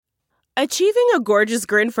Achieving a gorgeous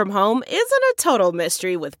grin from home isn't a total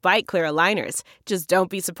mystery with Byte Clear aligners. Just don't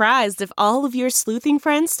be surprised if all of your sleuthing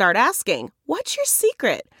friends start asking, "What's your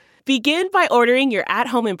secret?" Begin by ordering your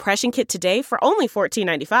at-home impression kit today for only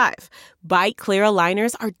 $14.95. Byte Clear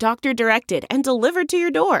aligners are doctor-directed and delivered to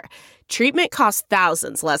your door. Treatment costs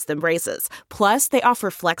thousands less than braces. Plus, they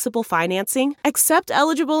offer flexible financing, accept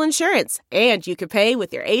eligible insurance, and you can pay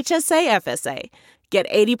with your HSA FSA. Get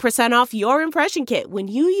 80% off your impression kit when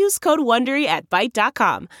you use code WONDERY at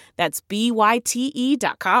Byte.com. That's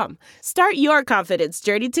BYTE.com. Start your confidence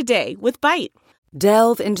journey today with Byte.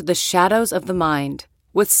 Delve into the shadows of the mind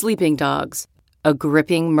with Sleeping Dogs, a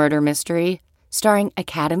gripping murder mystery starring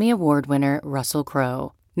Academy Award winner Russell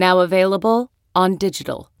Crowe. Now available on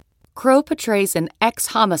digital. Crowe portrays an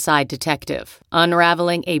ex-homicide detective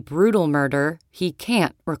unraveling a brutal murder he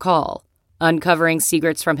can't recall. Uncovering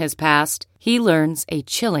secrets from his past, he learns a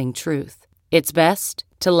chilling truth. It's best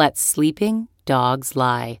to let sleeping dogs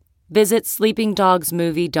lie. Visit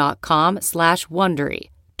sleepingdogsmovie.com/Wondery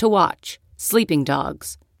to watch Sleeping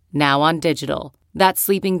Dogs, now on digital. That's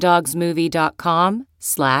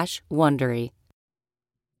sleepingdogsmovie.com/Wondery.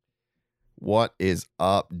 What is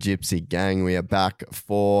up, Gypsy Gang? We are back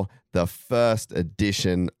for the first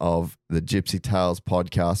edition of the Gypsy Tales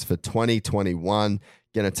podcast for 2021.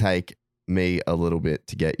 Going to take me a little bit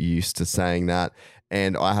to get used to saying that.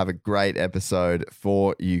 And I have a great episode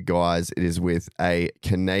for you guys. It is with a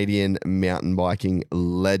Canadian mountain biking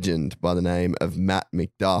legend by the name of Matt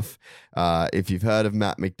McDuff. If you've heard of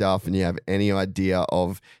Matt McDuff and you have any idea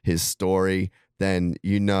of his story, then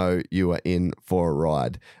you know you are in for a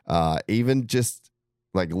ride. Even just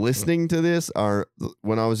like listening to this, or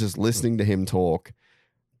when I was just listening to him talk,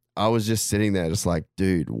 I was just sitting there just like,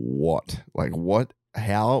 dude, what? Like, what?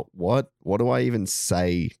 How? What do I even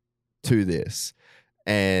say to this?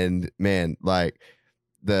 And man, like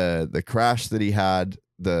the crash that he had,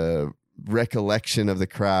 the recollection of the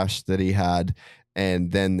crash that he had,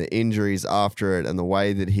 and then the injuries after it and the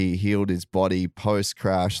way that he healed his body post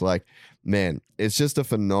crash, like, man, it's just a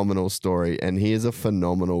phenomenal story. And he is a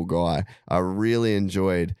phenomenal guy. I really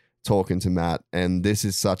enjoyed talking to Matt, and this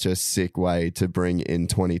is such a sick way to bring in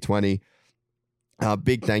 2020.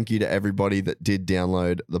 Big thank you to everybody that did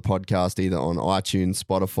download the podcast either on iTunes,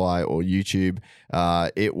 Spotify, or YouTube.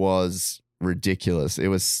 It was ridiculous. It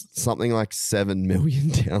was something like 7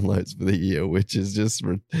 million downloads for the year, which is just,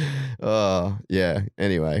 yeah.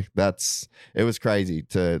 Anyway, it was crazy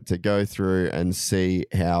to go through and see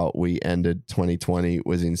how we ended 2020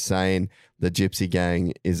 was insane. The Gypsy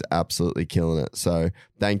Gang is absolutely killing it. So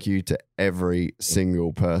thank you to every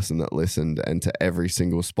single person that listened and to every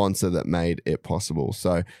single sponsor that made it possible.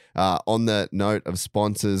 So on the note of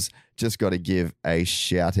sponsors, just got to give a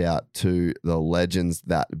shout out to the legends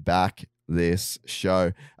that back this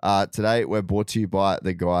show. Today, we're brought to you by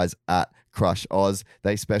the guys at Crush Oz.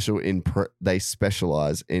 They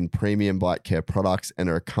specialize in premium bike care products and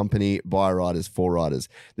are a company by riders for riders.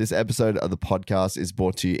 This episode of the podcast is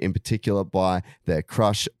brought to you in particular by their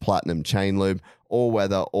Crush Platinum Chain Lube. All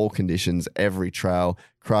weather, all conditions, every trail,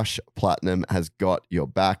 Crush Platinum has got your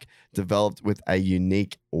back. Developed with a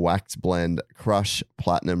unique wax blend, Crush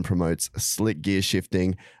Platinum promotes slick gear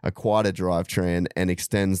shifting, a quieter drivetrain, and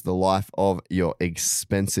extends the life of your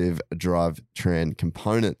expensive drivetrain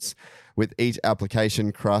components. With each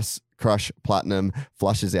application, Crush Platinum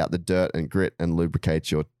flushes out the dirt and grit and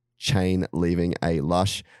lubricates your chain, leaving a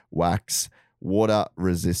lush, wax,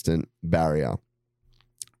 water-resistant barrier.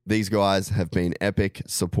 These guys have been epic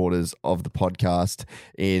supporters of the podcast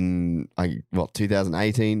in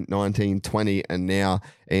 2018, 19, 20, and now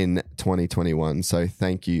in 2021. So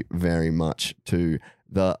thank you very much to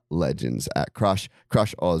the legends at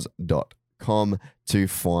crushoz.com to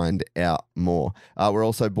find out more. We're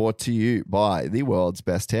also brought to you by the world's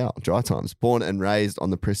best towel, Dry Times. Born and raised on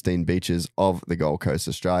the pristine beaches of the Gold Coast,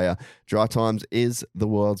 Australia, Dry Times is the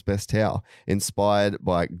world's best towel. Inspired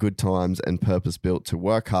by good times and purpose-built to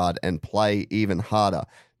work hard and play even harder.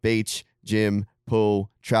 Beach, gym, pool,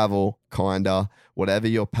 travel, kinda. Whatever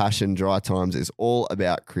your passion, Dry Times is all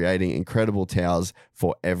about creating incredible towels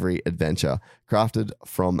for every adventure. Crafted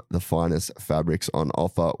from the finest fabrics on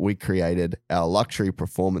offer, we created our luxury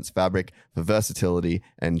performance fabric for versatility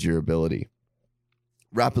and durability.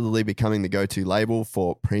 Rapidly becoming the go-to label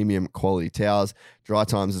for premium quality towels, Dry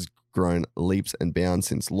Times has grown leaps and bounds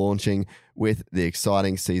since launching. With the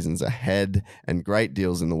exciting seasons ahead and great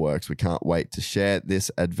deals in the works, we can't wait to share this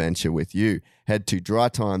adventure with you. Head to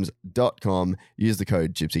drytimes.com, use the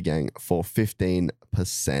code GypsyGang for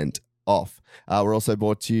 15% off. We're also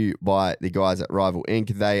brought to you by the guys at Rival Inc.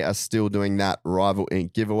 They are still doing that Rival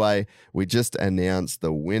Inc. giveaway. We just announced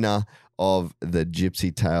the winner of the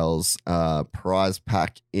Gypsy Tales prize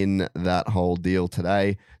pack in that whole deal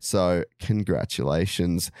today. So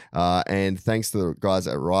congratulations. And thanks to the guys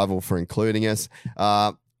at Rival for including us.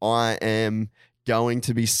 I am going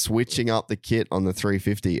to be switching up the kit on the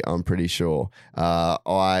 350, I'm pretty sure.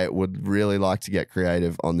 I would really like to get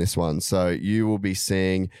creative on this one. So you will be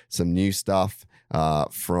seeing some new stuff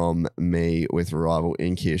from me with Rival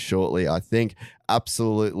Inc. here shortly. I think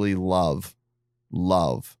absolutely love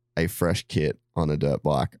a fresh kit on a dirt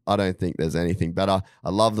bike. I don't think there's anything better. I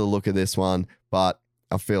love the look of this one, but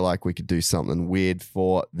I feel like we could do something weird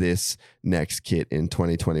for this next kit in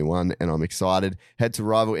 2021, and I'm excited. Head to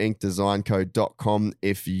rivalincdesignco.com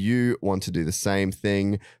if you want to do the same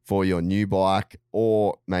thing for your new bike,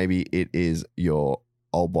 or maybe it is your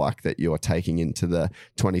old bike that you're taking into the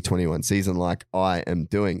 2021 season like I am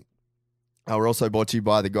doing. We're also brought to you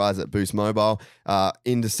by the guys at Boost Mobile.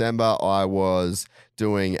 In December, I was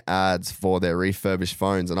doing ads for their refurbished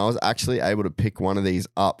phones, and I was actually able to pick one of these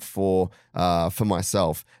up for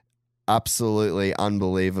myself. Absolutely,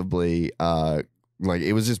 unbelievably, like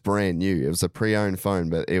it was just brand new. It was a pre-owned phone,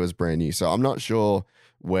 but it was brand new. So I'm not sure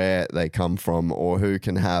where they come from or who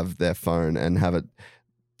can have their phone and have it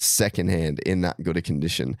secondhand in that good a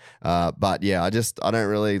condition. But yeah, I don't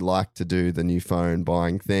really like to do the new phone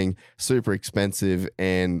buying thing. Super expensive,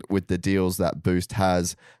 and with the deals that Boost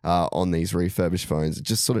has on these refurbished phones, it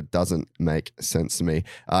just sort of doesn't make sense to me.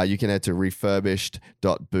 You can head to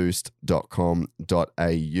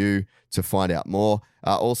refurbished.boost.com.au to find out more.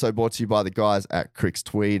 Also brought to you by the guys at Cricks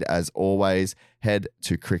Tweed. As always, head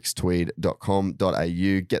to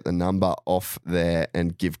crickstweed.com.au, get the number off there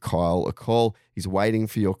and give Kyle a call. He's waiting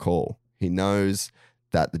for your call. He knows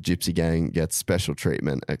that the Gypsy Gang gets special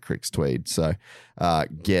treatment at Cricks Tweed. So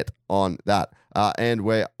get on that. And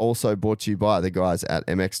we're also brought to you by the guys at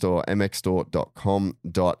MX Store,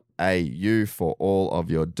 mxstore.com.au for all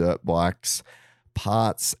of your dirt bikes,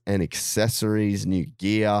 parts and accessories, new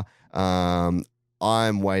gear.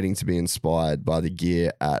 I'm waiting to be inspired by the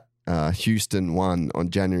gear at Houston 1 on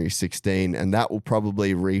January 16, and that will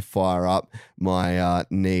probably refire up my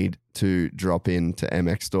need to drop into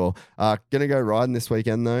MX Store. Gonna go riding this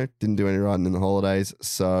weekend though. Didn't do any riding in the holidays,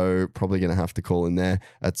 so probably gonna have to call in there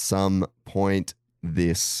at some point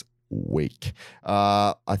this week.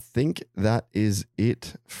 I think that is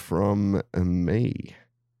it from me.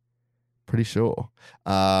 Pretty sure.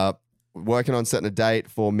 Working on setting a date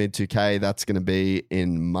for mid 2K. That's going to be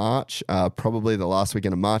in March, probably the last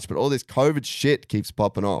weekend of March. But all this COVID shit keeps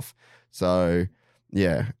popping off. So,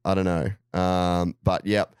 yeah, I don't know. But,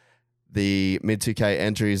 yep, the mid 2K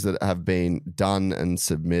entries that have been done and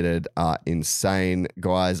submitted are insane.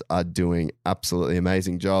 Guys are doing absolutely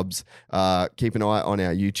amazing jobs. Keep an eye on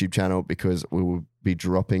our YouTube channel because we will be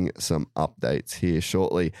dropping some updates here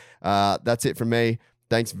shortly. That's it from me.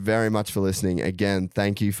 Thanks very much for listening. Again,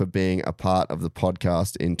 thank you for being a part of the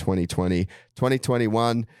podcast in 2020.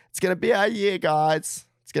 2021, it's going to be our year, guys.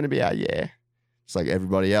 It's going to be our year. Just like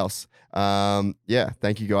everybody else. Yeah,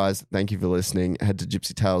 thank you, guys. Thank you for listening. Head to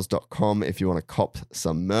gypsytales.com if you want to cop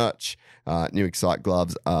some merch. New Excite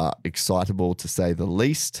gloves are excitable to say the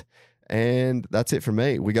least. And that's it from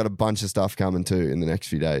me. We got a bunch of stuff coming too in the next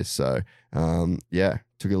few days. So, yeah,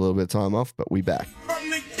 took a little bit of time off, but we back.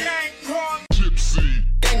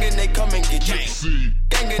 Gang and they come and get gypsy.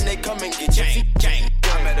 Gang and they come and get gypsy. Gang.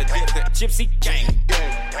 I met a gypsy. Gang.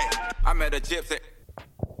 I met a gypsy.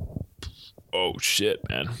 Oh shit,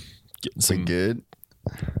 man! Getting some good.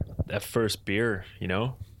 That first beer, you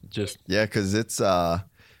know, just yeah, because it's 8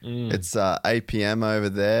 p.m. over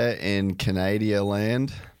there in Canada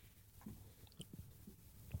land.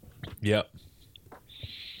 Yep.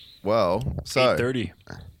 Well, so 8:30.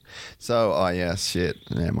 So, oh yeah, shit.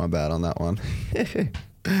 Yeah, my bad on that one.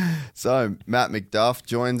 So, Matt McDuff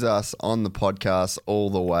joins us on the podcast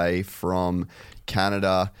all the way from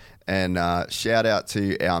Canada. And shout out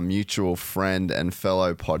to our mutual friend and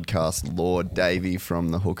fellow podcast Lord Davey from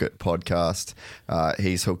the Hook It podcast.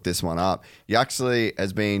 He's hooked this one up. He actually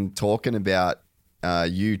has been talking about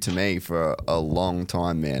you to me for a long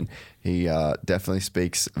time, man. He definitely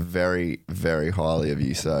speaks very, very highly of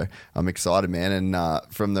you. So I'm excited, man. And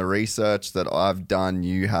from the research that I've done,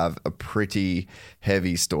 you have a pretty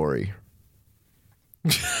heavy story.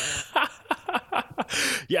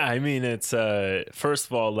 Yeah, I mean, it's first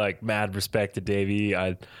of all, like, mad respect to Davey.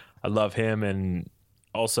 I love him, and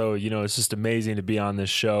also, you know, it's just amazing to be on this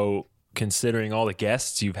show, considering all the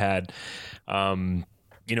guests you've had.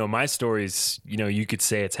 my stories, you could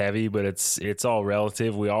say it's heavy, but it's all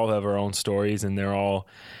relative. We all have our own stories, and they're all,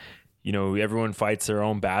 everyone fights their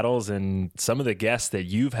own battles. And some of the guests that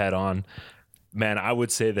you've had on, man, I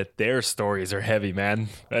would say that their stories are heavy, man.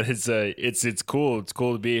 It's cool. It's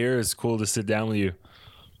cool to be here. It's cool to sit down with you.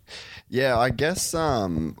 Yeah, I guess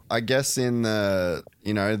in the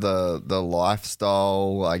the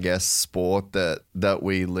lifestyle, I guess, sport that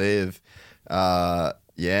we live,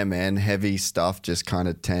 yeah, man, heavy stuff just kind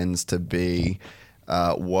of tends to be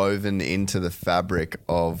woven into the fabric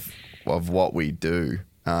of what we do.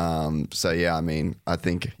 So yeah, I mean, I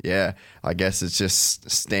think, yeah, I guess it's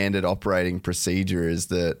just standard operating procedure is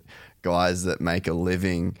that guys that make a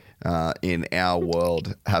living in our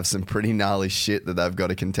world have some pretty gnarly shit that they've got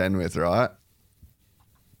to contend with, right?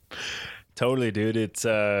 Totally, dude. It's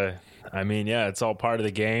it's all part of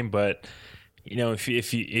the game, but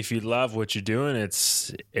if you love what you're doing,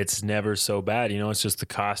 it's never so bad. It's just the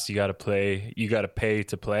cost you got to pay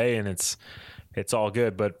to play, and it's all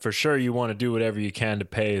good. But for sure, you want to do whatever you can to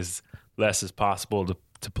pay as less as possible to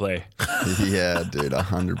play. Yeah, dude,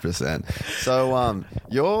 100%. So,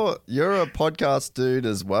 you're a podcast dude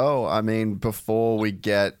as well. I mean, before we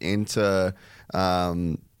get into,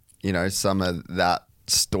 some of that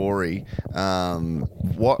story,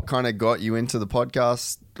 what kind of got you into the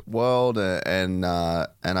podcast world, and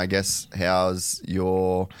I guess how's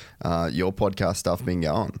your podcast stuff been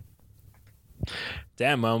going?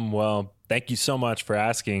 Damn, well, thank you so much for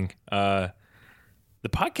asking. The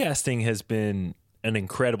podcasting has been an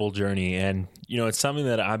incredible journey, and it's something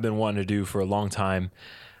that I've been wanting to do for a long time,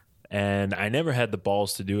 and I never had the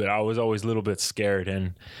balls to do it. I was always a little bit scared,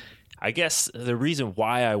 and I guess the reason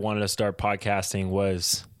why I wanted to start podcasting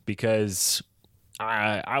was because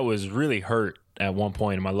I was really hurt at one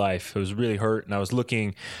point in my life. I was really hurt, and I was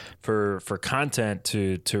looking for content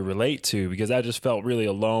to relate to, because I just felt really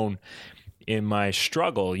alone in my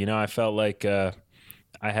struggle. I felt like I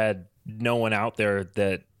had no one out there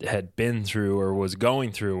that had been through or was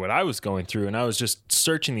going through what I was going through. And I was just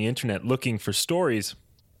searching the internet looking for stories.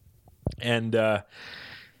 And as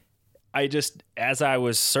I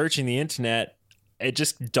was searching the internet, it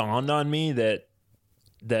just dawned on me that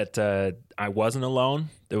I wasn't alone.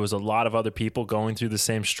 There was a lot of other people going through the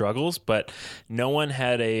same struggles, but no one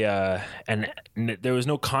had there was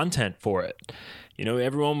no content for it.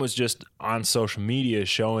 Everyone was just on social media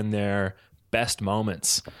showing their best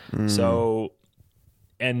moments. So,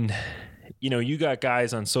 and you got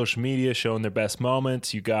guys on social media showing their best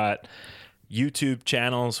moments. You got YouTube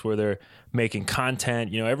channels where they're making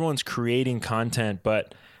content. Everyone's creating content,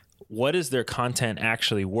 but what is their content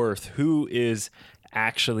actually worth? Who is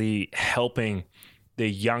actually helping the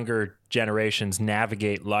younger generations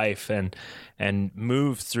navigate life and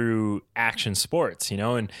move through action sports,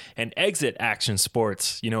 and exit action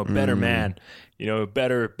sports, a better man, a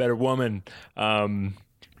better woman. And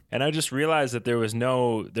I just realized that there was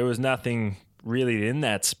nothing really in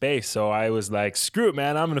that space. So I was like, screw it,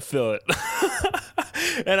 man, I'm going to fill it.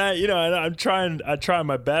 And I'm trying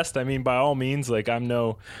my best. I mean, by all means, like I'm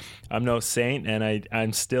no saint, and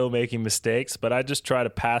I'm still making mistakes, but I just try to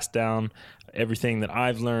pass down everything that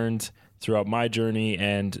I've learned throughout my journey,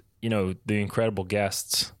 and the incredible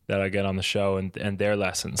guests that I get on the show and their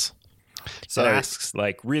lessons. So it asks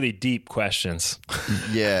like really deep questions.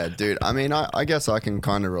 Yeah, dude. I mean, I guess I can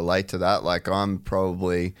kind of relate to that. Like I'm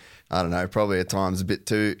probably at times a bit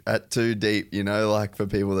too deep, like for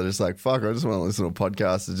people that are just like, fuck, I just want to listen to a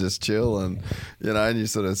podcast and just chill, and and you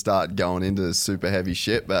sort of start going into super heavy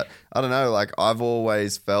shit. But I don't know, like I've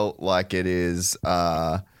always felt like it is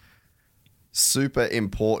super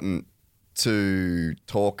important to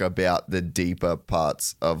talk about the deeper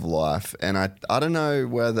parts of life. And I don't know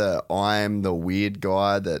whether I'm the weird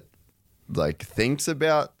guy that like thinks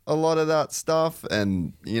about a lot of that stuff,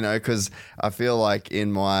 and because I feel like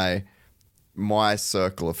in my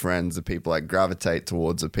circle of friends, the people I gravitate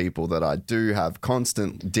towards are people that I do have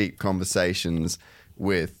constant deep conversations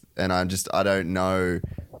with, and I don't know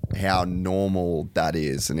how normal that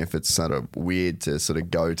is, and if it's sort of weird to sort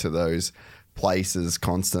of go to those places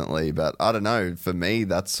constantly. But I don't know, for me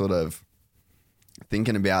that's sort of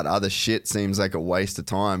thinking about other shit seems like a waste of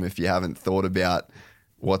time if you haven't thought about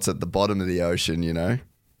what's at the bottom of the ocean,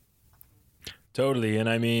 Totally. And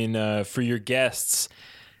I mean, for your guests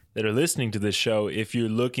that are listening to this show, if you're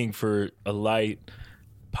looking for a light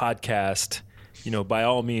podcast, by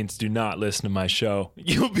all means, do not listen to my show.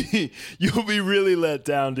 You'll be really let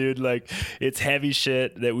down, dude. Like it's heavy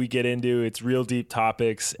shit that we get into. It's real deep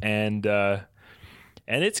topics, and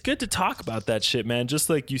it's good to talk about that shit, man. Just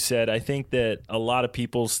like you said, I think that a lot of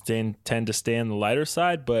people tend to stay on the lighter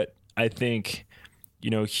side, but I think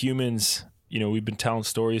humans, we've been telling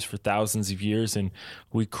stories for thousands of years, and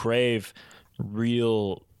we crave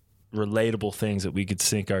real relatable things that we could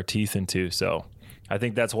sink our teeth into. So I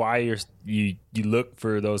think that's why you look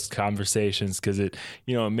for those conversations, because it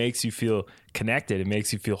makes you feel connected, it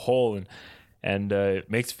makes you feel whole, and it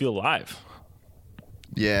makes you feel alive.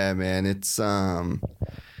 Yeah, man. It's I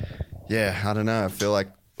don't know. I feel like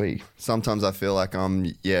sometimes I feel like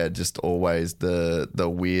I'm just always the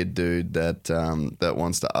weird dude that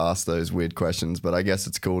wants to ask those weird questions. But I guess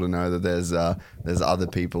it's cool to know that there's other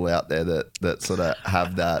people out there that sort of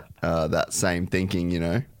have that same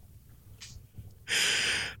thinking,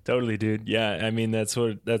 Totally, dude. Yeah, I mean that's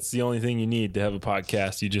the only thing you need to have a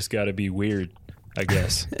podcast. You just got to be weird, I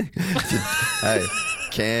guess. Hey,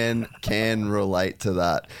 can relate to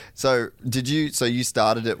that. So you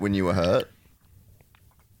started it when you were hurt?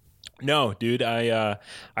 No, dude, I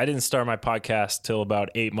didn't start my podcast till about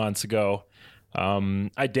 8 months ago.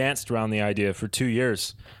 I danced around the idea for 2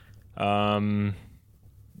 years. Well,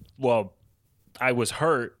 I was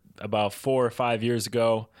hurt about 4 or 5 years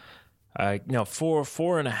ago.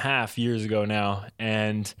 Four and a half years ago now.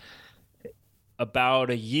 And about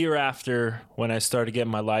a year after, when I started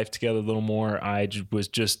getting my life together a little more, I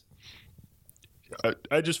just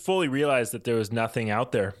fully realized that there was nothing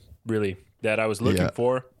out there really that I was looking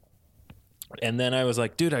for. And then I was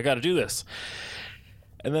like, dude, I got to do this.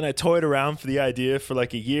 And then I toyed around for the idea for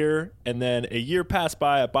like a year. And then a year passed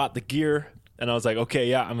by, I bought the gear, and I was like, okay,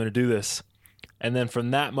 yeah, I'm going to do this. And then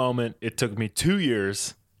from that moment, it took me 2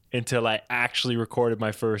 years until I actually recorded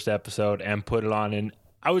my first episode and put it on. And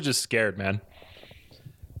I was just scared, man.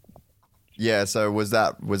 Yeah. So was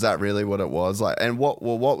that really what it was like? And what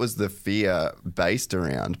was the fear based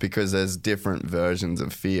around? Because there's different versions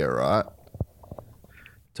of fear, right?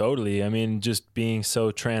 Totally. I mean, just being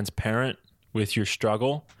so transparent with your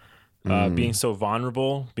struggle, being so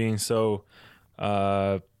vulnerable, being so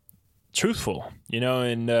truthful,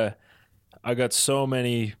 and I got so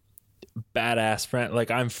many badass friends. Like,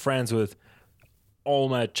 I'm friends with all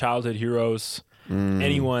my childhood heroes,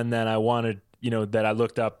 anyone that I wanted, that I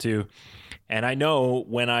looked up to. And I know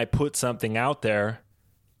when I put something out there,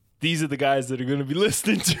 these are the guys that are going to be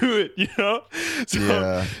listening to it,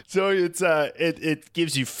 So it's it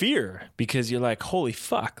gives you fear, because you're like, holy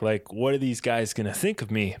fuck, like, what are these guys going to think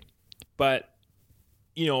of me? But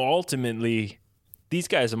ultimately, these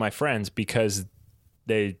guys are my friends because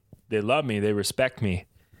they love me, they respect me.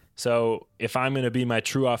 So if I'm going to be my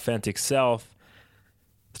true authentic self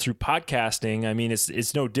through podcasting, I mean,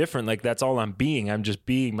 it's no different. Like, that's all I'm being. I'm just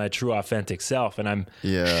being my true authentic self, and I'm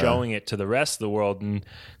showing it to the rest of the world. And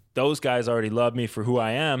those guys already love me for who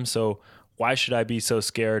I am. So why should I be so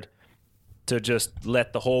scared to just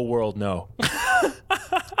let the whole world know?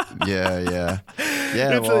 Yeah.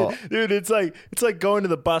 Dude, it's like going to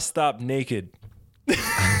the bus stop naked.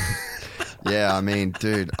 Yeah. I mean,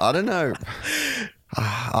 dude, I don't know.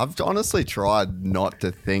 I've honestly tried not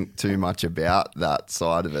to think too much about that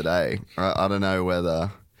side of it, eh? I don't know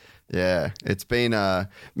whether, it's been, man,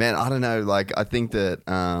 I don't know. Like, I think that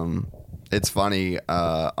it's funny.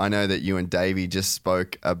 I know that you and Davey just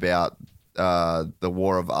spoke about the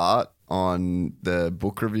War of Art on the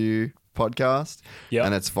book review podcast. Yeah.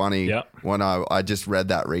 And it's funny when I just read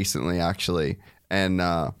that recently, actually. And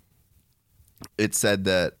it said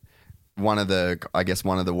that one of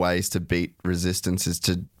the ways to beat resistance is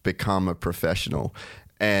to become a professional.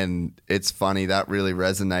 And it's funny, that really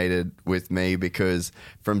resonated with me, because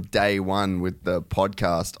from day one with the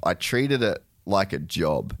podcast, I treated it like a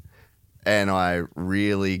job, and I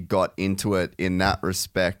really got into it in that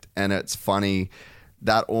respect. And it's funny,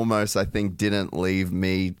 that almost, I think, didn't leave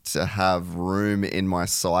me to have room in my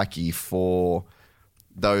psyche for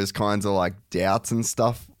those kinds of like doubts and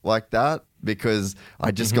stuff like that, because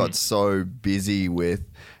I just got so busy with,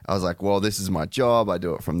 I was like, well, this is my job. I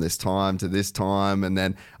do it from this time to this time. And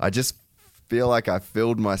then I just feel like I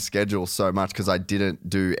filled my schedule so much because I didn't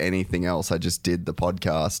do anything else. I just did the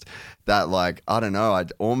podcast, that, like, I don't know,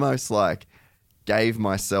 I'd almost like gave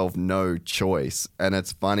myself no choice. And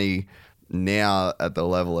it's funny now at the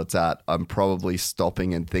level it's at, I'm probably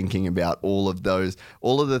stopping and thinking about all of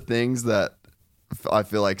the things that I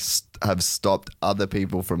feel like have stopped other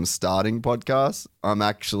people from starting podcasts. I'm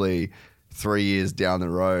actually 3 years down the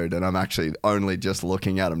road, and I'm actually only just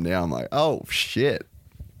looking at them now. I'm like, oh shit,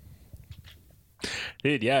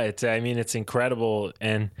 dude. Yeah, it's incredible.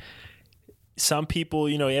 And some people,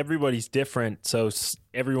 everybody's different, so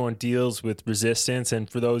everyone deals with resistance. And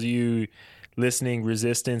for those of you listening,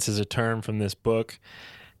 resistance is a term from this book.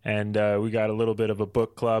 And we got a little bit of a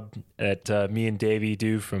book club that me and Davey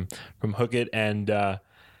do from Hook It. And,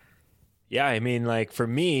 Yeah, I mean, like for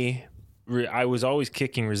me, I was always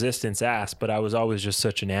kicking resistance ass, but I was always just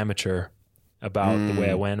such an amateur about the way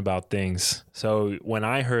I went about things. So when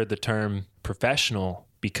I heard the term professional,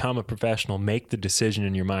 become a professional, make the decision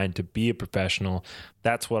in your mind to be a professional,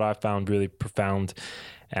 that's what I found really profound.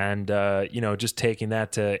 And, just taking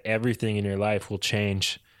that to everything in your life will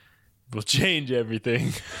change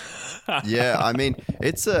everything. Yeah, I mean,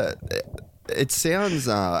 it sounds,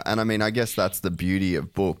 and I mean, I guess that's the beauty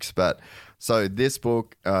of books, but so this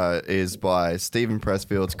book is by Stephen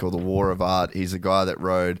Pressfield. It's called The War of Art. He's a guy that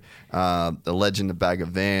wrote The Legend of Bagger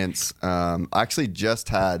Vance. I actually just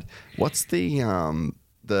had, what's the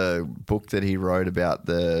book that he wrote about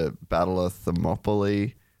the Battle of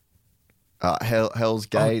Thermopylae? Hell's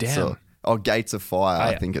Gates? Gates of Fire,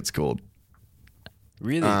 I think it's called.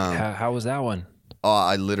 Really? How was that one? Oh,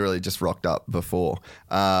 I literally just rocked up before.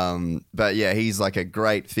 But yeah, he's like a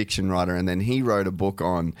great fiction writer. And then he wrote a book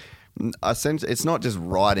on, essentially, it's not just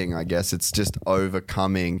writing, I guess. It's just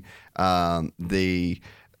overcoming the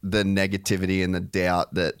negativity and the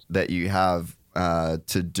doubt that you have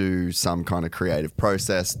to do some kind of creative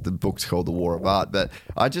process. The book's called The War of Art. But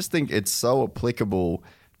I just think it's so applicable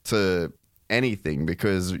to anything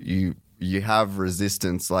because you have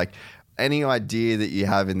resistance. Like any idea that you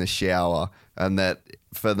have in the shower and that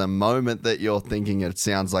for the moment that you're thinking it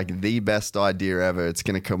sounds like the best idea ever, it's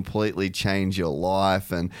going to completely change your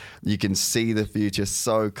life and you can see the future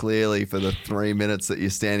so clearly for the 3 minutes that you're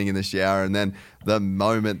standing in the shower, and then the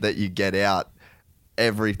moment that you get out,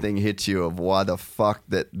 everything hits you of why the fuck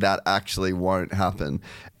that actually won't happen.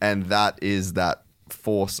 And that is that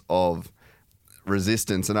force of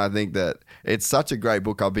resistance. And I think that it's such a great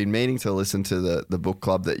book. I've been meaning to listen to the book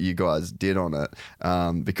club that you guys did on it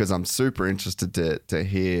because I'm super interested to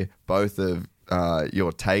hear both of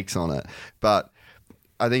your takes on it. But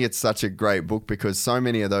I think it's such a great book because so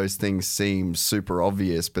many of those things seem super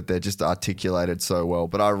obvious, but they're just articulated so well.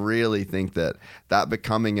 But I really think that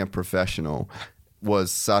becoming a professional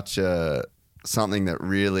was something that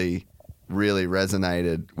really, really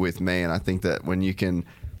resonated with me. And I think that when you can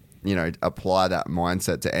apply that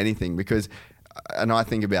mindset to anything, because, and I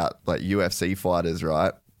think about like UFC fighters,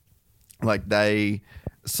 right? Like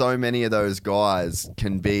so many of those guys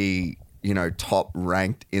can be, top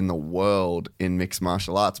ranked in the world in mixed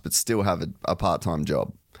martial arts, but still have a part-time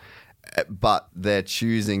job. But they're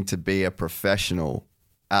choosing to be a professional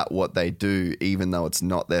at what they do, even though it's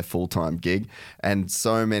not their full-time gig. And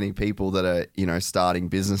so many people that are, starting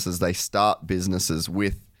businesses, they start businesses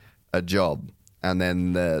with a job. And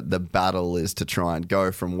then the battle is to try and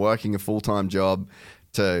go from working a full-time job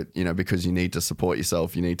to, because you need to support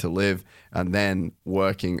yourself, you need to live, and then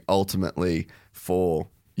working ultimately for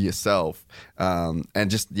yourself. And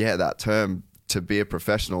just, that term to be a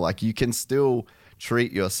professional, like you can still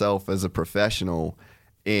treat yourself as a professional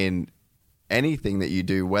in anything that you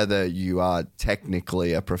do, whether you are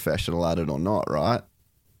technically a professional at it or not, right?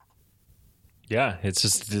 Yeah, it's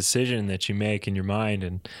just a decision that you make in your mind.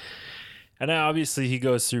 And obviously he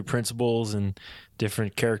goes through principles and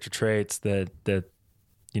different character traits that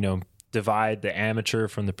divide the amateur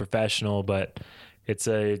from the professional, but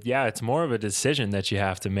it's more of a decision that you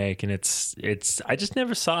have to make. And I just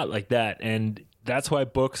never saw it like that. And that's why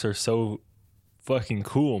books are so fucking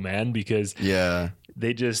cool, man, because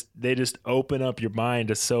they just open up your mind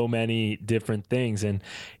to so many different things. And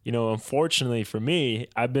unfortunately for me,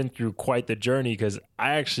 I've been through quite the journey because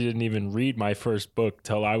I actually didn't even read my first book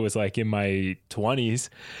till I was like in my 20s.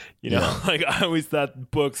 Like I always thought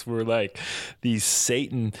books were like these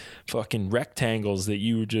Satan fucking rectangles that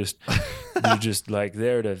you were just like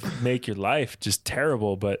there to make your life just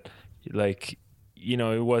terrible. But like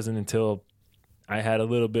it wasn't until I had a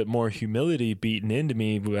little bit more humility beaten into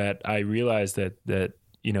me that I realized that the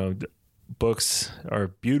books are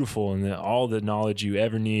beautiful and that all the knowledge you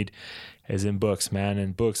ever need is in books, man.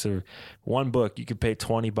 And books are one book, you could pay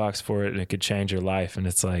 $20 for it and it could change your life. And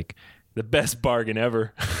it's like the best bargain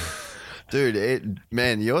ever. Dude,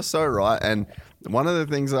 man, you're so right. And one of the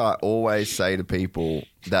things I always say to people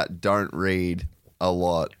that don't read a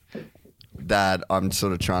lot, that I'm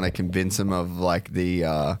sort of trying to convince them of like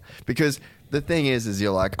because the thing is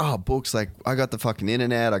you're like, oh, books, like I got the fucking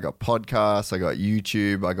internet, I got podcasts, I got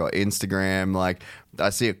YouTube, I got Instagram. Like I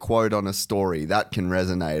see a quote on a story that can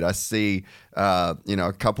resonate. I see, a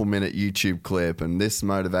couple minute YouTube clip and this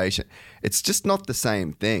motivation. It's just not the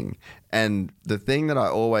same thing. And the thing that I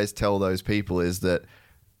always tell those people is that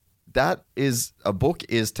a book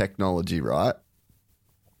is technology, right?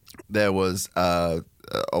 There was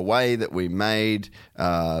a way that we made.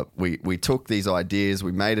 We took these ideas,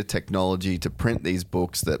 we made a technology to print these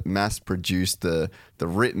books that mass produced the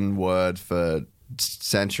written word for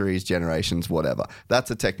centuries, generations, whatever.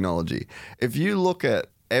 That's a technology. If you look at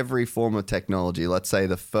every form of technology, let's say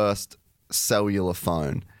the first cellular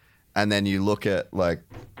phone, and then you look at like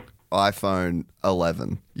iPhone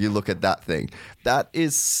 11, you look at that thing. That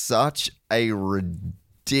is such a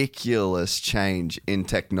ridiculous change in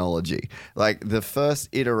technology. Like the first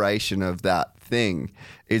iteration of that thing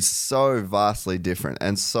is so vastly different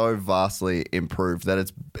and so vastly improved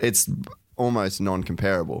that it's almost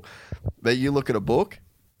non-comparable. But you look at a book,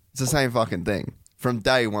 it's the same fucking thing from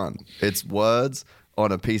day one. It's words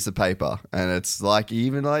on a piece of paper, and it's like,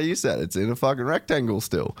 even like you said, it's in a fucking rectangle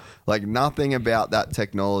still. Like nothing about that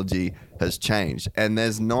technology has changed, and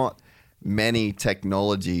there's not many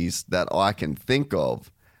technologies that I can think of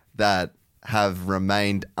that have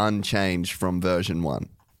remained unchanged from version 1.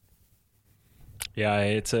 Yeah,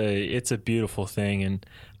 it's a beautiful thing, and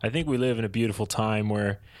I think we live in a beautiful time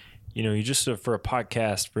where, you know, you just for a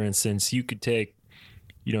podcast, for instance, you could take,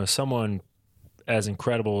 you know, someone as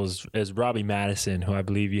incredible as Robbie Madison, who I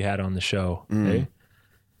believe you had on the show, okay?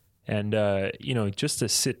 And you know, just to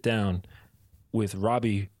sit down with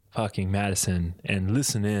Robbie fucking Madison and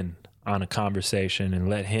listen in on a conversation and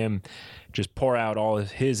let him just pour out all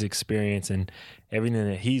of his experience and everything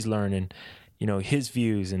that he's learned and, you know, his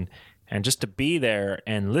views and just to be there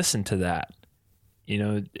and listen to that, you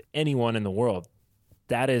know, anyone in the world,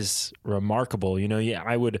 that is remarkable. You know, yeah,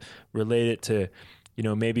 I would relate it to, you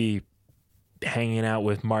know, maybe hanging out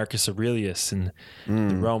with Marcus Aurelius and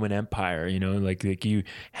the Roman Empire, you know, like you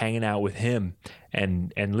hanging out with him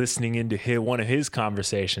and listening into one of his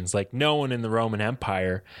conversations. Like no one in the Roman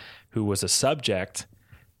Empire who was a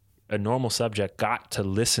normal subject, got to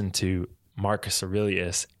listen to Marcus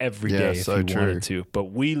Aurelius every day if he wanted to.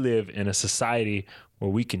 But we live in a society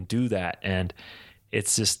where we can do that, and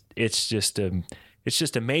it's just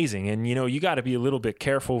amazing. And, you know, you got to be a little bit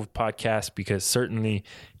careful with podcasts because certainly,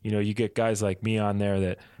 you know, you get guys like me on there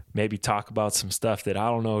that maybe talk about some stuff that I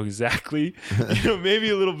don't know exactly, you know, maybe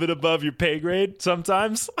a little bit above your pay grade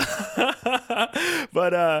sometimes.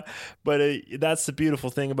 But that's the beautiful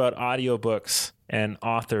thing about audiobooks and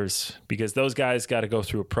authors, because those guys got to go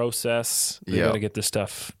through a process. They got to get this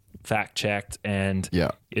stuff fact checked, and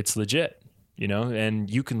it's legit, you know, and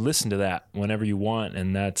you can listen to that whenever you want.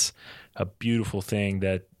 And that's a beautiful thing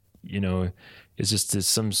that, you know, is just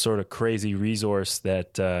some sort of crazy resource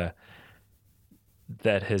that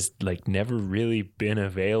has like never really been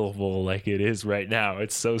available like it is right now.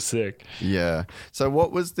 It's so sick. Yeah. So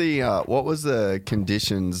what was the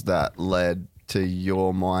conditions that led to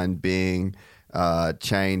your mind being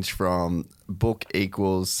changed from book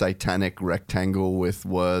equals satanic rectangle with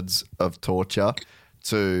words of torture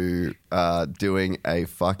to doing a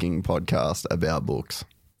fucking podcast about books?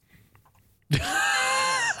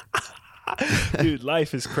 Dude,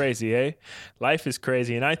 life is crazy, eh? Life is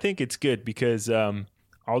crazy. And I think it's good because I'm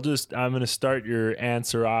going to start your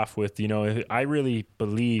answer off with, you know, I really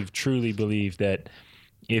truly believe that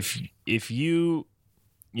if you,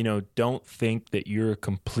 you know, don't think that you're a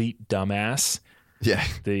complete dumbass,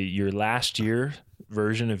 your last year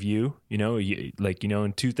version of you know, like, you know,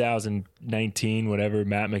 in 2019, whatever,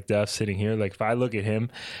 Matt McDuff sitting here, like if I look at him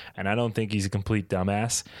and I don't think he's a complete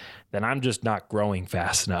dumbass, then I'm just not growing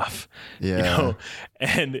fast enough. Yeah. You know?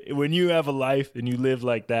 And when you have a life and you live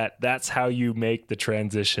like that, that's how you make the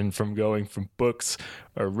transition from going from books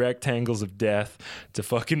or rectangles of death to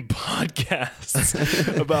fucking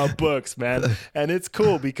podcasts about books, man. And it's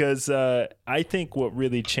cool because I think what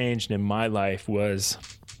really changed in my life was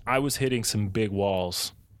I was hitting some big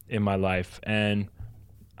walls in my life, and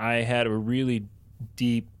I had a really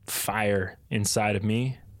deep fire inside of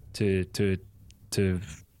me to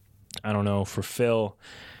I don't know, fulfill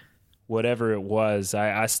whatever it was.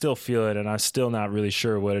 I still feel it, and I'm still not really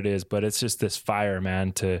sure what it is, but it's just this fire,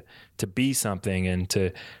 man, to be something and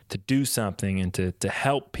to do something and to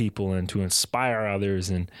help people and to inspire others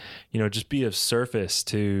and, you know, just be of service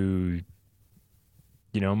to,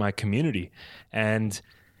 you know, my community. And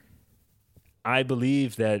I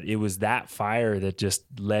believe that it was that fire that just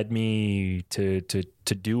led me to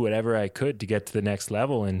do whatever I could to get to the next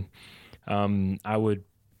level. And I would,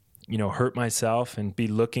 you know, hurt myself and be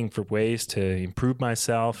looking for ways to improve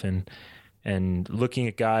myself and looking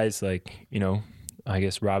at guys like, you know, I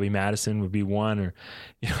guess Robbie Madison would be one, or,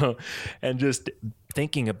 you know, and just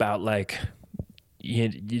thinking about like, you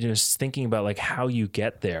just thinking about like how you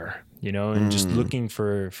get there, you know, and just looking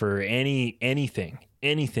for anything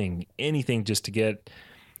just to get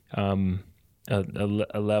a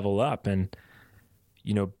level up. And,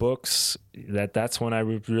 books, that's when I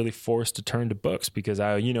was really forced to turn to books, because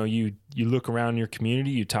you look around your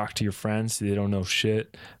community, you talk to your friends, they don't know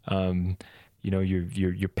shit.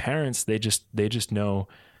 Your parents, they just know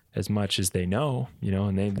as much as they know,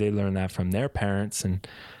 and they learn that from their parents and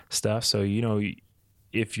stuff. So,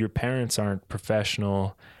 if your parents aren't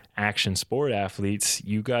professional action sport athletes,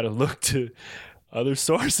 you got to look to other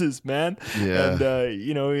sources, man. Yeah.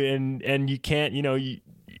 And you can't,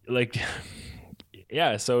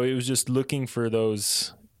 yeah. So it was just looking for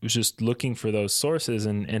those sources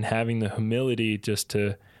and having the humility just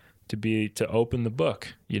to open the book,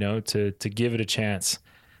 to give it a chance,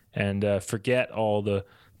 and forget all the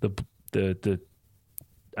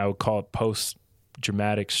I would call it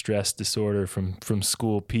post-traumatic stress disorder from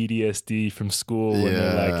school, PTSD from school, when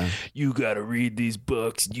they're like, you got to read these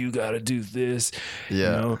books, you got to do this,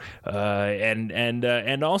 and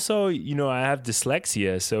also, I have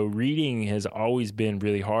dyslexia, so reading has always been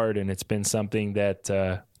really hard, and it's been something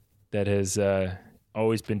that has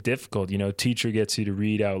always been difficult. Teacher gets you to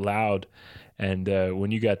read out loud, and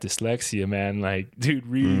when you got dyslexia, man, like, dude,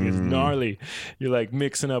 reading is gnarly. You're like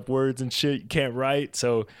mixing up words and shit. You can't write.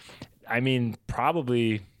 So, I mean,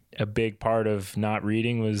 probably a big part of not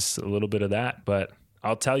reading was a little bit of that. But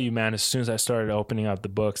I'll tell you, man, as soon as I started opening up the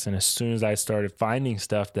books, and as soon as I started finding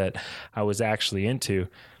stuff that I was actually into,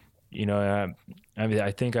 I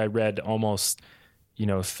think I read almost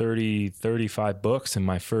 30, 35 books in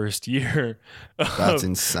my first year. That's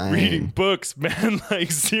insane. Reading books, man,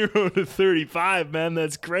 like 0 to 35, man.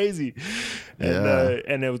 That's crazy.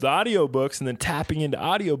 And it was audiobooks, and then tapping into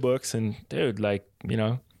audiobooks, and dude,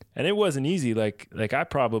 and it wasn't easy. Like I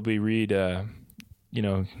probably read,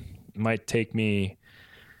 might take me,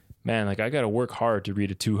 man, like I got to work hard to read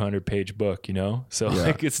a 200-page book, So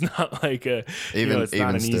it's not like it's not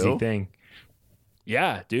an easy thing.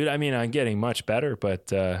 Yeah, dude. I mean, I'm getting much better,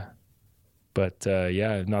 but not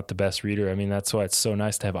the best reader. I mean, that's why it's so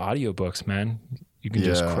nice to have audiobooks, man. You can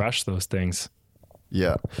just crush those things.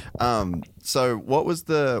 Yeah. So what was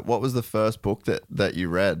the first book that you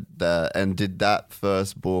read, and did that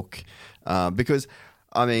first book, because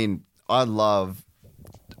I mean, I love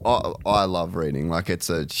reading. Like,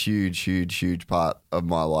 it's a huge part of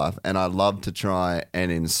my life, and I love to try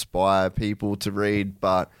and inspire people to read,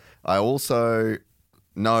 but I also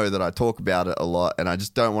know that I talk about it a lot, and I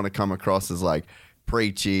just don't want to come across as like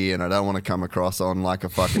preachy, and I don't want to come across on like a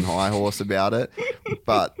fucking high horse about it.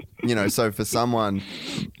 But, so for someone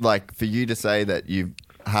like, for you to say that you've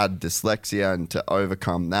had dyslexia and to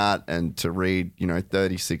overcome that and to read,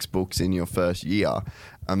 36 books in your first year,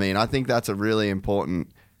 I mean, I think that's a really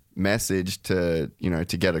important message to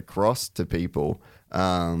get across to people.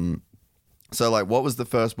 So like, what was the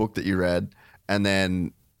first book that you read, and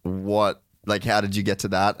then how did you get to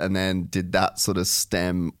that? And then did that sort of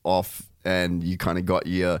stem off, and you kind of got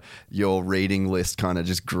your reading list kind of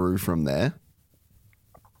just grew from there?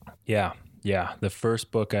 Yeah. The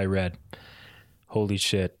first book I read, holy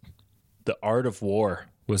shit, The Art of War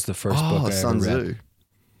was the first book I Sun ever read.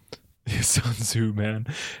 Tzu. Sun Tzu, man.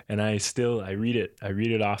 And I read it. I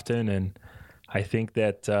read it often, and I think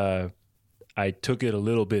that I took it a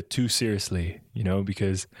little bit too seriously,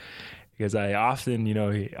 because I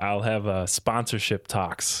often, I'll have sponsorship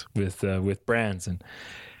talks with brands, and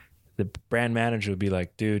the brand manager will be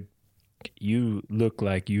like, dude, you look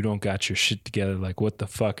like you don't got your shit together. Like, what the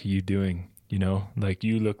fuck are you doing? Like,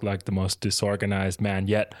 you look like the most disorganized man,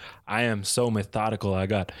 yet I am so methodical. I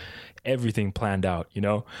got everything planned out,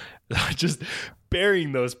 just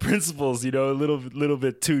burying those principles, a little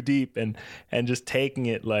bit too deep, and just taking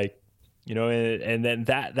it like, and then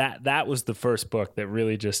that was the first book that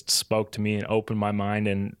really just spoke to me and opened my mind.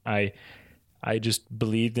 And I just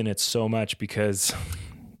believed in it so much, because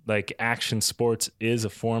like, action sports is a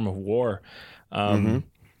form of war. And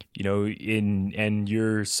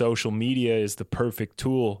your social media is the perfect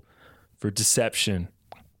tool for deception.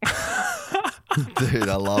 Dude,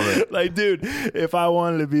 I love it. Like, dude, if I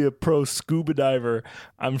wanted to be a pro scuba diver,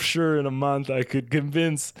 I'm sure in a month I could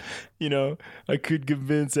convince everyone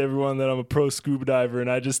that I'm a pro scuba diver. And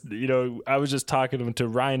I just, I was just talking to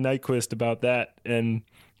Ryan Nyquist about that, and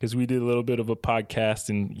because we did a little bit of a podcast,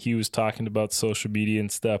 and he was talking about social media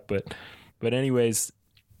and stuff. But anyways,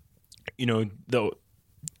 the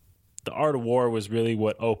Art of War was really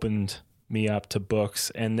what opened me up to books,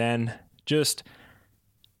 and then just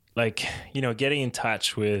like, getting in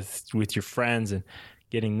touch with your friends and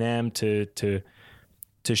getting them to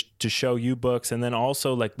show you books, and then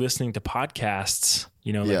also like listening to podcasts,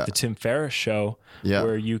 like the Tim Ferriss show,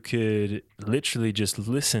 where you could literally just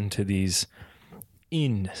listen to these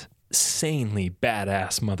insanely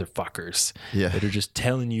badass motherfuckers Yeah. that are just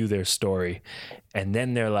telling you their story. And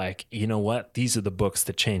then they're like, you know what? These are the books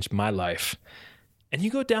that changed my life. And you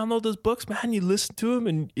go download those books, man, you listen to them,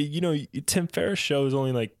 and you know, Tim Ferriss show is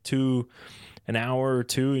only like an hour or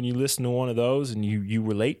two, and you listen to one of those and you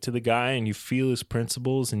relate to the guy and you feel his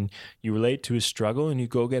principles and you relate to his struggle, and you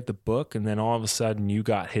go get the book, and then all of a sudden you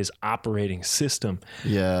got his operating system.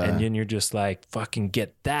 Yeah. And then you're just like, fucking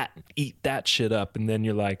get that, eat that shit up. And then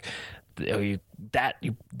you're like,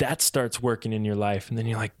 that starts working in your life, and then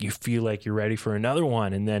you're like, you feel like you're ready for another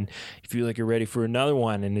one, and then you feel like you're ready for another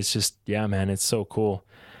one, and it's just, yeah, man, it's so cool.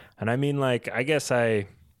 And I mean, like, I guess after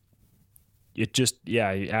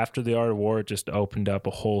the Art of War, it just opened up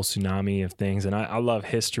a whole tsunami of things, and I love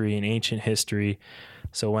history and ancient history.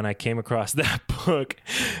 So when I came across that book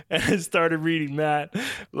and I started reading that,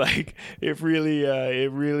 like, it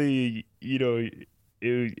really, you know,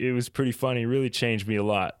 it was pretty funny. It really changed me a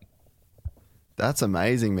lot. That's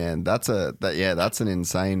amazing, man. That's an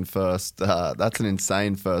insane first. That's an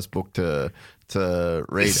insane first book to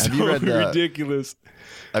read. It's Have you read ridiculous?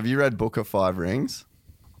 Have you read Book of Five Rings?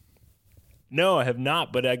 No, I have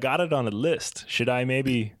not, but I got it on a list. Should I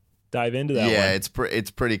maybe dive into that? Yeah, one?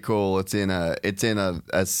 it's pretty cool. It's in a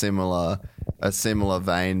similar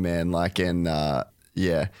vein, man. Like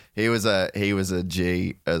he was a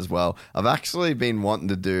G as well. I've actually been wanting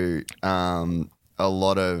to do a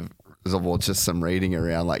lot of just some reading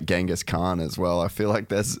around like Genghis Khan as well. I feel like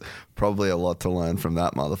there's probably a lot to learn from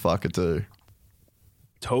that motherfucker too.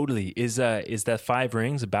 Totally. Is that Five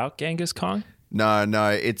Rings about Genghis Khan?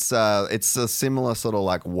 No, it's a similar sort of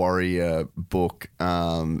like warrior book.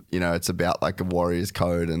 It's about like a warrior's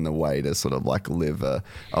code and the way to sort of like live a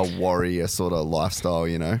warrior sort of lifestyle,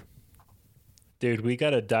 you know? Dude, we got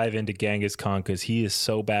to dive into Genghis Khan because he is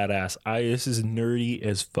so badass. This is nerdy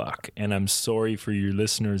as fuck, and I'm sorry for your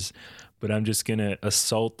listeners, but I'm just going to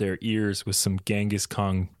assault their ears with some Genghis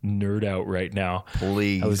Khan nerd out right now.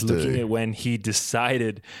 Please I was do. looking at when he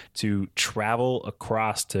decided to travel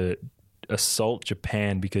across to assault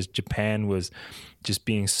Japan because Japan was just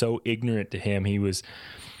being so ignorant to him. He was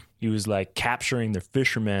like capturing their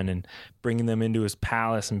fishermen and bringing them into his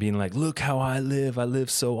palace and being like, look how I live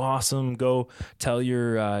so awesome. Go tell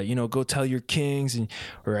your kings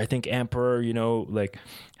or I think emperor, like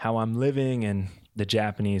how I'm living. And the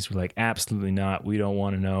Japanese were like, absolutely not. We don't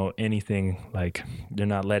want to know anything. Like they're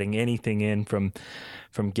not letting anything in from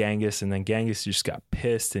Genghis. And then Genghis just got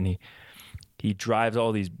pissed and he drives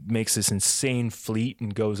makes this insane fleet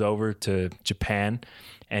and goes over to Japan,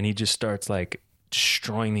 and he just starts like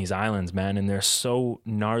destroying these islands, man. And they're so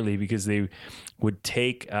gnarly because they would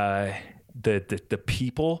take the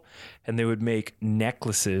people and they would make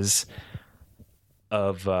necklaces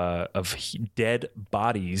of dead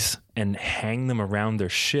bodies and hang them around their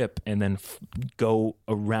ship and then go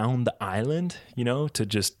around the island, to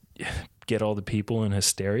just get all the people in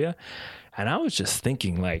hysteria. And I was just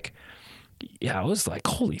thinking like, I was like,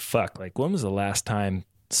 holy fuck, like when was the last time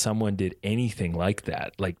someone did anything like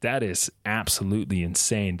that? Like that is absolutely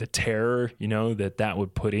insane. The terror, that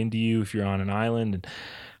would put into you if you're on an island. And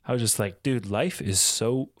I was just like, dude, life is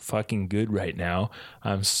so fucking good right now.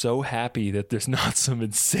 I'm so happy that there's not some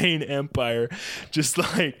insane empire just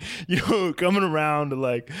like, coming around to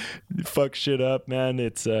like fuck shit up, man.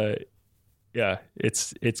 It's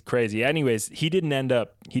it's crazy. Anyways, he didn't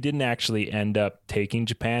actually end up taking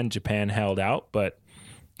Japan. Japan held out, but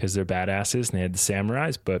because they're badasses and they had the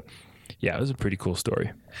samurais. But yeah, it was a pretty cool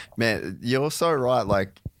story. Man, you're so right.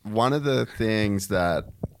 Like one of the things that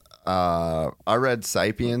I read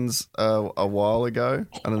Sapiens a while ago.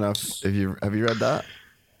 I don't know if have you read that?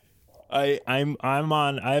 I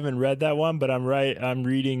haven't read that one, but I'm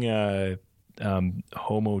reading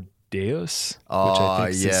Homo Deus, which I think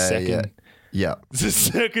is the second. Yeah. It's the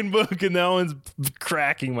second book, and that one's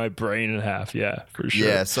cracking my brain in half. Yeah, for sure.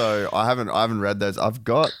 Yeah, so I haven't read those. I've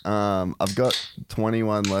got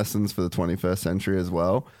 21 lessons for the 21st century as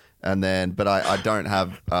well. And then, but I don't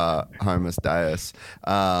have Homo Deus.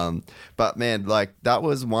 But man, like that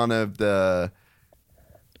was one of the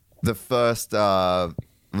first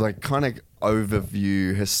like kind of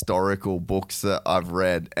overview historical books that I've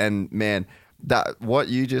read. And man, that what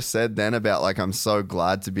you just said then about like I'm so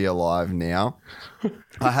glad to be alive now.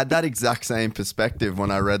 I had that exact same perspective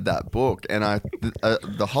when I read that book, and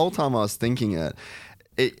the whole time I was thinking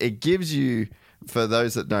it gives you. For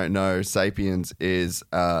those that don't know, Sapiens is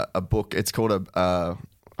a book. It's called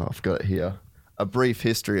I've got it here. A Brief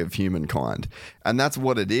History of Humankind. And that's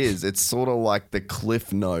what it is. It's sort of like the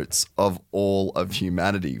cliff notes of all of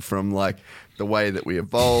humanity, from like the way that we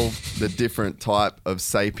evolved, the different type of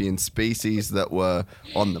sapien species that were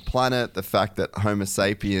on the planet, the fact that Homo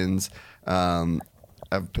sapiens have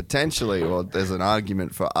potentially, or there's an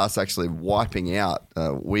argument for us actually wiping out.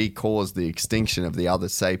 We caused the extinction of the other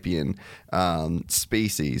sapien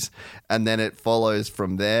species. And then it follows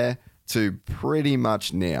from there to pretty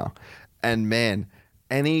much now. And man,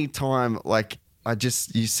 anytime, like,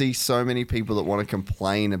 you see so many people that want to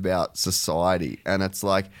complain about society. And it's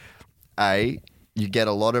like, you get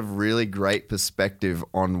a lot of really great perspective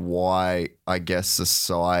on why, I guess,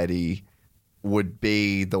 society would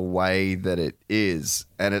be the way that it is,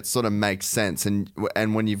 and it sort of makes sense. And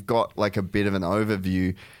when you've got like a bit of an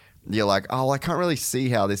overview, you're like, oh, I can't really see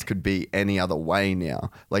how this could be any other way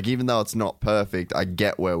now. Like, even though it's not perfect, I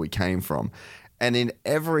get where we came from. And in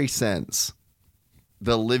every sense,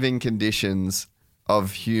 the living conditions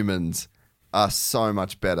of humans are so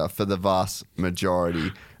much better for the vast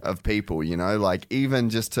majority of people, you know, like even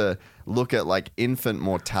just to look at like infant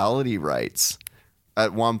mortality rates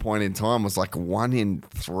at one point in time was like 1 in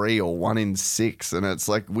 3 or 1 in 6. And it's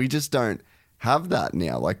like, we just don't have that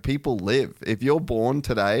now. Like, people live. If you're born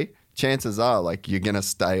today, chances are like you're going to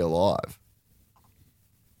stay alive.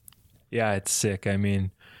 Yeah, it's sick. I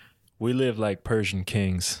mean, we live like Persian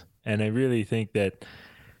kings. And I really think that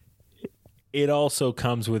it also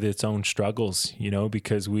comes with its own struggles, you know,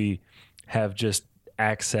 because we have just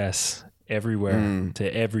access everywhere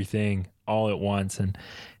to everything all at once. And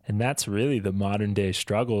that's really the modern day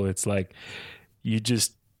struggle. It's like you're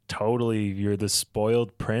the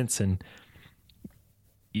spoiled prince, and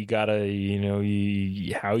you gotta, you know,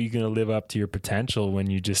 how are you gonna live up to your potential when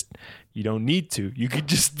you don't need to? You could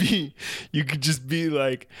just be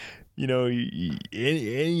like, you know,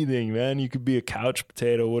 anything, man. You could be a couch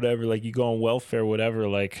potato, whatever. Like, you go on welfare, whatever.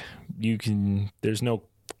 Like, there's no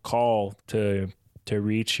call to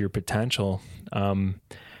reach your potential.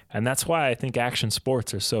 And that's why I think action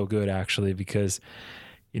sports are so good, actually, because,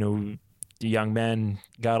 you know, the young men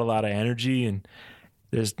got a lot of energy, and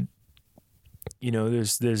there's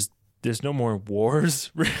no more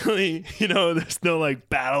wars, really. You know, there's no like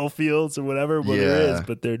battlefields or whatever. Well, there is,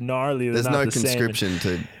 but they're gnarly. There's no conscription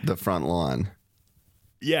to the front line.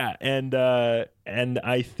 Yeah, and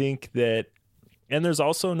I think that, and there's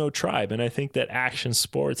also no tribe, and I think that action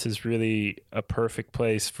sports is really a perfect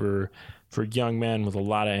place for young men with a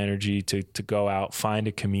lot of energy to go out, find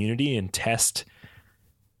a community, and test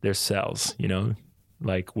themselves, you know,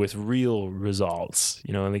 like with real results,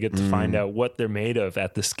 you know, and they get to find out what they're made of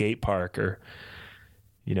at the skate park or,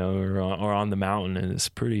 you know, or on the mountain. And it's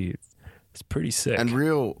pretty sick. And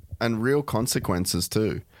real consequences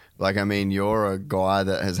too. Like, I mean, you're a guy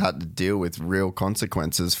that has had to deal with real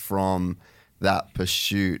consequences from that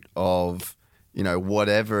pursuit of, you know,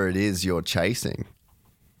 whatever it is you're chasing.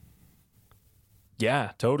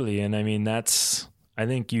 Yeah, totally. And I mean, I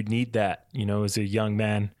think you need that, you know, as a young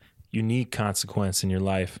man, you need consequence in your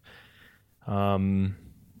life.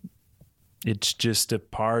 It's just a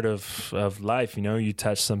part of life. You know, you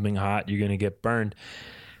touch something hot, you're going to get burned.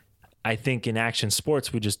 I think in action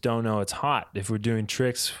sports, we just don't know it's hot. If we're doing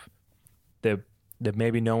tricks that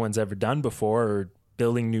maybe no one's ever done before, or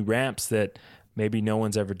building new ramps that maybe no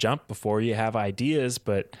one's ever jumped before, you have ideas,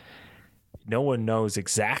 but no one knows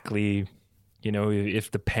exactly, you know, if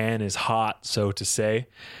the pan is hot, so to say.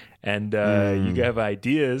 And you have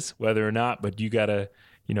ideas whether or not, but you gotta,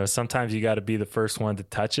 you know, sometimes you gotta be the first one to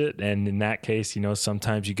touch it. And in that case, you know,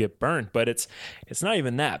 sometimes you get burned, but it's not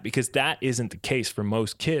even that, because that isn't the case for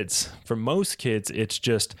most kids. For most kids, it's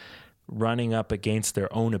just running up against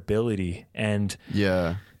their own ability and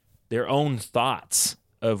their own thoughts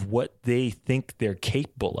of what they think they're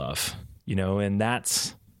capable of, you know, and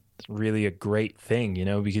that's really a great thing, you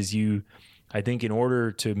know, because I think in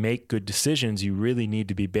order to make good decisions, you really need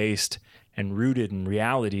to be based and rooted in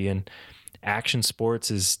reality. And action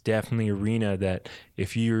sports is definitely an arena that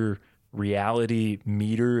if your reality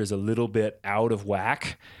meter is a little bit out of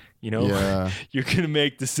whack, you know, you're going to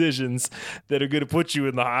make decisions that are going to put you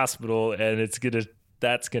in the hospital, and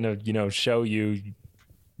that's going to, you know, show you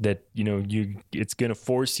that, you know, it's going to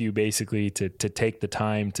force you basically to take the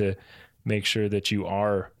time to make sure that you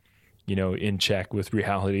are, you know, in check with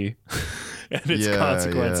reality and its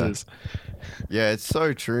consequences. Yeah, it's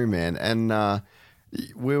so true, man. And I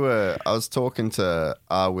was talking to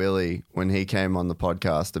R. Willie when he came on the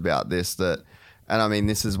podcast about this, and I mean,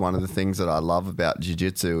 this is one of the things that I love about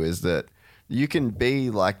jiu-jitsu is that you can be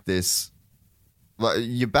like this, like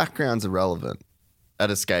your background's irrelevant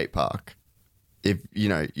at a skate park. If, you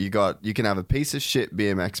know, you can have a piece of shit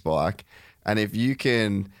BMX bike, and if you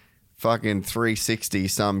can fucking 360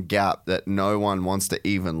 some gap that no one wants to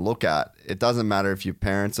even look at. It doesn't matter if your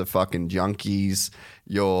parents are fucking junkies,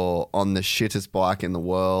 you're on the shittest bike in the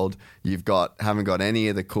world, haven't got any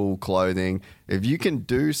of the cool clothing. If you can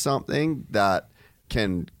do something that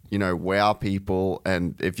can, wow people,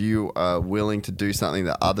 and if you are willing to do something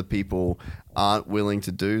that other people aren't willing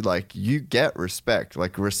to do, like, you get respect.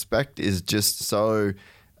 Like, respect is just so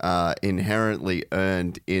inherently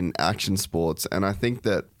earned in action sports. And I think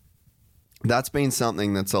that's been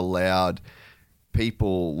something that's allowed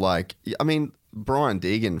people Brian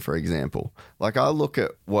Deegan, for example. Like, I look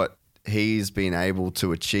at what he's been able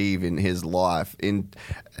to achieve in his life in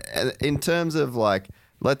terms of, like,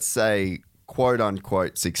 let's say, quote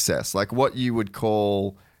unquote success, like what you would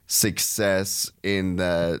call success in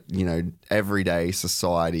the, everyday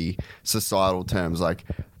societal terms. Like,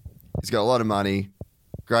 he's got a lot of money,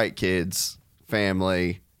 great kids,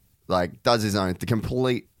 family, like, does his own, the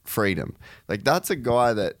complete freedom. Like, that's a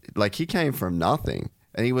guy that, like, he came from nothing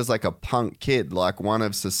and he was like a punk kid, like one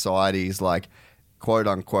of society's, like, quote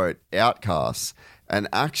unquote outcasts, and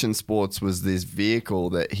action sports was this vehicle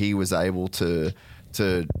that he was able to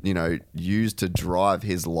use to drive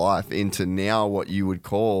his life into now what you would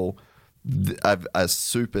call a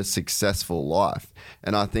super successful life.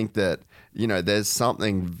 And I think that, there's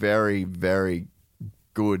something very, very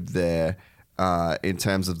good there in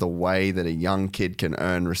terms of the way that a young kid can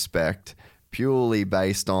earn respect purely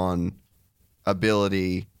based on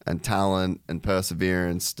ability and talent and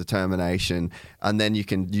perseverance, determination. And then you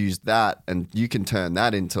can use that and you can turn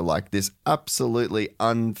that into, like, this absolutely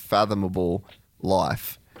unfathomable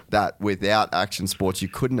life that without action sports you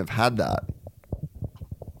couldn't have had that.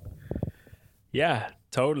 Yeah,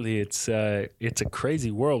 totally. It's a crazy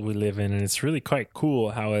world we live in, and it's really quite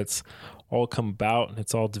cool how it's all come about and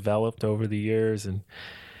it's all developed over the years, and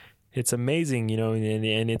it's amazing,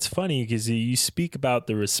 and it's funny because you speak about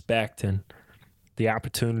the respect and the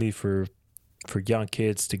opportunity for young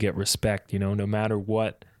kids to get respect, no matter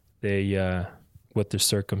what what their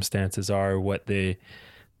circumstances are, what the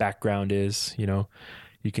background is,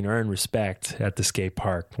 you can earn respect at the skate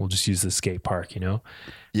park. We'll just use the skate park, Yeah.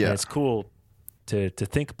 And it's cool to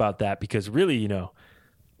think about that, because really,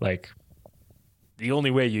 like, the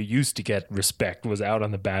only way you used to get respect was out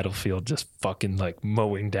on the battlefield, just fucking, like,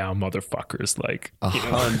 mowing down motherfuckers, like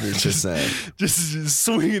 100%, just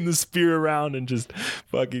swinging the spear around and just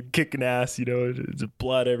fucking kicking ass, there's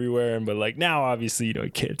blood everywhere. But, like, now obviously,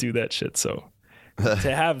 you can't do that shit. So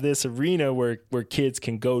to have this arena where kids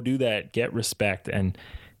can go do that, get respect, and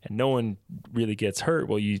no one really gets hurt,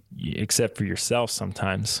 well, you except for yourself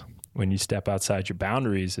sometimes when you step outside your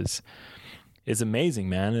boundaries, is amazing,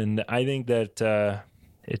 man. And I think that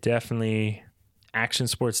action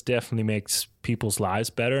sports definitely makes people's lives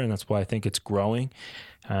better, and that's why I think it's growing.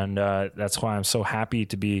 And that's why I'm so happy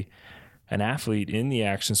to be an athlete in the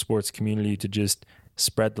action sports community, to just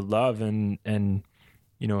spread the love and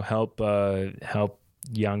help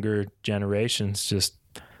younger generations just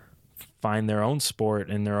find their own sport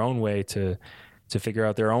in their own way, to figure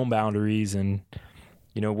out their own boundaries and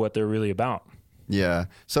what they're really about. Yeah.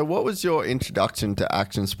 So what was your introduction to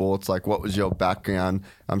action sports? Like, what was your background?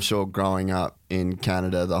 I'm sure growing up in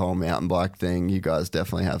Canada, the whole mountain bike thing, you guys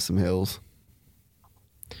definitely have some hills.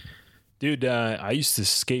 Dude, I used to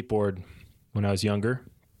skateboard when I was younger,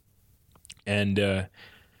 and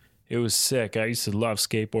it was sick. I used to love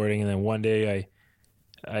skateboarding, and then one day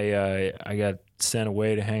I got sent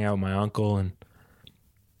away to hang out with my uncle, and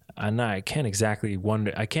I can't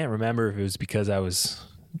remember if it was because I was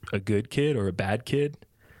a good kid or a bad kid,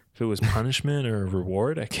 if it was punishment or a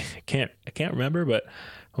reward. I can't remember, but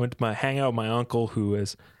I went to hang out with my uncle, who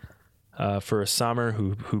is for a summer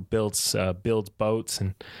who builds boats,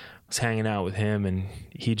 and was hanging out with him, and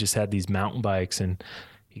he just had these mountain bikes, and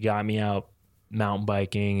he got me out mountain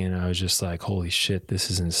biking, and I was just like, holy shit, this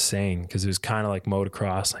is insane, because it was kind of like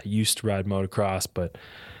motocross. I used to ride motocross, but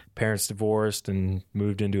parents divorced and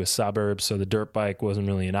moved into a suburb, so the dirt bike wasn't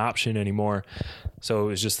really an option anymore. So it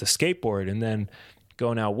was just the skateboard. And then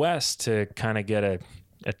going out west to kind of get a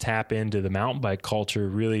tap into the mountain bike culture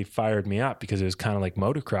really fired me up, because it was kind of like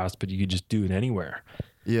motocross, but you could just do it anywhere.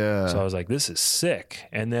 Yeah. So I was like, this is sick.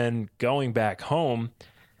 And then going back home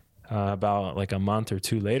about like a month or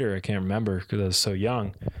two later, I can't remember because I was so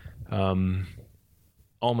young,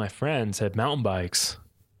 all my friends had mountain bikes,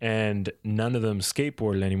 and none of them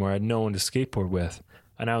skateboarded anymore. I had no one to skateboard with.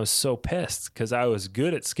 And I was so pissed because I was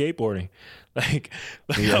good at skateboarding. Like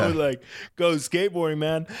I would like go skateboarding,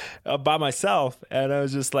 man, by myself. And I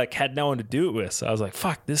was just like, had no one to do it with. So I was like,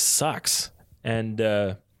 fuck, this sucks. And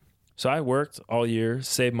So I worked all year,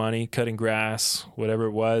 saved money, cutting grass, whatever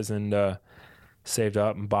it was, and saved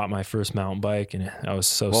up and bought my first mountain bike. And I was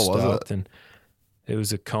so stoked. And it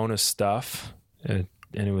was a Kona Stuff, and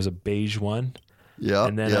it was a beige one. Yeah.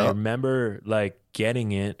 And then I remember like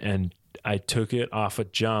getting it, and I took it off a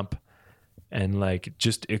jump and like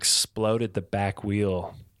just exploded the back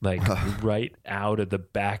wheel, like right out of the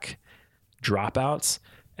back dropouts,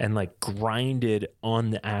 and like grinded on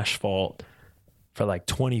the asphalt for like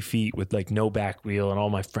 20 feet with like no back wheel. And all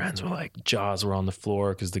my friends were like, jaws were on the floor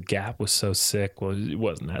because the gap was so sick. Well, it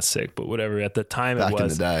wasn't that sick, but whatever. At the time it was. Back in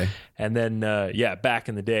the day. And then, back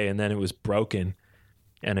in the day. And then it was broken.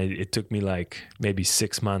 And it took me like maybe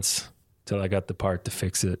 6 months till I got the part to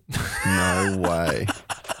fix it. No way.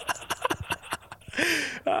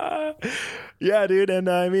 Yeah, dude. And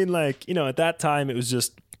I mean, like, you know, at that time it was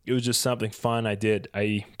just something fun I did.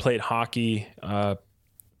 I played hockey,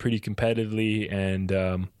 pretty competitively, and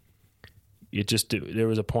there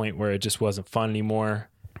was a point where it just wasn't fun anymore,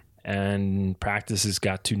 and practices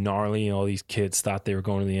got too gnarly. All these kids thought they were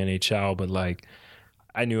going to the NHL, but like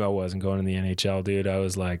I knew I wasn't going to the NHL, dude. I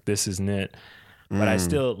was like, this isn't it. But I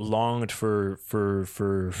still longed for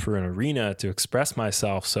an arena to express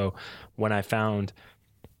myself. So when I found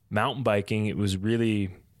mountain biking, it was really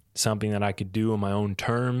something that I could do on my own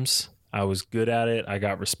terms. I was good at it. I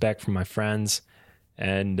got respect from my friends.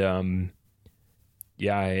 And I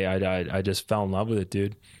just fell in love with it,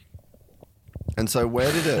 dude. And so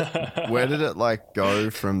where did it like go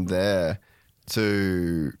from there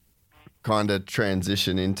to kind of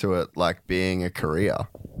transition into it like being a career?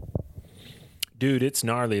 Dude, it's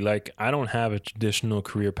gnarly. Like, I don't have a traditional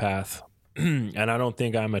career path, and I don't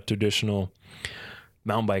think I'm a traditional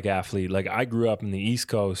mountain bike athlete. Like, I grew up in the East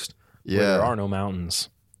Coast where there are no mountains,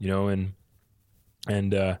 you know, and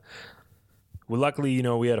well, luckily, you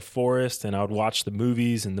know, we had a forest, and I would watch the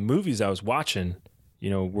movies, and the movies I was watching, you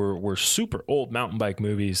know, were super old mountain bike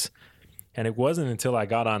movies. And it wasn't until I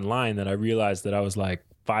got online that I realized that I was like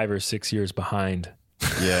 5 or 6 years behind.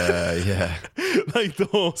 Yeah. Like the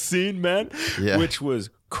whole scene, man, yeah. Which was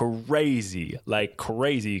crazy,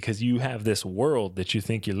 because you have this world that you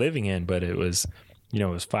think you're living in, but it was, you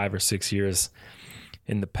know, it was 5 or 6 years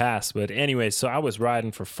in the past. But anyway, so I was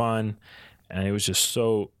riding for fun, and it was just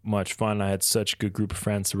so much fun. I had such a good group of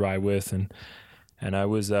friends to ride with, and I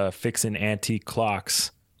was fixing antique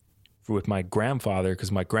clocks with my grandfather,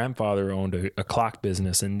 because my grandfather owned a clock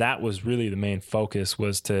business, and that was really the main focus,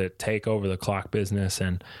 was to take over the clock business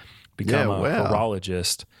and become a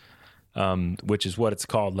horologist, which is what it's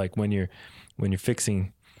called, like when you're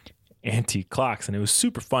fixing antique clocks. And it was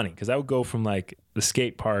super funny because I would go from like the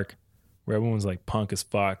skate park where everyone's like punk as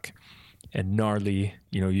fuck and gnarly,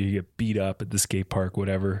 you know, you get beat up at the skate park,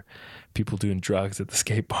 whatever, people doing drugs at the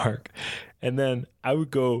skate park. And then I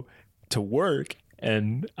would go to work,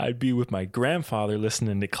 and I'd be with my grandfather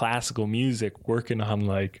listening to classical music, working on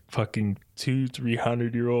like fucking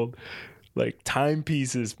 200-300-year-old like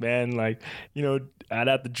timepieces, man. Like, you know, I'd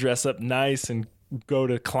have to dress up nice and go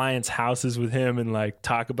to clients' houses with him and like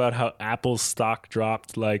talk about how Apple's stock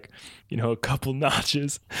dropped like, you know, a couple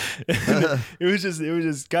notches. It was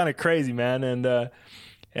just kind of crazy, man. And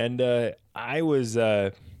I was,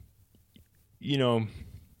 you know,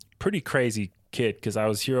 pretty crazy kid, because I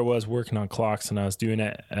was working on clocks, and I was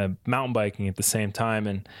doing mountain biking at the same time.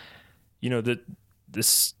 And you know,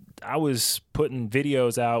 I was putting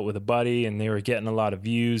videos out with a buddy, and they were getting a lot of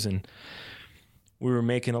views, and we were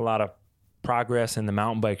making a lot of progress in the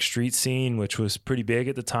mountain bike street scene, which was pretty big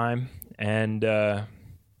at the time. And I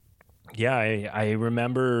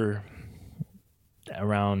remember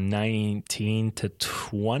around 19 to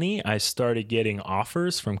 20, I started getting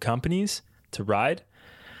offers from companies to ride,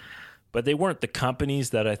 but they weren't the companies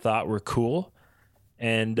that I thought were cool.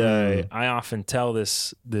 And I often tell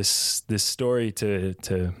this story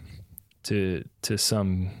to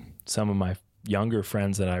some of my younger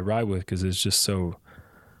friends that I ride with, because it's just so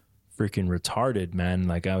freaking retarded, man.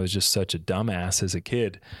 Like, I was just such a dumbass as a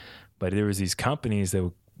kid. But there was these companies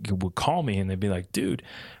that would call me, and they'd be like, dude,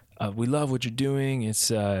 we love what you're doing. It's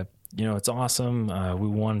you know, it's awesome. We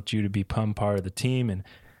want you to be part of the team. And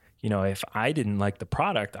you know, if I didn't like the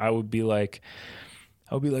product, I would be like,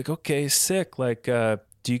 okay, sick. Like, do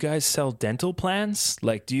you guys sell dental plans?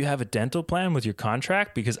 Like, do you have a dental plan with your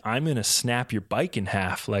contract? Because I'm going to snap your bike in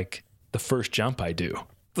half like the first jump I do.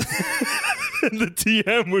 And the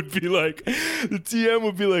TM would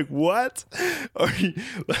be like, what? Are you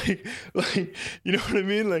like, you know what I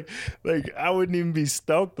mean? Like I wouldn't even be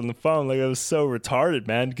stoked on the phone. Like, I was so retarded,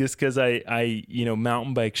 man, just because I, you know,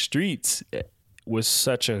 mountain bike streets was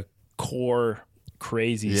such a core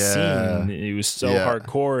crazy scene. It was so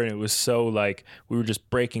hardcore, and it was so like we were just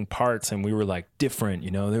breaking parts, and we were like different,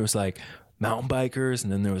 you know. There was like mountain bikers,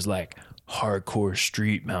 and then there was like hardcore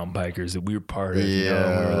street mountain bikers that we were part of, you know.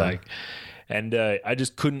 And we were like, and I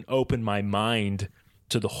just couldn't open my mind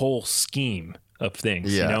to the whole scheme of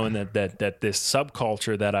things, you know, and that this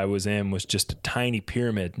subculture that I was in was just a tiny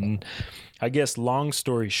pyramid. And I guess long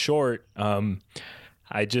story short, I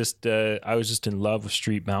was just in love with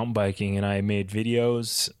street mountain biking, and I made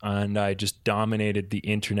videos, and I just dominated the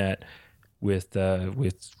internet with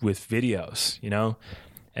videos, you know,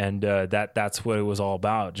 and that's what it was all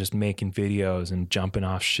about, just making videos and jumping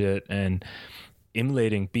off shit and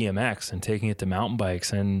emulating BMX and taking it to mountain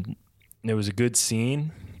bikes. And it was a good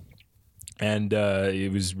scene, and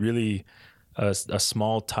it was really a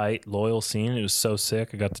small, tight, loyal scene. It was so sick.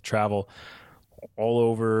 I got to travel all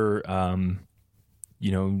over,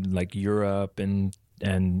 you know, like Europe and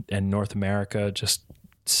North America, just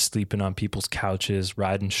sleeping on people's couches,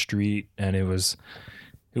 riding street, and it was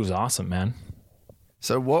awesome, man.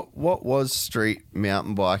 So what was street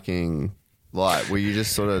mountain biking like? Were you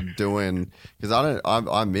just sort of doing? Because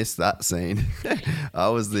I missed that scene. I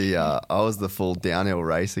was the full downhill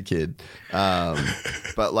racer kid.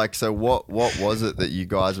 But like, so what was it that you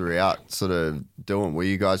guys were out sort of doing? Were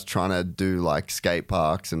you guys trying to do like skate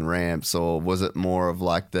parks and ramps, or was it more of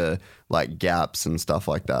like the like gaps and stuff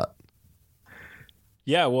like that?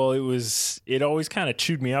 Yeah, well, it always kind of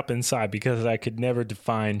chewed me up inside because I could never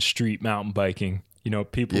define street mountain biking. You know,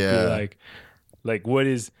 people be like, what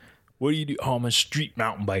do you do? Oh, I'm a street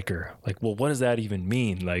mountain biker. Like, well, what does that even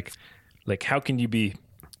mean? Like how can you be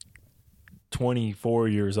 24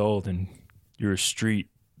 years old and you're a street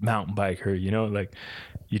mountain biker? You know, like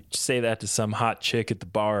you say that to some hot chick at the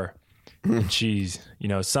bar, and she's, you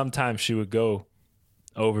know, sometimes she would go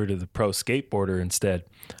over to the pro skateboarder instead,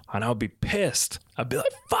 and I'll be pissed. I'd be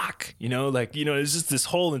like, fuck, you know, like, you know, it's just this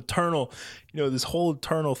whole internal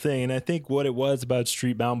thing. And I think what it was about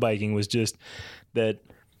street mountain biking was just that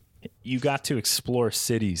you got to explore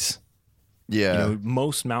cities. Yeah. You know,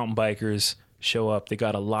 most mountain bikers show up, they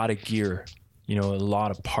got a lot of gear, you know, a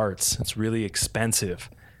lot of parts. It's really expensive.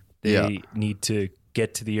 They need to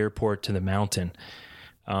get to the airport, to the mountain.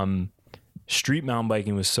 Street mountain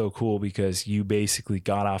biking was so cool because you basically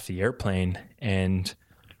got off the airplane and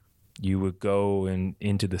you would go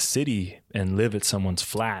into the city and live at someone's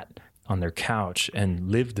flat on their couch and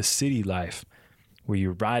live the city life where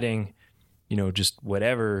you're riding, you know, just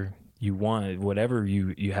whatever you want, whatever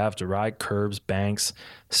you have to ride, curbs, banks,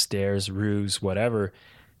 stairs, roofs, whatever.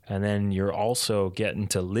 And then you're also getting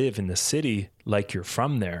to live in the city like you're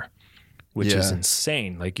from there, which is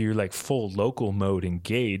insane. Like you're like full local mode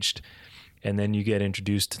engaged. And then you get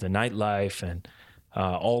introduced to the nightlife and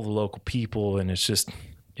all the local people. And it's just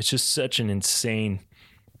such an insane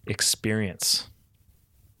experience.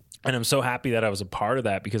 And I'm so happy that I was a part of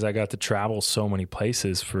that because I got to travel so many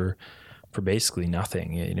places for basically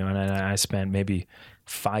nothing, you know. And I spent maybe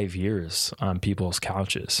 5 years on people's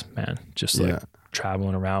couches, man, just like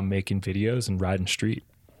traveling around, making videos and riding street.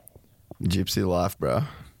 Gypsy life, bro.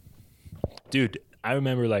 Dude, I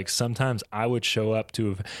remember like sometimes I would show up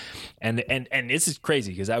to, and this is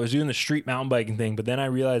crazy because I was doing the street mountain biking thing, but then I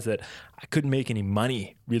realized that I couldn't make any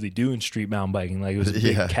money really doing street mountain biking. Like it was a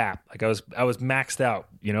big cap. Like I was maxed out,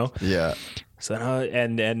 you know? Yeah. So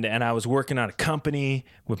and I was working on a company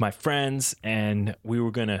with my friends, and we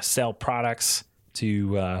were gonna sell products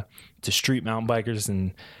to street mountain bikers,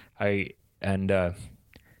 and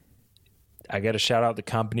I got to shout out the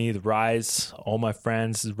company, the Rise, all my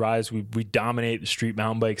friends, the Rise. We dominate the street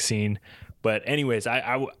mountain bike scene. But anyways,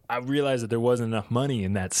 I realized that there wasn't enough money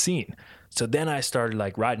in that scene. So then I started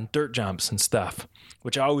like riding dirt jumps and stuff,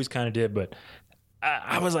 which I always kind of did, but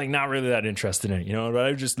I was like not really that interested in it, you know. But I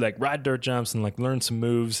would just like ride dirt jumps and like learn some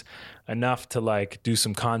moves enough to like do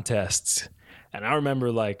some contests. And I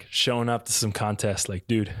remember like showing up to some contests, like,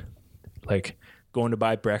 dude, like going to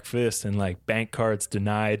buy breakfast and like bank cards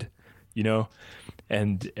denied, you know,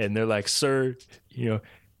 and they're like, sir, you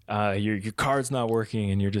know, your card's not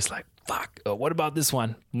working, and you're just like, fuck, what about this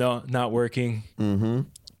one? No, not working. Mm-hmm.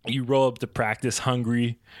 You roll up to practice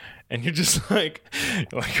hungry, and you're just like,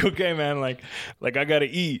 okay, man, like I gotta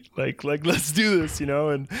eat, like let's do this, you know,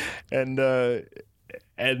 and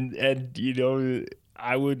you know,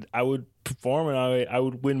 I would perform, and I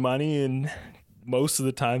would win money, and most of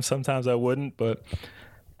the time, sometimes I wouldn't, but.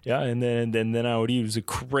 Yeah, and then I would eat. It was a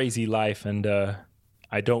crazy life, and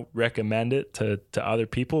I don't recommend it to other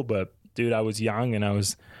people. But dude, I was young and I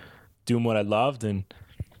was doing what I loved, and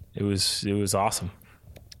it was awesome.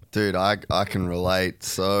 Dude, I can relate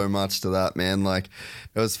so much to that, man. Like,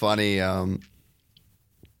 it was funny.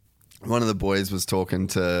 one of the boys was talking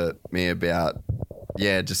to me about,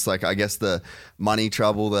 just like, I guess the money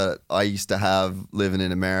trouble that I used to have living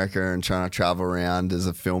in America and trying to travel around as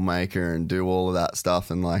a filmmaker and do all of that stuff.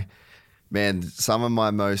 And like, man, some of my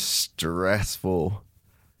most stressful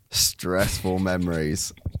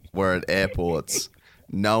memories were at airports,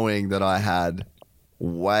 knowing that I had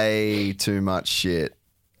way too much shit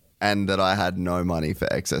and that I had no money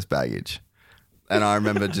for excess baggage. And I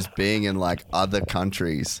remember just being in like other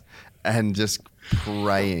countries and just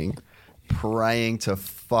praying to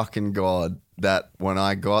fucking God that when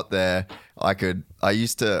I got there, I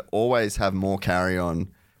used to always have more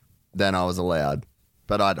carry-on than I was allowed,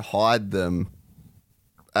 but I'd hide them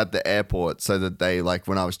at the airport so that they, like,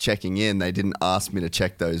 when I was checking in, they didn't ask me to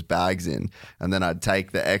check those bags in. And then I'd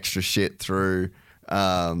take the extra shit through,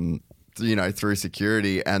 through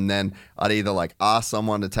security. And then I'd either like ask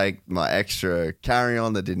someone to take my extra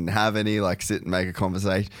carry-on that didn't have any, like sit and make a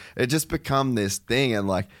conversation. It just become this thing. And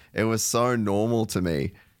like, it was so normal to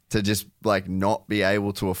me to just like not be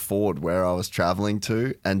able to afford where I was traveling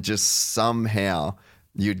to, and just somehow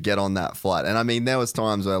you'd get on that flight. And I mean, there was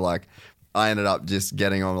times where like I ended up just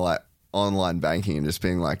getting on like online banking and just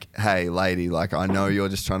being like, hey lady, like I know you're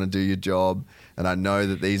just trying to do your job and I know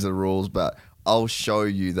that these are the rules, but I'll show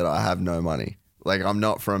you that I have no money. Like, I'm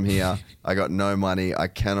not from here. I got no money. I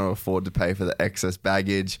cannot afford to pay for the excess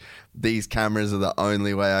baggage. These cameras are the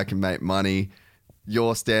only way I can make money.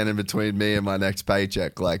 You're standing between me and my next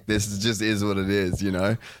paycheck. Like, this is what it is, you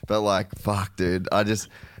know? But like, fuck, dude. I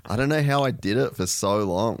don't know how I did it for so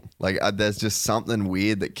long. Like, there's just something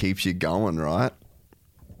weird that keeps you going, right?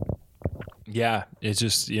 Yeah. It's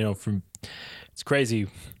just, it's crazy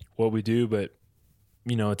what we do, but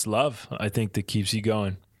it's love, I think, that keeps you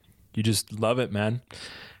going. You just love it, man.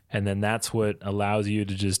 And then that's what allows you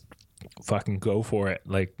to just fucking go for it.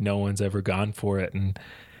 Like no one's ever gone for it. And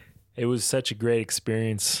it was such a great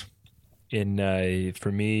experience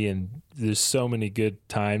for me. And there's so many good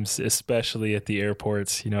times, especially at the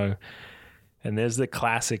airports, and there's the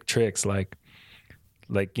classic tricks like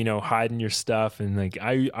hiding your stuff. And like,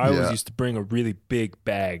 I always used to bring a really big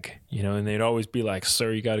bag, and they'd always be like,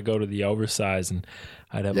 sir, you got to go to the oversize. And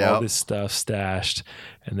I'd have all this stuff stashed.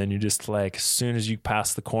 And then you're just like, as soon as you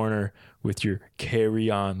pass the corner with your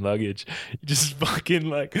carry-on luggage, you just fucking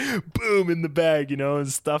like boom in the bag,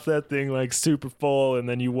 and stuff that thing like super full. And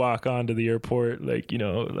then you walk onto the airport, like,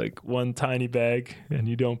 like one tiny bag, and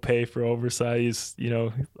you don't pay for oversize,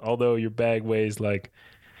 although your bag weighs like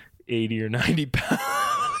 80 or 90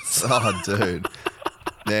 pounds. Oh, dude.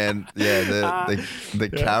 Man, yeah, the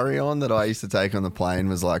carry-on that I used to take on the plane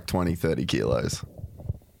was like 20, 30 kilos.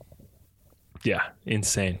 Yeah,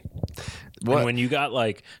 insane. And when you got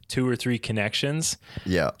like 2 or 3 connections,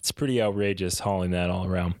 it's pretty outrageous hauling that all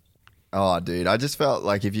around. Oh, dude, I just felt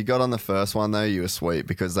like if you got on the first one though, you were sweet,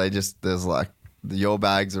 because there's like your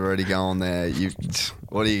bag's already going there.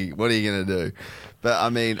 What are you gonna do? But I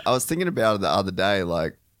mean, I was thinking about it the other day.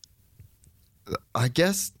 Like, I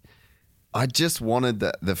guess I just wanted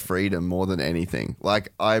the freedom more than anything.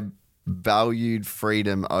 Like, I valued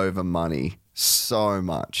freedom over money so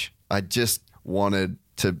much. I just wanted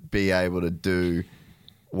to be able to do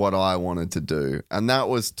what I wanted to do. And that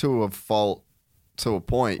was to a fault, to a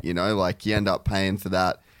point, like you end up paying for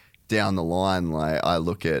that down the line. Like, I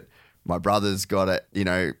look at my brother's got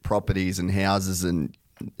it, properties and houses and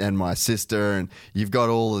my sister, and you've got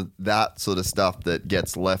all of that sort of stuff that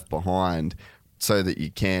gets left behind so that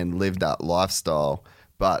you can live that lifestyle.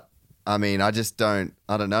 But I mean, I don't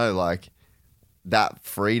know, like that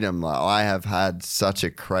freedom, like I have had such a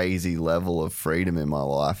crazy level of freedom in my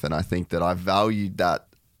life. And I think that I valued that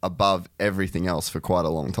above everything else for quite a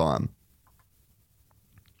long time.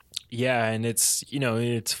 Yeah. And it's,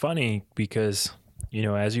 it's funny because,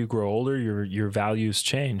 as you grow older, your values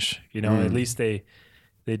change, at least they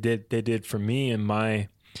did for me in my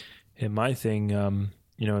thing.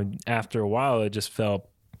 After a while, I just felt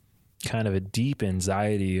kind of a deep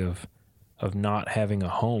anxiety of not having a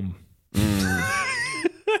home.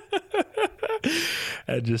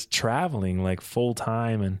 And just traveling like full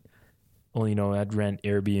time. And well, I'd rent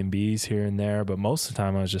Airbnbs here and there, but most of the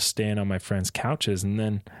time I was just staying on my friends' couches. And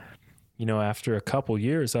then, after a couple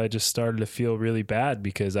years, I just started to feel really bad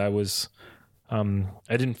because I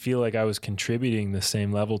didn't feel like I was contributing the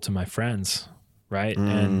same level to my friends. Right.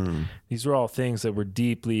 And these were all things that were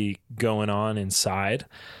deeply going on inside.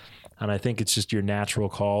 And I think it's just your natural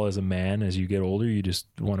call as a man. As you get older, you just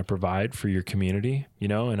want to provide for your community,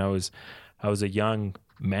 and I was a young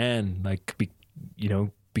man, like,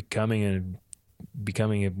 becoming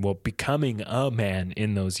a man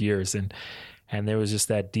in those years. And there was just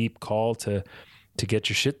that deep call to to get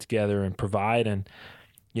your shit together and provide. And,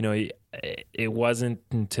 you know, it wasn't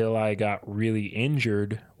until I got really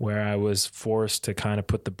injured where I was forced to kind of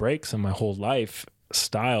put the brakes on my whole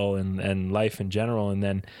lifestyle and life in general. And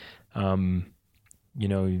then, you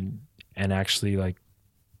know, and actually like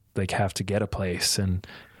have to get a place and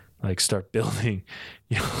like start building,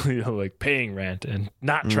 you know, like paying rent and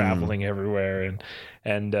not traveling everywhere.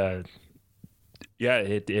 And yeah,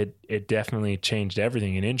 it definitely changed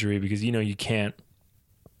everything in injury, because, you know, you can't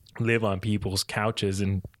live on people's couches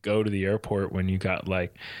and go to the airport when you got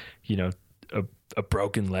like, you know, a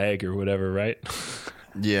broken leg or whatever. Right.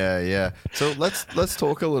 Yeah. So let's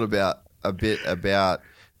talk a bit about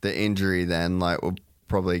the injury then. Like, we'll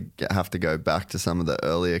probably have to go back to some of the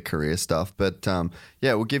earlier career stuff, but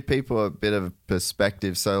yeah, we'll give people a bit of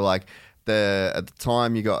perspective. So like at the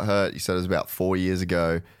time you got hurt, you said it was about 4 years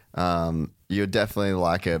ago. You're definitely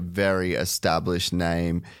like a very established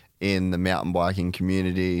name in the mountain biking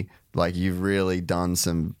community. Like, you've really done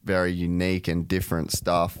some very unique and different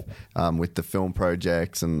stuff with the film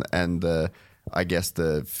projects and the, I guess,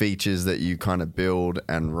 the features that you kind of build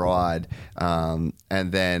and ride. And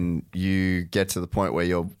then you get to the point where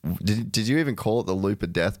did you even call it the loop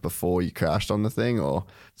of death before you crashed on the thing? Or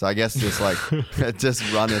so I guess just like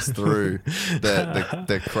just run us through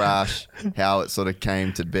the crash, how it sort of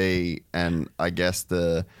came to be, and I guess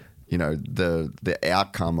the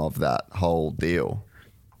outcome of that whole deal.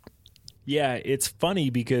 Yeah, it's funny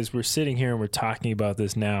because we're sitting here and we're talking about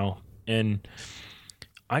this now, and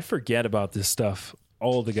I forget about this stuff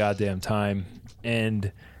all the goddamn time.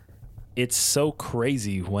 And it's so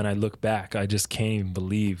crazy when I look back. I just can't even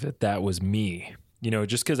believe that was me, you know,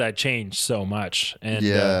 just because I changed so much. And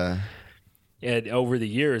over the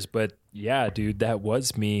years. But yeah, dude, that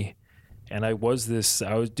was me. And I was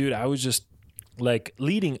just like,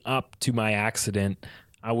 leading up to my accident,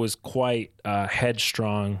 I was quite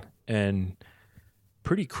headstrong and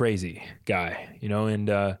pretty crazy guy, you know, and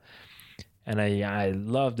I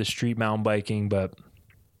love the street mountain biking, but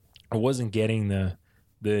I wasn't getting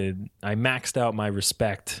I maxed out my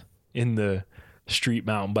respect in the street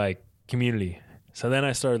mountain bike community. So then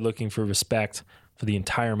I started looking for respect for the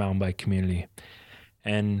entire mountain bike community.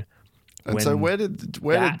 And so where did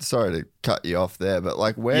sorry to cut you off there, but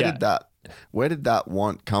like where did that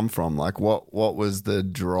want come from? Like what was the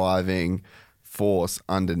driving force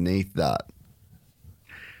underneath that?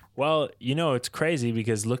 Well, you know, it's crazy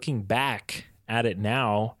because looking back at it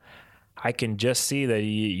now, I can just see that,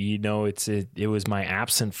 you know, it was my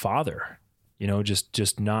absent father, you know,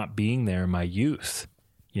 just not being there in my youth.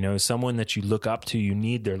 You know, someone that you look up to, you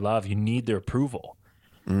need their love, you need their approval.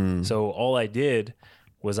 So all I did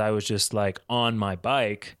was I was just like on my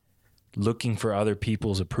bike looking for other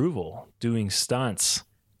people's approval, doing stunts,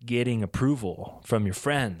 getting approval from your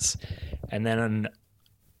friends. And then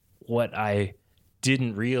what I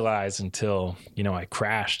didn't realize until, you know, I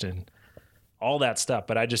crashed and all that stuff,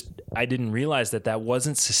 but I didn't realize that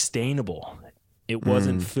wasn't sustainable. It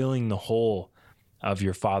wasn't filling the hole of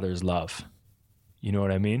your father's love. You know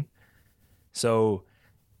what I mean? So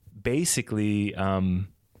basically,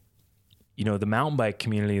 you know, the mountain bike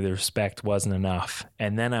community, the respect wasn't enough.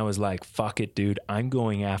 And then I was like, fuck it, dude, I'm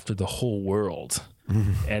going after the whole world.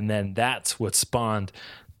 And then that's what spawned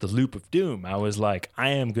the Loop of Doom. I was like,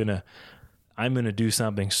 I'm going to do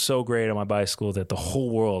something so great on my bicycle that the whole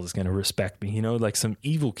world is going to respect me, you know, like some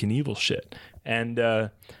Evel Knievel shit. And,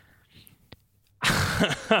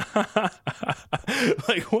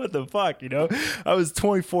 like, what the fuck, you know? I was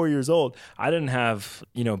 24 years old. I didn't have,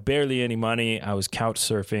 you know, barely any money. I was couch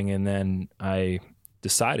surfing, and then I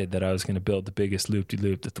decided that I was going to build the biggest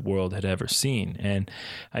loop-de-loop that the world had ever seen. And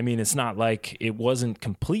I mean, it's not like it wasn't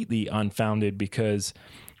completely unfounded, because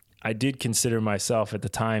I did consider myself at the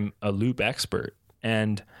time a loop expert.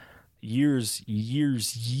 And years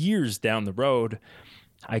down the road,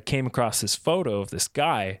 I came across this photo of this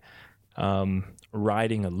guy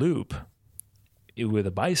riding a loop with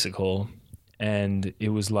a bicycle, and it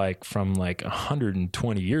was like from like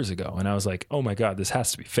 120 years ago. And I was like, oh my God, this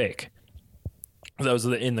has to be fake. I was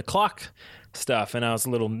in the clock stuff, and I was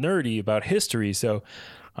a little nerdy about history. So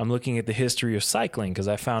I'm looking at the history of cycling because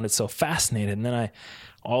I found it so fascinating. And then I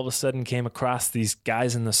all of a sudden came across these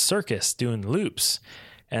guys in the circus doing loops.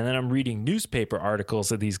 And then I'm reading newspaper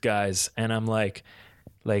articles of these guys, and I'm like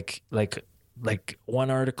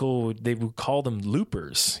one article, they would call them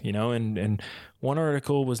loopers, you know, and one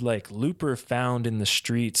article was like looper found in the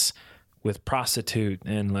streets with prostitute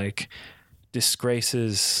and like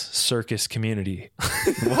disgraces circus community.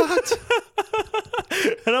 What?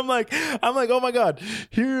 And I'm like, oh my God,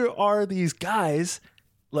 here are these guys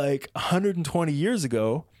like 120 years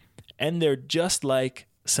ago, And they're just like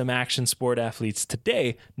some action sport athletes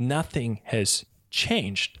today. Nothing has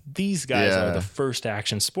changed. These guys are the first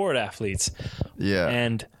action sport athletes. Yeah.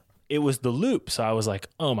 And it was the loop. So I was like,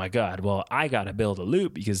 oh my God, well, I got to build a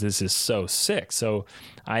loop because this is so sick. So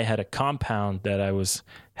I had a compound that I was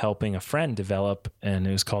helping a friend develop, and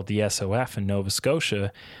it was called the SOF in Nova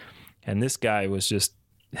Scotia. And this guy was just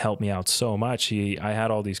helped me out so much. I had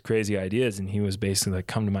all these crazy ideas, and he was basically like,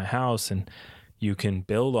 come to my house and you can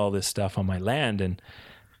build all this stuff on my land.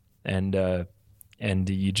 And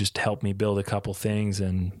you just help me build a couple things,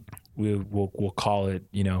 and we'll call it,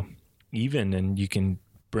 even, and you can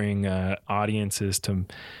bring audiences to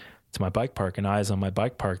my bike park and eyes on my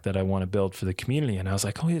bike park that I want to build for the community. And I was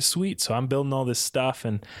like, oh yeah, sweet. So I'm building all this stuff,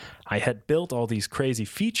 and I had built all these crazy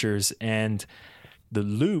features, and the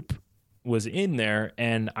loop was in there,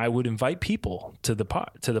 and I would invite people to the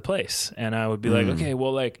place, and I would be like, okay,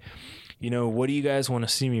 well, like, what do you guys want to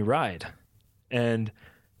see me ride? And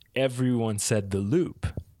everyone said the loop.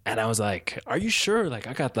 And I was like, are you sure? Like,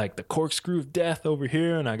 I got like the corkscrew of death over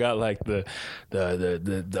here, and I got like the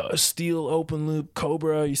steel open loop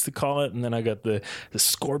Cobra, I used to call it, and then I got the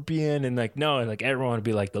Scorpion, and like, no, and like everyone would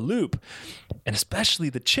be like the loop. And especially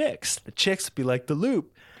the chicks would be like the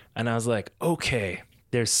loop. And I was like, okay,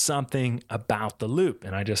 there's something about the loop.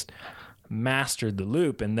 And I just mastered the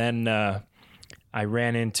loop. And then I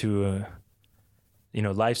ran into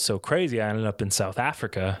life's so crazy. I ended up in South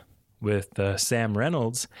Africa with Sam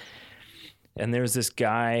Reynolds, and there was this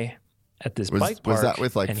guy at this bike park. Was that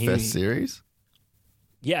with like Fest Series?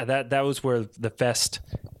 Yeah, that was where the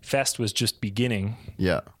Fest was just beginning.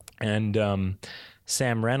 Yeah. And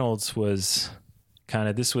Sam Reynolds was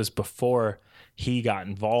this was before he got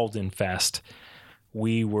involved in Fest.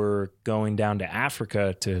 We were going down to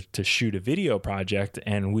Africa to shoot a video project,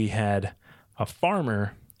 and we had a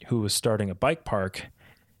farmer who was starting a bike park,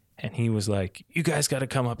 and he was like, you guys got to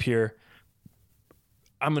come up here.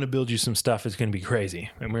 I'm going to build you some stuff. It's going to be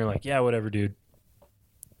crazy. And we were like, yeah, whatever, dude.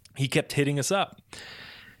 He kept hitting us up.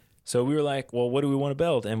 So we were like, well, what do we want to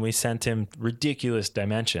build? And we sent him ridiculous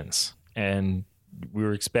dimensions, and we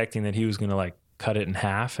were expecting that he was going to like cut it in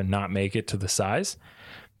half and not make it to the size.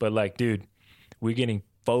 But like, dude, we're getting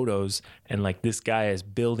photos, and like this guy is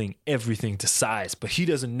building everything to size, but he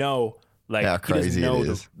doesn't know like how crazy he doesn't know it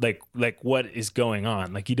is. like what is going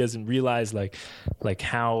on. Like he doesn't realize like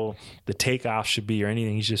how the takeoff should be or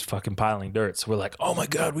anything. He's just fucking piling dirt. So we're like, oh my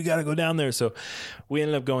God, we got to go down there. So we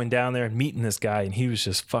ended up going down there and meeting this guy, and he was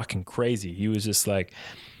just fucking crazy. He was just like,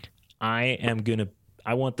 I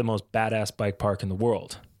want the most badass bike park in the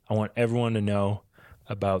world. I want everyone to know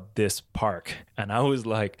about this park. And I was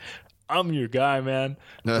like, I'm your guy, man.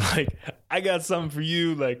 Like, I got something for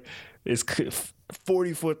you. Like, it's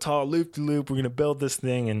 40-foot tall loop-to-loop. We're going to build this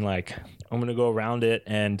thing, and like, I'm going to go around it,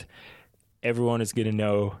 and everyone is going to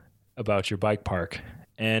know about your bike park.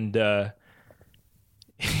 And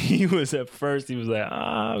he was like,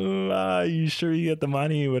 you sure you get the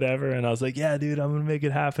money, whatever? And I was like, yeah, dude, I'm going to make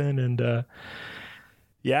it happen. And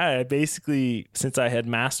I basically, since I had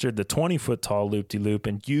mastered the 20-foot tall loop-de-loop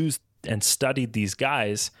and used and studied these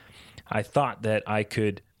guys, I thought that I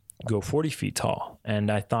could go 40 feet tall,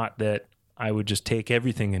 and I thought that I would just take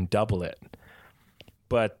everything and double it.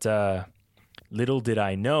 But little did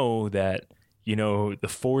I know that, the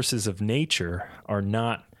forces of nature they're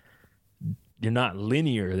not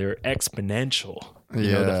linear, they're exponential.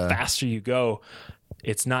 The faster you go,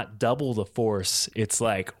 it's not double the force, it's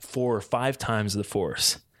like 4 or 5 times the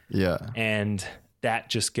force. Yeah. And that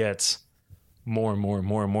just gets more and more and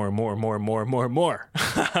more and more and more and more and more and more and more.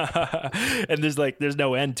 And there's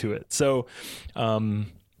no end to it. So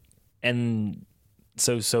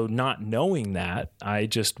so not knowing that, I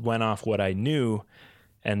just went off what I knew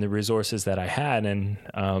and the resources that I had, and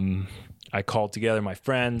I called together my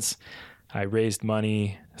friends. I raised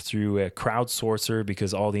money through a crowdsourcer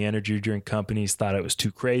because all the energy drink companies thought it was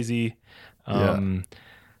too crazy.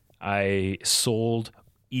 I sold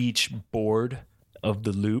each board of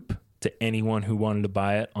the loop to anyone who wanted to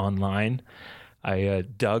buy it online. I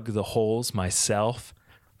dug the holes myself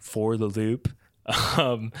for the loop.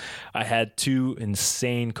 I had 2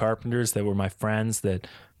 insane carpenters that were my friends that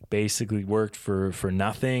basically worked for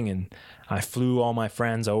nothing, and I flew all my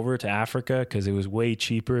friends over to Africa because it was way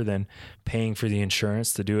cheaper than paying for the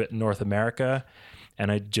insurance to do it in North America.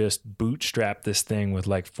 And I just bootstrapped this thing with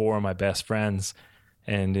like 4 of my best friends,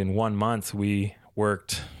 and in 1 month we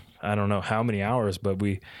worked, I don't know how many hours, but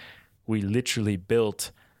we literally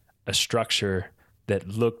built a structure that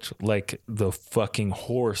looked like the fucking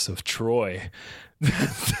horse of Troy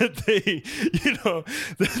that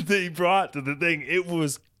they brought to the thing. It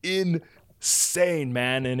was insane,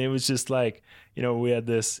 man. And it was just like, you know, we had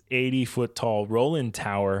this 80-foot tall rolling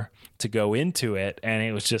tower to go into it, and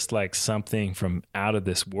it was just like something from out of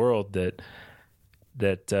this world these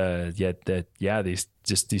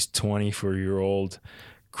 24-year-old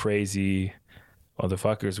crazy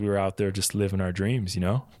motherfuckers, we were out there just living our dreams, you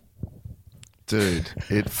know? Dude,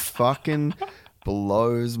 it fucking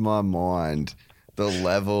blows my mind the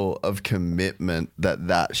level of commitment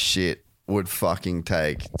that shit would fucking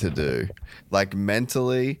take to do. Like,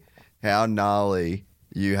 mentally, how gnarly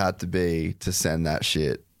you had to be to send that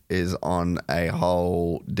shit is on a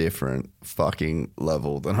whole different fucking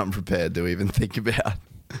level than I'm prepared to even think about.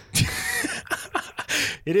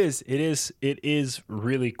 It is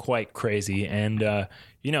really quite crazy. And,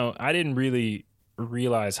 you know, I didn't really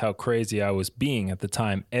realize how crazy I was being at the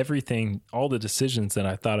time. Everything, all the decisions that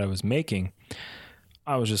I thought I was making,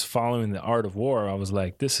 I was just following the art of war. I was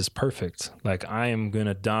like, this is perfect. Like, I am going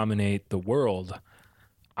to dominate the world.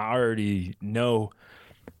 I already know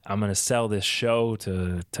I'm going to sell this show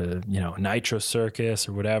to, you know, Nitro Circus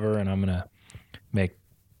or whatever. And I'm going to make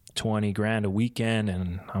 $20,000 a weekend,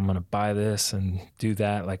 and I'm going to buy this and do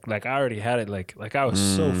that. Like I already had it. Like I was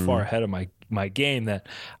so far ahead of my game that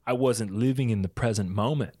I wasn't living in the present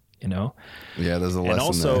moment, you know? Yeah. There's a lesson and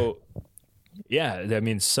also, there. Yeah, I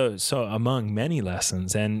mean, so among many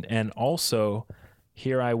lessons, and also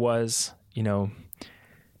here I was, you know,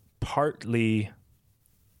 partly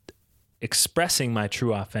expressing my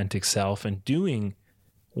true authentic self and doing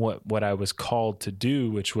what I was called to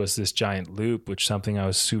do, which was this giant loop, which something I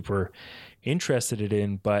was super interested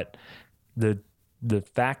in. But the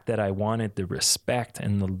fact that I wanted the respect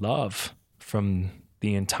and the love from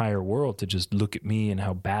the entire world to just look at me and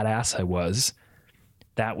how badass I was,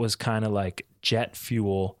 that was kind of like jet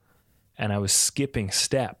fuel, and I was skipping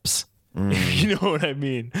steps. You know what I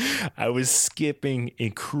mean? I was skipping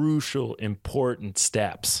crucial, important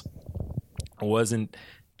steps. I wasn't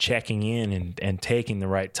checking in and taking the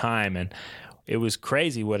right time. And it was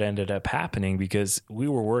crazy what ended up happening, because we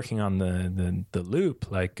were working on the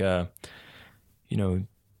loop. Like, you know,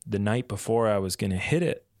 the night before I was going to hit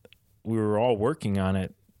it, we were all working on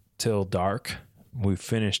it till dark. We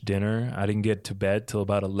finished dinner. I didn't get to bed till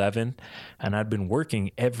about 11, and I'd been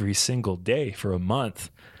working every single day for a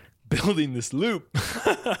month building this loop.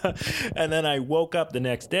 And then I woke up the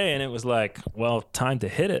next day and it was like, well, time to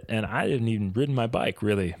hit it. And I didn't even ridden my bike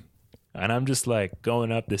really. And I'm just like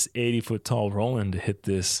going up this 80-foot tall rolling to hit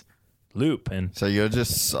this loop. And so you're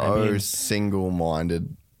just so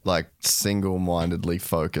single-mindedly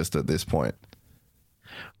focused at this point.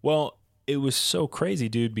 Well, it was so crazy,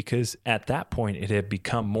 dude, because at that point it had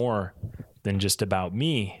become more than just about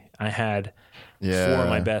me. I had four of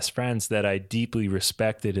my best friends that I deeply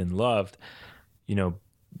respected and loved, you know,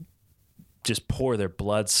 just pour their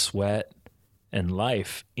blood, sweat, and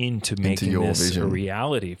life into making this vision a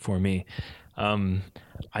reality for me. I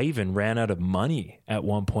even ran out of money at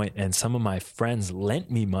one point, and some of my friends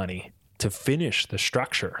lent me money to finish the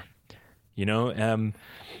structure. You know,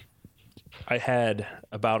 I had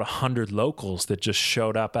about 100 locals that just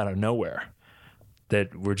showed up out of nowhere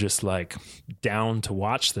that were just like down to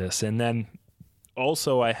watch this. And then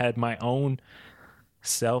also I had my own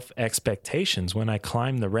self expectations. When I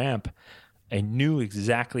climbed the ramp, I knew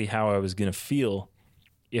exactly how I was going to feel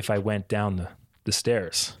if I went down the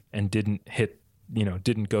stairs and didn't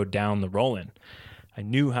go down the roll-in. I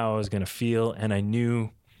knew how I was going to feel, and I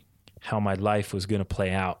knew how my life was going to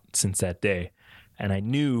play out since that day. And I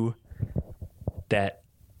knew that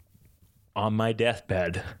on my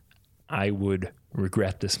deathbed, I would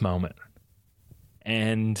regret this moment.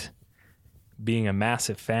 And being a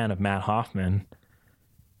massive fan of Matt Hoffman,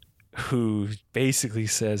 who basically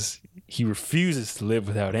says he refuses to live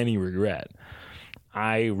without any regret,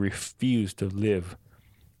 I refuse to live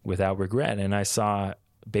without regret. And I saw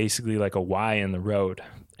basically like a Y in the road.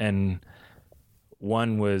 And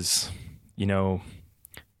one was, you know,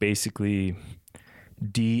 basically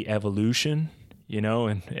de-evolution, you know,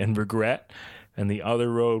 and regret. And the other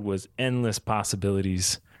road was endless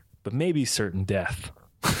possibilities, but maybe certain death.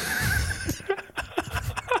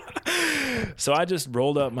 So I just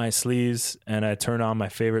rolled up my sleeves and I turned on my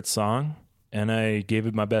favorite song and I gave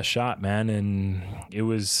it my best shot, man. And it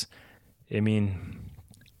was, I mean,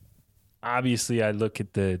 obviously I look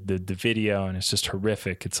at the video and it's just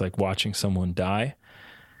horrific. It's like watching someone die.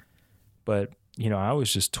 But, you know, I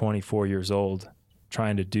was just 24 years old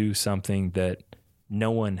trying to do something that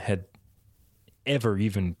no one had ever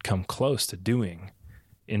even come close to doing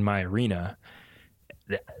in my arena.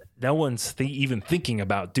 No one's even thinking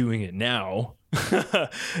about doing it now.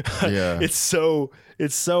 Yeah. It's so,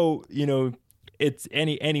 you know,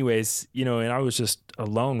 anyways, you know, and I was just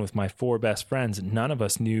alone with my 4 best friends, and none of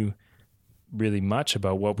us knew really much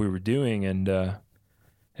about what we were doing, and at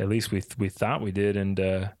least we thought we did, and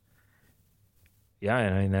and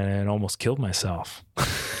I almost killed myself.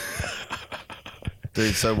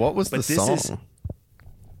 Dude, so what was the song?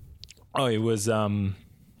 It was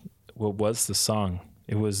what was the song?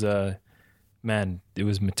 It was it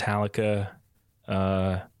was Metallica.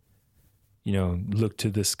 You know, look to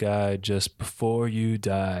the sky just before you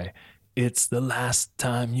die. It's the last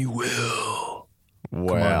time you will.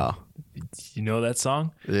 Wow. You know that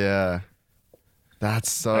song? Yeah.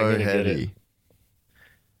 That's so heavy.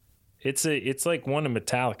 It's like one of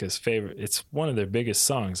Metallica's favorite. It's one of their biggest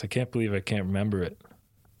songs. I can't believe I can't remember it.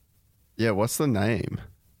 Yeah, what's the name?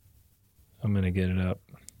 I'm going to get it up.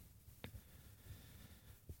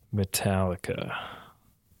 Metallica.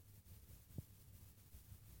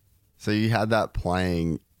 So you had that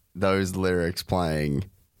playing, those lyrics playing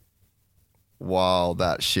while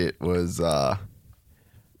that shit was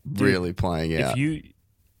really playing out.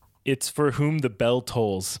 It's For Whom the Bell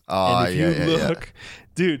Tolls. Oh, and if you look,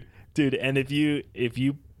 dude, and if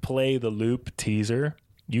you play the loop teaser,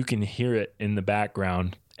 you can hear it in the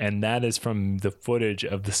background, and that is from the footage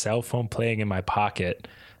of the cell phone playing in my pocket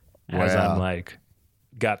as I'm like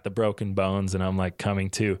got the broken bones and I'm like coming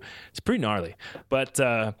to. It's pretty gnarly. But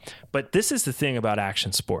this is the thing about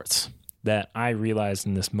action sports that I realized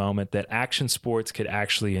in this moment, that action sports could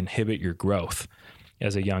actually inhibit your growth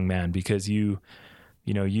as a young man, because you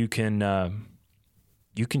can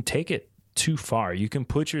take it too far. You can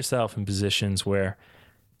put yourself in positions where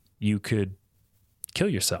you could kill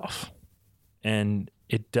yourself, and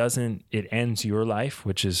it ends your life,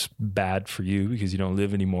 which is bad for you because you don't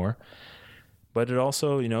live anymore. But it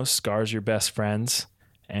also, you know, scars your best friends,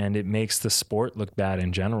 and it makes the sport look bad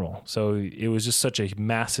in general. So it was just such a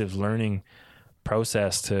massive learning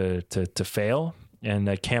process to fail. And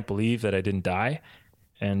I can't believe that I didn't die.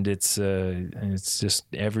 And it's just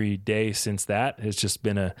every day since that, it's just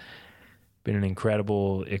been an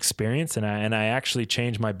incredible experience. And I actually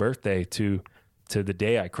changed my birthday to the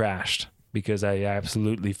day I crashed, because I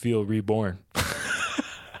absolutely feel reborn.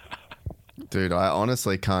 Dude, I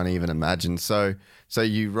honestly can't even imagine. So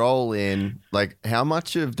you roll in, like, how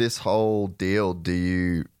much of this whole deal do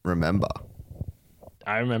you remember?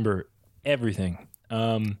 I remember everything.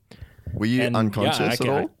 Were you unconscious at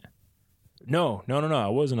all? No. I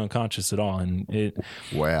wasn't unconscious at all. And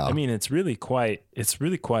wow. I mean, it's really quite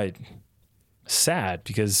sad,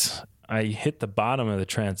 because I hit the bottom of the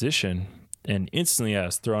transition and instantly I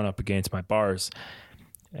was thrown up against my bars,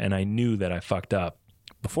 and I knew that I fucked up.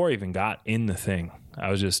 Before I even got in the thing,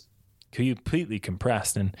 I was just completely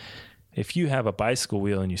compressed. And if you have a bicycle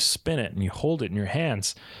wheel and you spin it and you hold it in your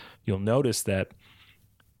hands, you'll notice that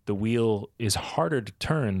the wheel is harder to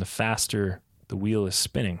turn the faster the wheel is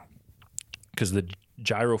spinning, because the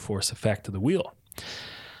gyro force effect of the wheel.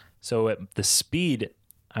 So at the speed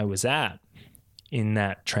I was at in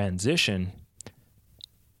that transition,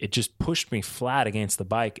 it just pushed me flat against the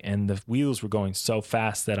bike, and the wheels were going so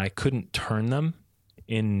fast that I couldn't turn them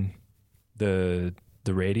in the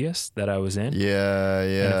radius that I was in. Yeah.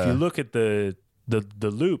 And if you look at the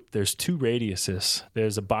loop, there's 2 radiuses.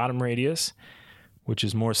 There's a bottom radius, which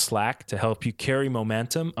is more slack to help you carry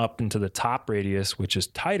momentum up into the top radius, which is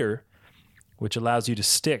tighter, which allows you to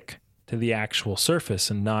stick to the actual surface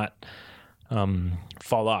and not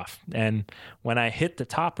fall off. And when I hit the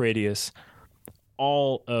top radius,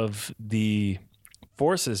 all of the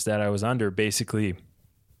forces that I was under basically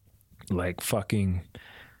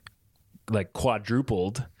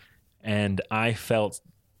quadrupled, and I felt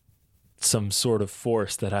some sort of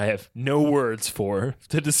force that I have no words for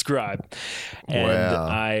to describe. And wow.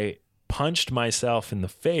 I punched myself in the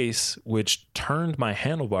face, which turned my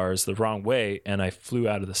handlebars the wrong way, and I flew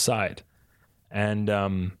out of the side. And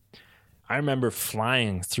I remember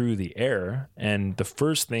flying through the air, and the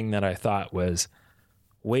first thing that I thought was,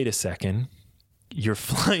 wait a second, you're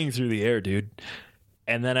flying through the air, dude.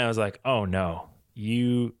 And then I was like, oh no,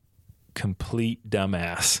 you complete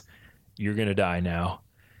dumbass. You're going to die now.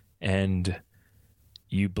 And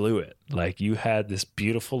you blew it. Like, you had this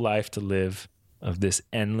beautiful life to live, of this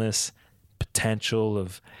endless potential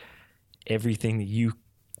of everything that you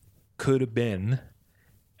could have been.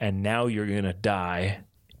 And now you're going to die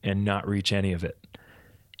and not reach any of it.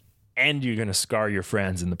 And you're going to scar your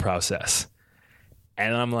friends in the process.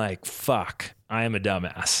 And I'm like, fuck, I am a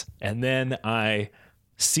dumbass. And then I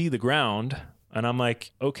see the ground and I'm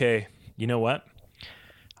like, okay, you know what?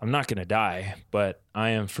 I'm not going to die, but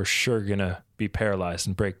I am for sure going to be paralyzed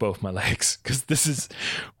and break both my legs, because this is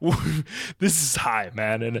high,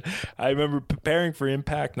 man. And I remember preparing for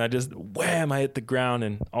impact, and I just wham, I hit the ground.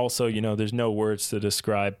 And also, you know, there's no words to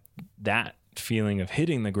describe that feeling of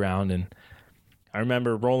hitting the ground. And I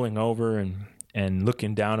remember rolling over and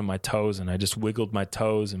looking down at my toes, and I just wiggled my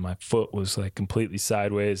toes, and my foot was like completely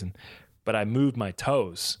sideways, but I moved my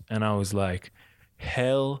toes, and I was like,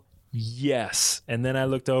 hell yes. And then I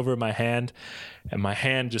looked over at my hand, and my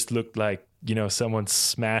hand just looked like, you know, someone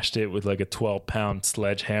smashed it with like a 12-pound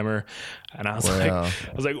sledgehammer. And I was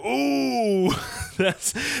like, ooh,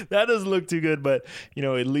 that doesn't look too good. But, you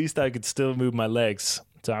know, at least I could still move my legs.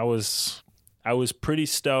 So I was pretty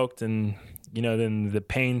stoked. And, you know, then the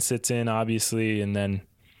pain sits in, obviously. And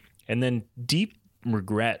then deep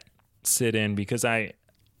regret sit in, because I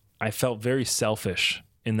felt very selfish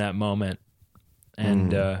in that moment.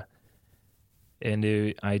 And,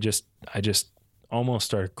 I just almost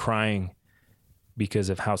started crying because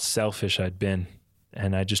of how selfish I'd been.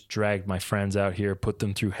 And I just dragged my friends out here, put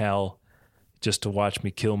them through hell just to watch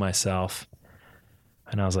me kill myself.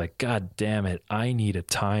 And I was like, God damn it, I need a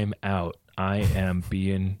time out. I am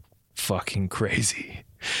being fucking crazy.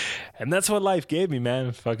 And that's what life gave me,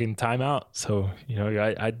 man. Fucking time out. So, you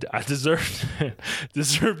know, I deserved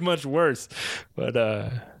much worse. But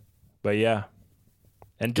yeah.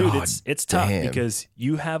 And dude, it's tough, because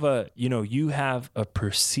you have a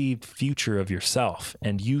perceived future of yourself,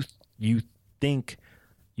 and you think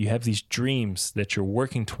you have these dreams that you're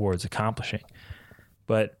working towards accomplishing.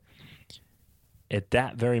 But at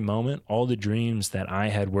that very moment, all the dreams that I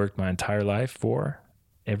had worked my entire life for,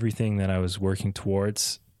 everything that I was working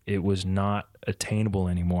towards, it was not attainable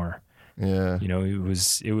anymore. Yeah. You know,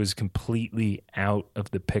 it was completely out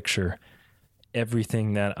of the picture.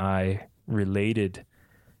 Everything that I related,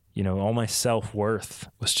 you know, all my self-worth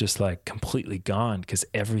was just like completely gone, because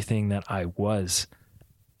everything that I was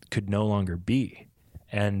could no longer be.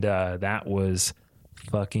 And that was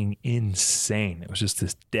fucking insane. It was just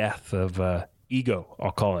this death of ego,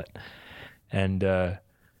 I'll call it. And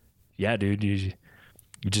yeah, dude, you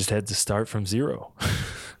just had to start from zero.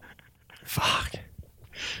 Fuck.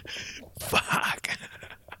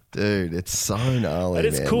 Dude, it's so gnarly, but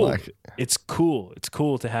it's man. cool. Like, it's cool. It's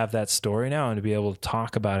cool to have that story now and to be able to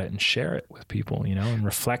talk about it and share it with people, you know, and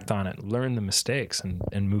reflect on it, learn the mistakes,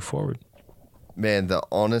 and move forward. man, the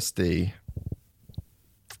honesty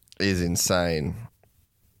is insane.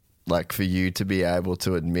 Like, for you to be able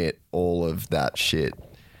to admit all of that shit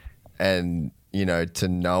and, you know, to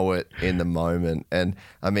know it in the moment. And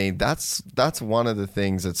I mean, that's one of the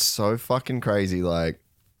things that's so fucking crazy. Like,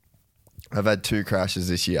 I've had 2 crashes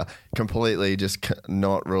this year, completely just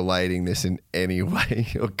not relating this in any way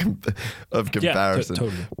of comparison. Yeah,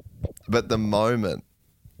 totally. But the moment,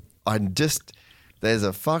 there's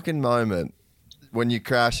a fucking moment when you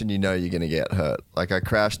crash and you know you're going to get hurt. Like, I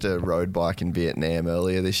crashed a road bike in Vietnam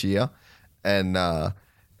earlier this year, and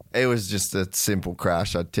it was just a simple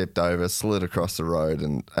crash. I tipped over, slid across the road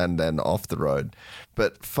and then off the road.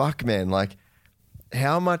 But fuck, man, like,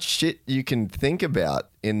 how much shit you can think about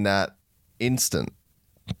in that instant.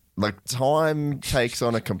 Like, time takes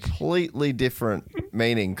on a completely different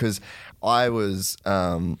meaning, because I wanted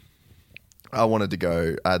to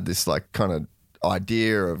go, I had this like kind of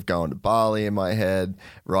idea of going to Bali in my head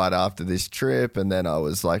right after this trip, and then I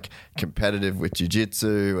was like competitive with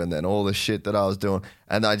jiu-jitsu and then all the shit that I was doing,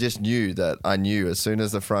 and I just knew as soon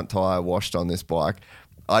as the front tire washed on this bike,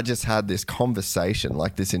 I just had this conversation,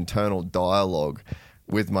 like this internal dialogue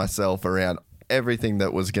with myself around everything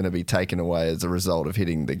that was going to be taken away as a result of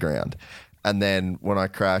hitting the ground. And then when I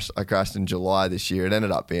crashed in July this year. It ended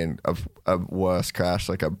up being a worse crash.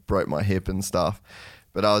 Like, I broke my hip and stuff,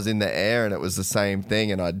 but I was in the air and it was the same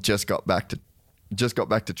thing. And I just got back to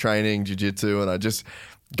training jiu-jitsu, and I just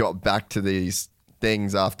got back to these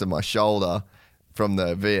things after my shoulder from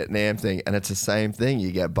the Vietnam thing. And it's the same thing.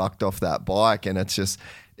 You get bucked off that bike, and it's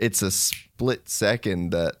a split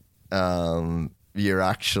second that you're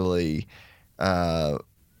actually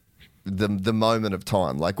the moment of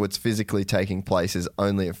time. Like, what's physically taking place is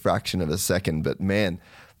only a fraction of a second, but man,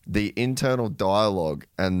 the internal dialogue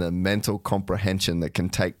and the mental comprehension that can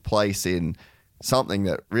take place in something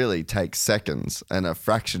that really takes seconds and a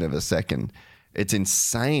fraction of a second, it's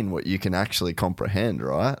insane what you can actually comprehend,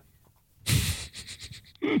 right?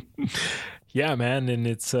 Yeah, man, and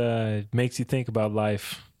it makes you think about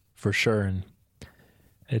life for sure. And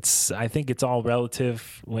I think it's all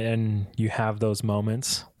relative when you have those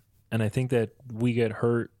moments. And I think that we get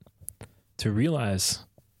hurt to realize,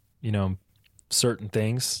 you know, certain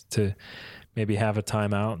things, to maybe have a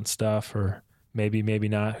timeout and stuff, or maybe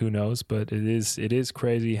not, who knows. But it is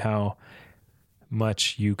crazy how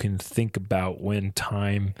much you can think about when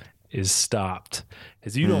time is stopped,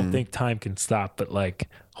 because you don't think time can stop, but like,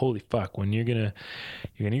 holy fuck, when you're gonna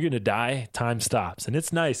die, time stops. And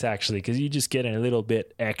it's nice actually, because you just get a little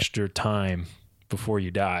bit extra time before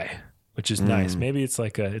you die, which is nice. Maybe it's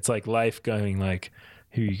like life going like,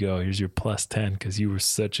 here you go, here's your plus 10 because you were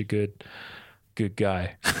such a good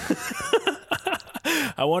guy.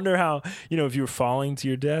 I wonder how, if you were falling to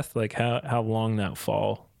your death, like how long that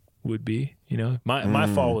fall would be.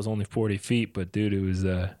 My fall was only 40 feet, but dude, it was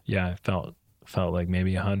it felt like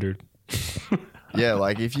maybe 100. Yeah,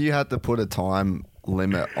 like if you had to put a time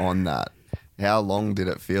limit on that, how long did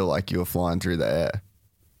it feel like you were flying through the air?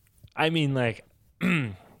 I mean, like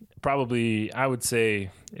probably I would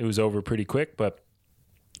say it was over pretty quick, but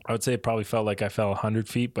I would say it probably felt like I fell 100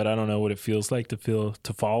 feet, but I don't know what it feels like to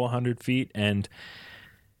fall 100 feet. And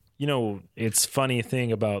it's funny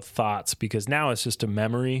thing about thoughts, because now it's just a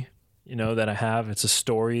memory, that I have. It's a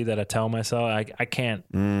story that I tell myself. I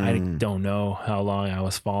don't know how long I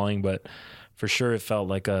was falling, but for sure it felt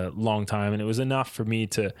like a long time. And it was enough for me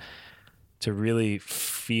to really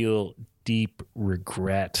feel deep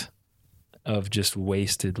regret of just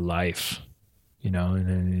wasted life,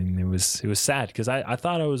 and it was sad, because I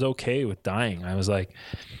thought I was okay with dying. I was like,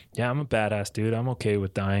 yeah, I'm a badass dude. I'm okay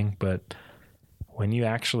with dying. But when you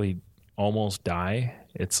actually almost die,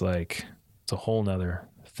 it's like, it's a whole nother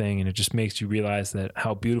thing. And it just makes you realize that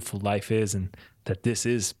how beautiful life is, and that this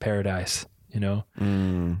is paradise,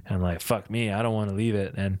 and like, fuck me, I don't want to leave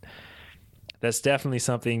it. And that's definitely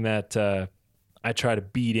something that I try to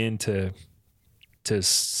beat into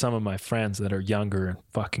some of my friends that are younger and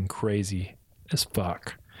fucking crazy as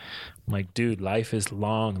fuck. I'm like, dude, life is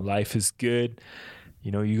long, life is good.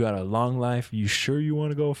 You got a long life. You sure you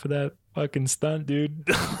want to go for that fucking stunt, dude?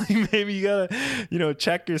 Maybe you gotta,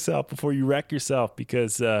 check yourself before you wreck yourself,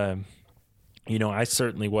 because, I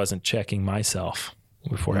certainly wasn't checking myself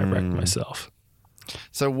before I wrecked myself.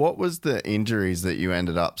 So what was the injuries that you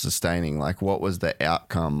ended up sustaining? Like, what was the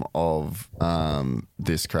outcome of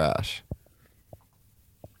this crash?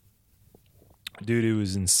 Dude, it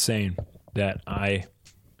was insane that I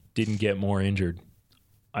didn't get more injured.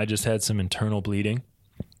 I just had some internal bleeding,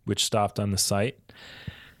 which stopped on the site,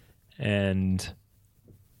 and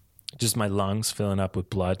just my lungs filling up with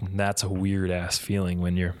blood. And that's a weird ass feeling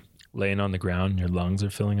when you're laying on the ground and your lungs are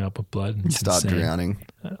filling up with blood. You start drowning.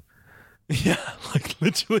 Yeah, like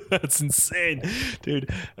literally, that's insane, dude.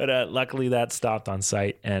 But luckily that stopped on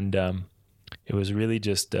site, and it was really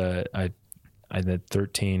just I had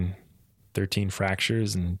 13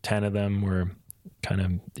 fractures, and 10 of them were kind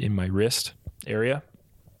of in my wrist area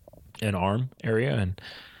and arm area,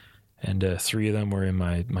 and 3 of them were in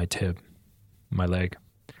my tib, my leg.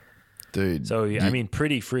 Dude. So I mean,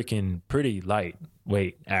 pretty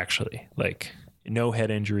lightweight actually. Like no head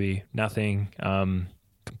injury, nothing.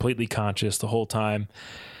 Completely conscious the whole time.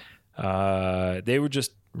 They were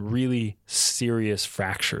just really serious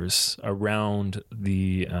fractures around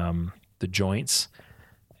the joints,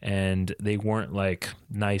 and they weren't like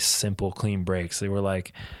nice, simple, clean breaks. They were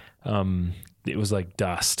like, it was like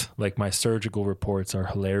dust. Like my surgical reports are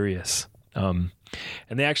hilarious. And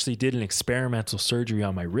they actually did an experimental surgery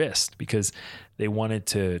on my wrist because they wanted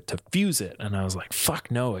to fuse it. And I was like,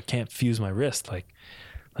 fuck no, I can't fuse my wrist. Like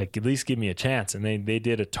at least give me a chance. And they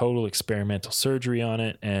did a total experimental surgery on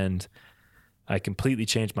it. And I completely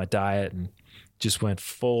changed my diet and just went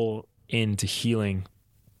full into healing.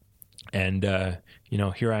 And,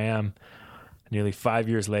 here I am nearly 5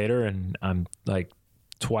 years later, and I'm like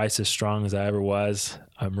twice as strong as I ever was.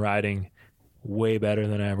 I'm riding way better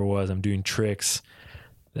than I ever was. I'm doing tricks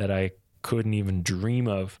that I couldn't even dream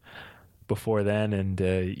of before then. And,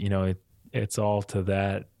 it's all to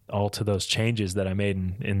those changes that I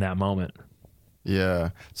made in that moment. Yeah.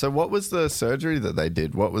 So what was the surgery that they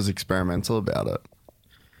did? What was experimental about it?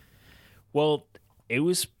 Well, it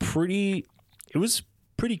was pretty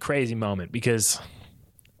crazy moment because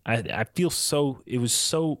I feel it was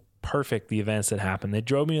so perfect, the events that happened. They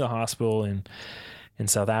drove me to the hospital in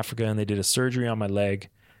South Africa, and they did a surgery on my leg,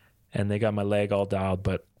 and they got my leg all dialed,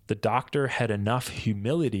 but the doctor had enough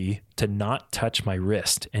humility to not touch my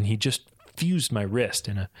wrist, and he just fused my wrist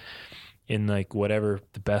in like whatever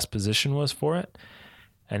the best position was for it.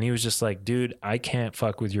 And he was just like, dude, I can't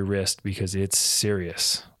fuck with your wrist because it's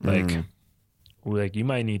serious. Like you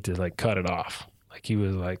might need to like cut it off. Like he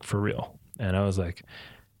was like, for real. And I was like,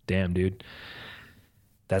 damn, dude,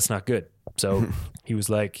 that's not good. So he was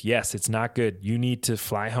like, yes, it's not good. You need to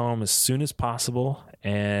fly home as soon as possible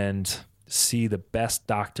and see the best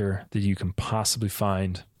doctor that you can possibly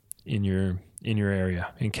find in your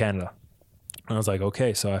area in Canada. And I was like,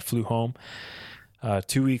 okay. So I flew home.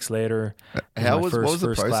 2 weeks later, what was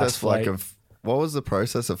the process like what was the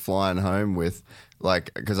process of flying home with,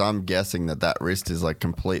 like, because I'm guessing that wrist is like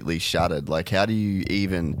completely shattered. Like, how do you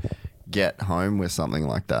even get home with something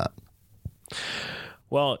like that?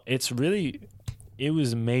 Well, it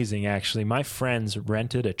was amazing, actually. My friends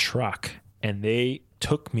rented a truck and they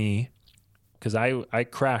took me, because I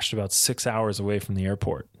crashed about 6 hours away from the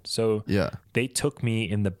airport. So yeah, they took me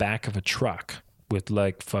in the back of a truck with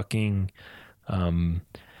like fucking, like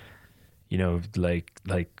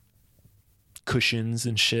cushions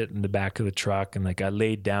and shit in the back of the truck. And like I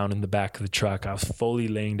laid down in the back of the truck. I was fully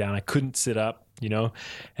laying down. I couldn't sit up,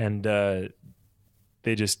 and they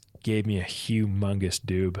just gave me a humongous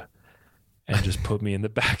doob and just put me in the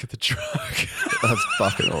back of the truck. That's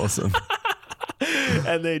fucking awesome.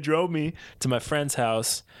 And they drove me to my friend's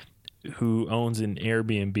house, who owns an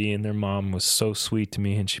Airbnb, and their mom was so sweet to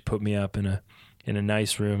me, and she put me up in a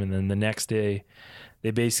nice room. And then the next day they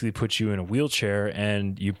basically put you in a wheelchair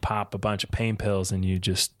and you pop a bunch of pain pills and you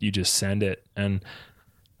just send it. And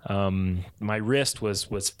my wrist was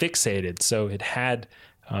fixated, so it had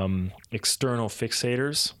external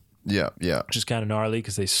fixators. Yeah. Which is kind of gnarly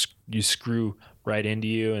because you screw right into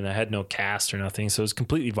you, and I had no cast or nothing, so it was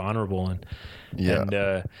completely vulnerable. And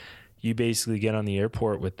you basically get on the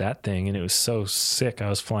airport with that thing, and it was so sick. I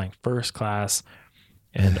was flying first class,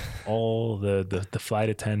 and all the flight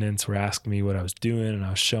attendants were asking me what I was doing, and I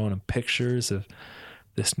was showing them pictures of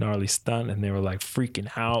this gnarly stunt, and they were like freaking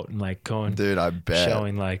out and like going, dude, I bet,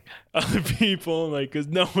 showing like other people, like, because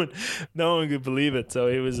no one could believe it. So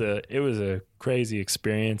it was a crazy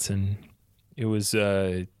experience, and it was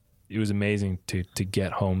amazing to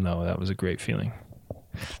get home though. That was a great feeling,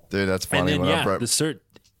 dude. That's funny. And then,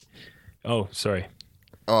 oh, sorry.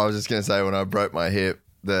 Oh, I was just gonna say, when I broke my hip,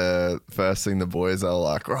 the first thing the boys are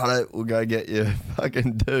like, right, we'll go get you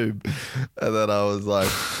fucking doob. And then I was like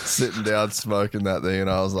sitting down smoking that thing, and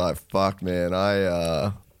I was like, fuck, man,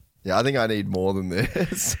 I think I need more than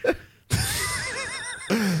this.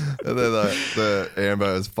 And then the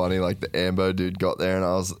Ambo is funny, like the Ambo dude got there,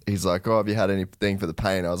 and he's like, oh, have you had anything for the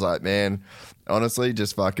pain? I was like, man, honestly,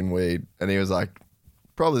 just fucking weed. And he was like,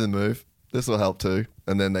 probably the move. This will help too.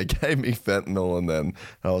 And then they gave me fentanyl, and then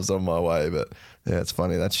I was on my way. But yeah, it's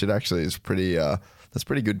funny. That shit actually is pretty, that's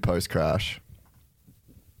pretty good post-crash.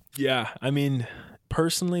 Yeah. I mean,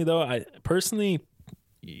 personally though, I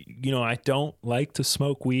don't like to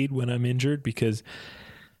smoke weed when I'm injured, because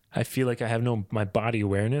I feel like I have my body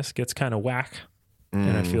awareness gets kind of whack.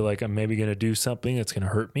 And I feel like I'm maybe going to do something that's going to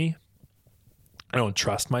hurt me. I don't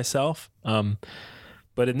trust myself.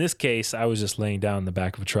 But in this case, I was just laying down in the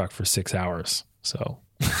back of a truck for 6 hours. So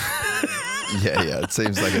yeah, it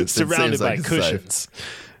seems like it's surrounded by like cushions.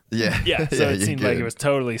 Yeah. So it seemed like it was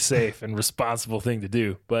totally safe and responsible thing to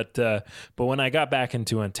do. But when I got back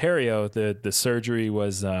into Ontario, the surgery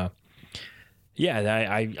was, I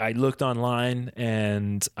looked online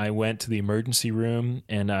and I went to the emergency room,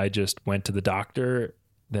 and I just went to the doctor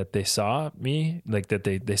that they saw me, like that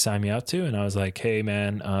they signed me out to. And I was like, hey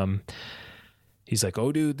man, he's like,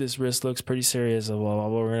 oh, dude, this wrist looks pretty serious. Blah, blah,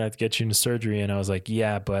 blah. We're going to have to get you into surgery. And I was like,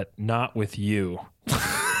 yeah, but not with you.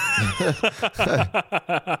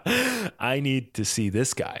 I need to see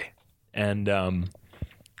this guy. And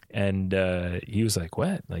he was like,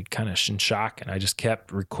 what? Like, kind of in shock. And I just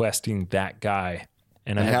kept requesting that guy.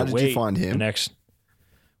 And I had how to did wait you find him?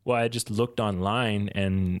 Well, I just looked online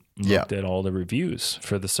and looked at all the reviews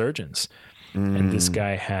for the surgeons. And this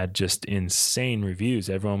guy had just insane reviews.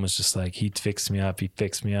 Everyone was just like, he fixed me up.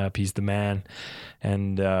 He's the man.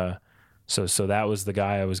 And so that was the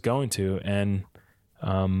guy I was going to. And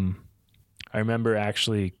I remember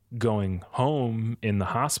actually going home in the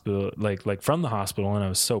hospital, like from the hospital, and I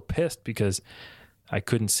was so pissed because I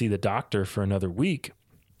couldn't see the doctor for another week.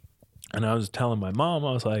 And I was telling my mom,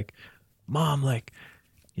 I was like, Mom, like,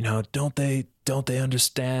 don't they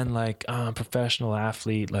understand, like, I'm a professional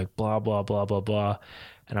athlete, like, blah, blah, blah, blah, blah.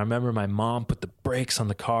 And I remember my mom put the brakes on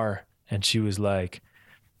the car, and she was like,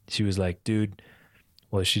 dude,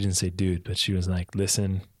 well, she didn't say dude, but she was like,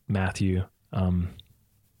 listen, Matthew,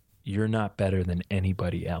 you're not better than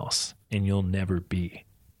anybody else, and you'll never be.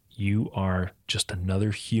 You are just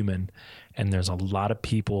another human, and there's a lot of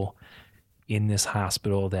people in this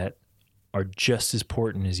hospital that are just as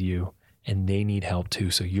important as you, and they need help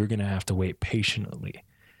too. So you're going to have to wait patiently.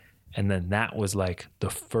 And then that was like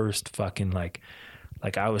the first fucking, like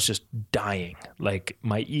I was just dying. Like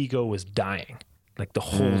my ego was dying like the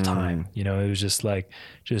whole time, it was just like,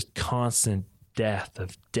 just constant death.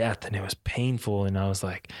 And it was painful. And I was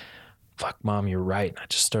like, fuck, Mom, you're right. And I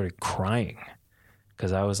just started crying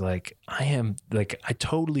because I was like, I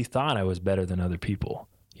totally thought I was better than other people,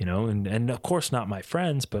 you know, and of course not my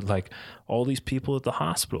friends, but like all these people at the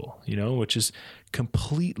hospital, you know, which is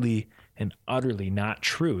completely and utterly not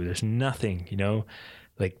true. There's nothing, you know,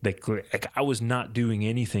 like I was not doing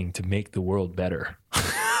anything to make the world better.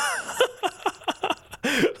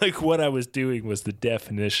 Like what I was doing was the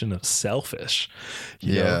definition of selfish,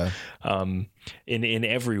 you know, in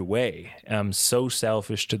every way. I'm so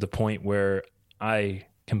selfish to the point where I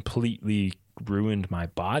completely ruined my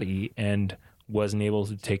body and wasn't able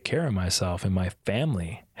to take care of myself, and my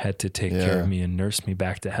family had to take care of me and nurse me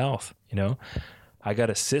back to health. You know, I got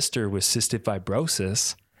a sister with cystic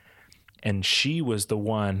fibrosis, and she was the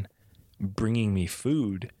one bringing me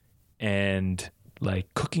food and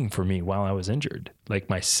like cooking for me while I was injured. Like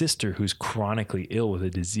my sister, who's chronically ill with a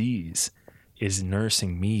disease, is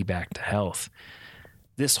nursing me back to health.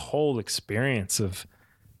 This whole experience of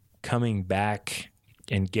coming back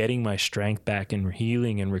and getting my strength back and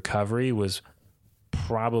healing and recovery was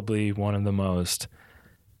probably one of the most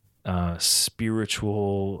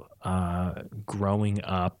spiritual, growing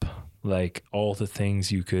up, like all the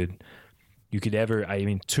things you could ever, I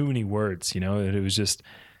mean, too many words, you know, it was just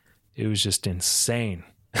insane.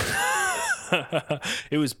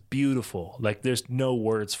 It was beautiful. Like there's no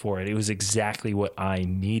words for it. It was exactly what I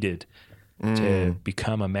needed to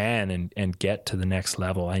become a man and get to the next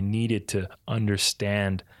level. I needed to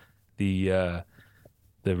understand the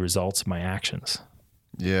results of my actions.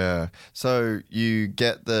 Yeah. So you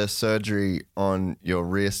get the surgery on your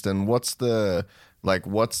wrist, and what's the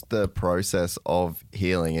process of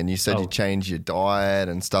healing? And you said you changed your diet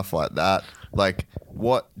and stuff like that. Like,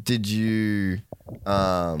 what did you,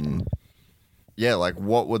 what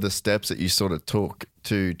were the steps that you sort of took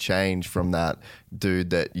to change from that dude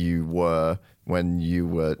that you were when you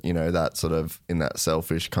were, you know, that sort of in that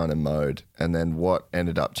selfish kind of mode? And then what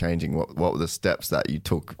ended up changing? What were the steps that you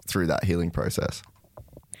took through that healing process?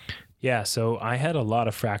 Yeah. So I had a lot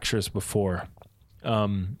of fractures before.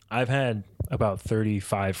 I've had about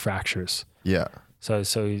 35 fractures. Yeah. So,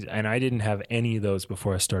 and I didn't have any of those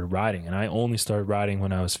before I started riding, and I only started riding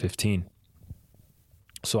when I was 15.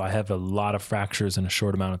 So I have a lot of fractures in a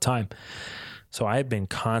short amount of time. So I had been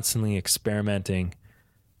constantly experimenting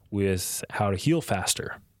with how to heal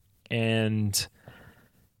faster. And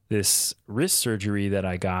this wrist surgery that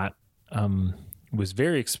I got, was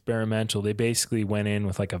very experimental. They basically went in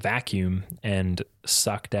with like a vacuum and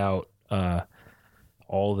sucked out,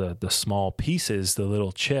 all the small pieces, the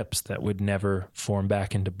little chips that would never form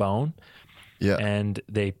back into bone. Yeah. And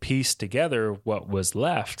they pieced together what was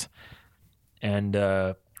left and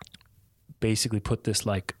basically put this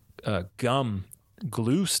like gum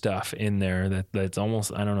glue stuff in there that's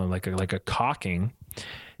almost, I don't know, like a caulking.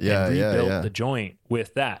 Yeah. And rebuilt the joint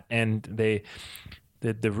with that. And the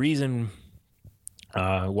reason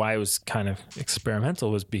why it was kind of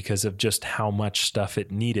experimental was because of just how much stuff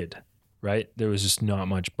it needed. Right? There was just not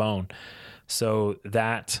much bone. So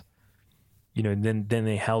that, you know, then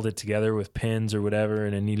they held it together with pins or whatever,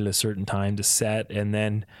 and it needed a certain time to set. And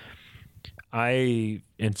then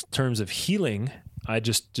in terms of healing, I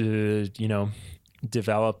just,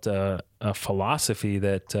 developed a philosophy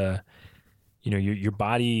that, your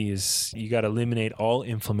body you got to eliminate all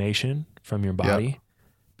inflammation from your body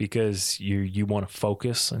because you want to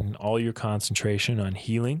focus and all your concentration on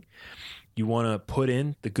healing. You want to put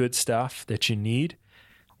in the good stuff that you need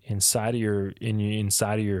inside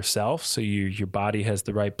of yourself, so your body has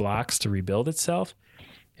the right blocks to rebuild itself,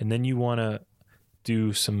 and then you want to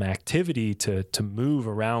do some activity to move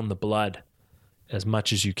around the blood as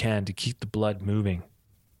much as you can to keep the blood moving,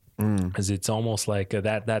 because it's almost like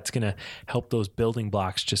that's going to help those building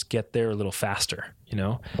blocks just get there a little faster, you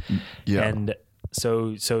know. Yeah. And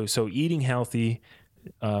so eating healthy,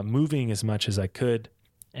 moving as much as I could.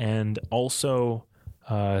 And also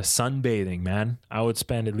sunbathing, man. I would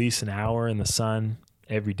spend at least an hour in the sun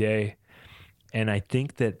every day. And I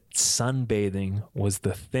think that sunbathing was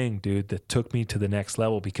the thing, dude, that took me to the next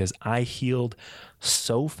level, because I healed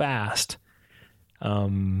so fast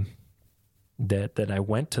that I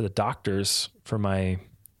went to the doctors for my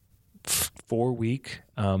 4-week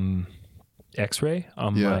x-ray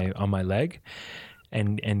on my leg.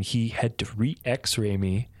 And he had to re-x-ray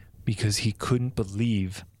me because he couldn't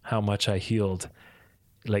believe how much I healed.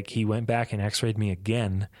 Like, he went back and x-rayed me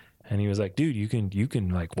again, and he was like, dude, you can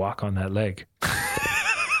like walk on that leg.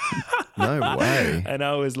 No way. And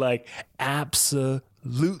I was like,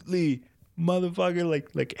 absolutely,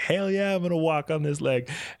 motherfucker. Like, hell yeah, I'm going to walk on this leg.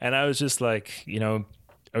 And I was just like, I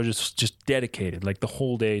was just dedicated, like the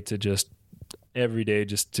whole day to just every day,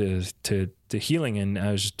 just to healing. And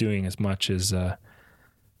I was just doing as much as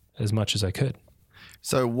as much as I could.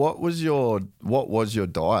 So what was your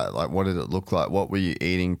diet? Like, what did it look like? What were you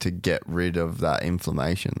eating to get rid of that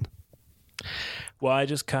inflammation? Well, I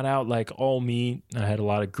just cut out like all meat. I had a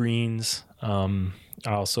lot of greens. I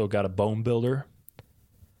also got a bone builder,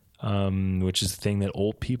 which is the thing that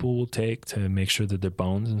old people will take to make sure that their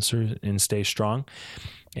bones and stay strong.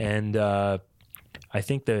 And I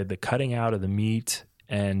think the cutting out of the meat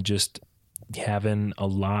and just having a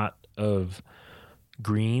lot of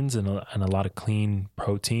greens and a lot of clean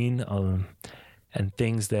protein and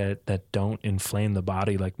things that don't inflame the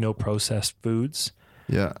body, like no processed foods.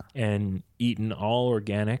 Yeah. And eating all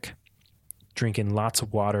organic, drinking lots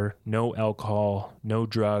of water, no alcohol, no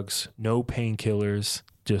drugs, no painkillers,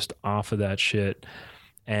 just off of that shit,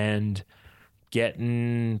 and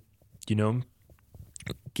getting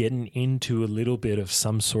into a little bit of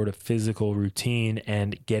some sort of physical routine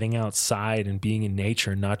and getting outside and being in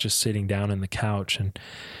nature, not just sitting down on the couch and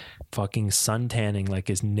fucking suntanning like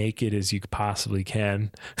as naked as you possibly can.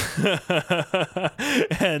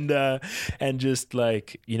 and just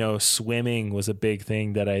like, swimming was a big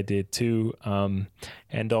thing that I did too.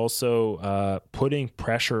 And also putting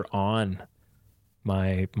pressure on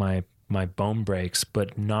my bone breaks,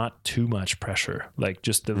 but not too much pressure, like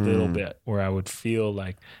just a little bit where I would feel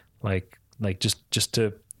like just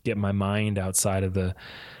to get my mind outside of the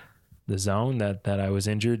zone that I was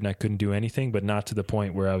injured and I couldn't do anything, but not to the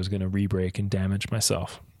point where I was going to re-break and damage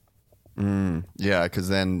myself. Yeah, because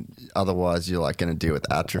then otherwise you're like going to deal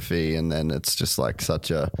with atrophy, and then it's just like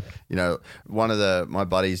such a, one of my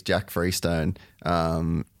buddies, Jack Freestone,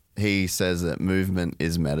 he says that movement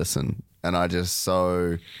is medicine. And I just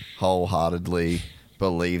so wholeheartedly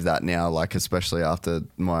believe that now, like especially after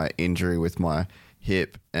my injury with my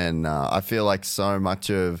hip. And I feel like so much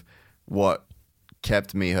of what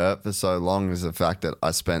kept me hurt for so long is the fact that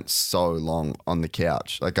I spent so long on the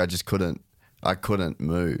couch. Like I couldn't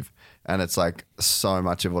move. And it's like so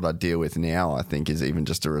much of what I deal with now, I think, is even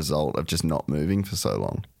just a result of just not moving for so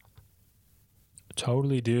long.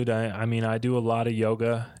 Totally, dude. I mean, I do a lot of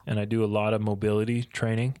yoga and I do a lot of mobility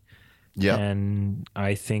training. Yeah. And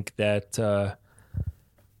I think that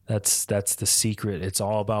that's the secret. It's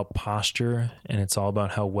all about posture and it's all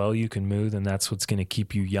about how well you can move, and that's what's going to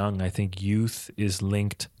keep you young. I think youth is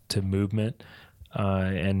linked to movement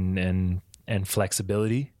and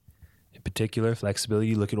flexibility. In particular, flexibility.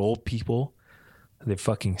 You look at old people, they're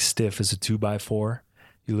fucking stiff as a 2x4.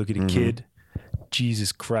 You look at a kid,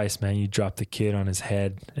 Jesus Christ, man, you drop the kid on his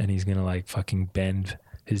head and he's going to like fucking bend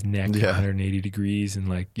his neck 180 degrees. And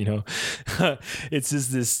like, it's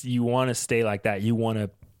just this, you want to stay like that. You want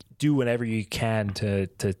to do whatever you can to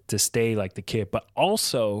stay like the kid. But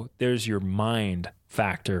also there's your mind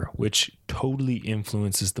factor, which totally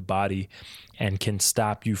influences the body and can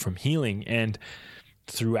stop you from healing. And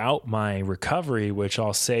throughout my recovery, which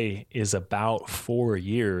I'll say is about 4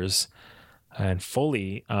 years and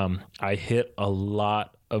fully, I hit a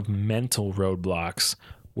lot of mental roadblocks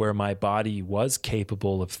where my body was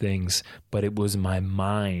capable of things, but it was my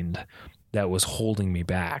mind that was holding me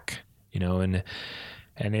back, and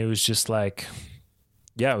it was just like,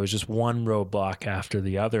 it was just one roadblock after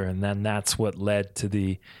the other. And then that's what led to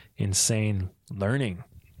the insane learning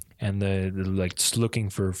and the like just looking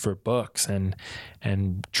for books and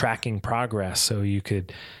tracking progress so you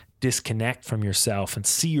could disconnect from yourself and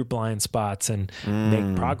see your blind spots and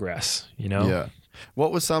make progress, Yeah.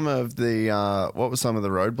 What were some of the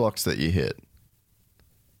roadblocks that you hit?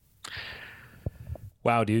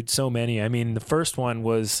 Wow, dude, so many. I mean, the first one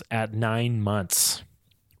was at 9 months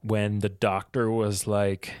when the doctor was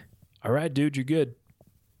like, "All right, dude, you're good."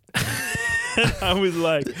 I was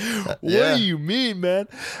like, "What do you mean, man?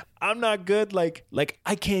 I'm not good." Like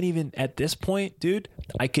I can't even at this point, dude.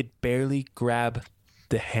 I could barely grab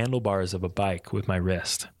the handlebars of a bike with my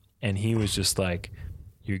wrist, and he was just like,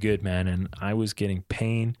 "You're good, man." And I was getting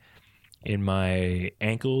pain in my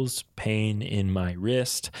ankles, pain in my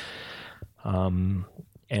wrist.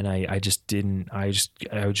 And I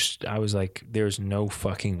was like, there's no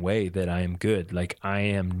fucking way that I am good. Like I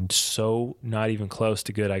am so not even close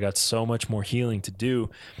to good. I got so much more healing to do.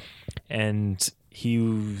 And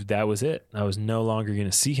that was it. I was no longer going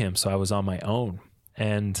to see him. So I was on my own.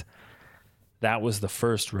 And that was the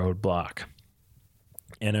first roadblock.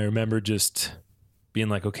 And I remember just being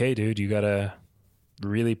like, okay, dude, you got to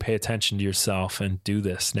really pay attention to yourself and do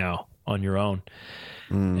this now on your own.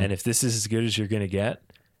 And if this is as good as you're going to get,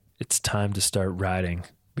 it's time to start riding,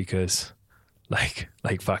 because like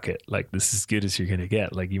fuck it. Like this is as good as you're going to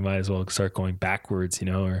get. Like you might as well start going backwards,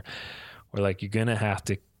 or like you're going to have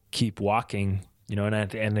to keep walking, and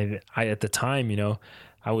I at the time,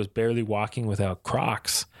 I was barely walking without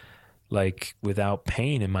Crocs. like without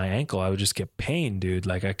pain in my ankle. I would just get pain, dude.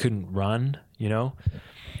 Like I couldn't run, you know?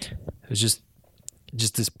 It was just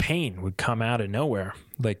this pain would come out of nowhere,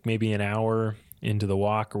 like maybe an hour into the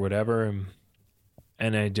walk or whatever.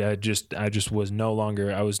 And I just was no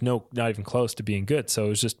longer, not even close to being good. So it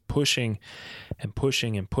was just pushing and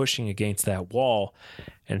pushing and pushing against that wall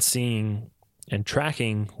and seeing and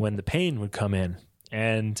tracking when the pain would come in.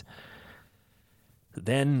 And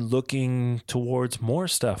then looking towards more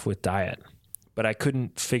stuff with diet, but I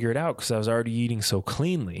couldn't figure it out because I was already eating so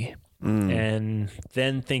cleanly. And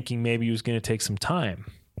then thinking maybe it was going to take some time,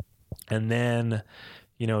 and then,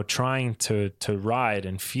 you know, trying to ride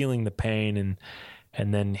and feeling the pain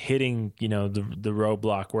and then hitting, you know, the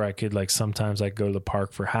roadblock where I could, like, sometimes I'd go to the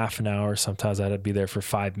park for half an hour. Sometimes I'd be there for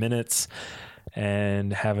 5 minutes,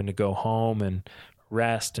 and having to go home and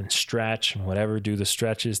rest and stretch and whatever, do the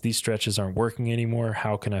stretches. These stretches aren't working anymore.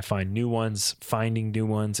 How can I find new ones? Finding new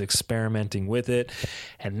ones, experimenting with it.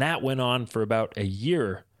 And that went on for about a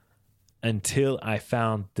year until I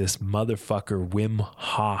found this motherfucker Wim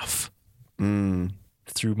Hof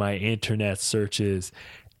through my internet searches.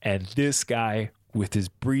 And this guy with his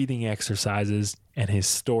breathing exercises and his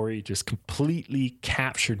story just completely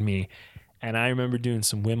captured me. And I remember doing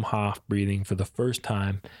some Wim Hof breathing for the first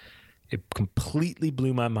time. It completely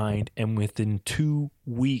blew my mind. And within 2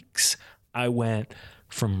 weeks, I went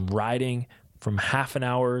from riding from half an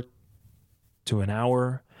hour to an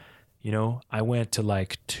hour. You know, I went to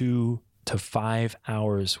like 2 to 5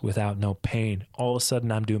 hours without no pain. All of a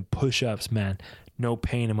sudden, I'm doing push-ups, man. No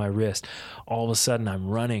pain in my wrist. All of a sudden, I'm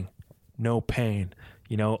running. No pain.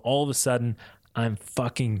 You know, all of a sudden, I'm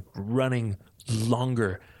fucking running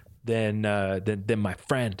longer than my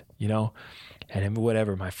friend, you know? And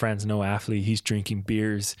whatever, my friend's no athlete. He's drinking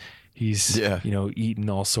beers. He's, you know, eating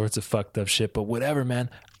all sorts of fucked up shit. But whatever, man.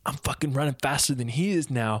 I'm fucking running faster than he is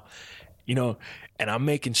now, you know, and I'm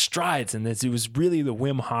making strides. And it was really the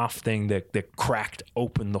Wim Hof thing that cracked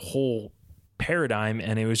open the whole paradigm.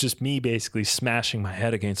 And it was just me basically smashing my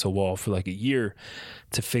head against a wall for like a year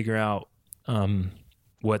to figure out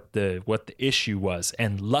what the issue was.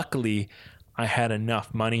 And luckily, I had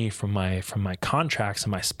enough money from my contracts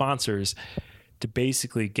and my sponsors to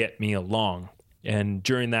basically get me along. And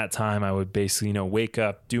during that time, I would basically, you know, wake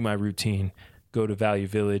up, do my routine, go to Value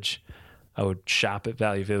Village. I would shop at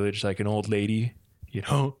Value Village like an old lady, you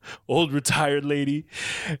know, old retired lady.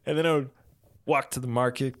 And then I would walk to the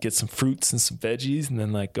market, get some fruits and some veggies, and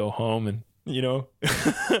then like go home and, you know,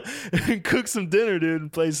 and cook some dinner, dude,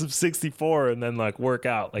 and play some 64 and then like work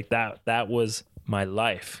out. Like that was my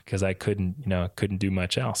life because I couldn't do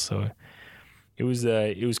much else. So it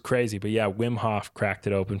was crazy. But yeah, Wim Hof cracked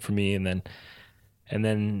it open for me. And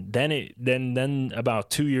then about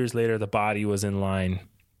 2 years later, the body was in line.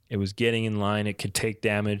 It was getting in line. It could take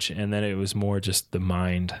damage. And then it was more just the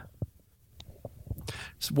mind.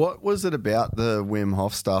 So what was it about the Wim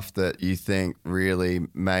Hof stuff that you think really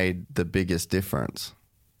made the biggest difference?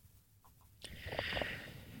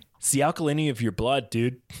 It's the alkalinity of your blood,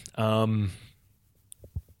 dude.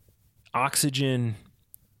 Oxygen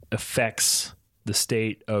affects the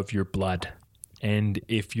state of your blood. And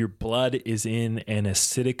if your blood is in an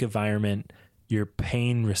acidic environment, your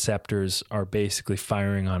pain receptors are basically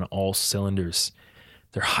firing on all cylinders.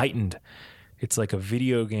 They're heightened. It's like a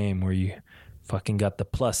video game where you fucking got the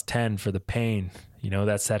 +10 for the pain. You know,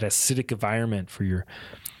 that's that acidic environment for your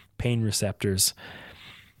pain receptors.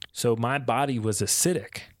 So my body was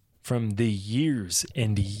acidic from the years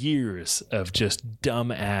and years of just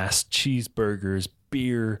dumbass cheeseburgers,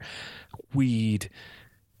 beer, weed,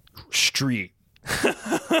 street.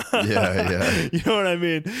 Yeah. You know what I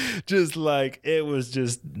mean? Just like it was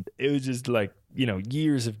just like, you know,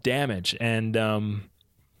 years of damage. And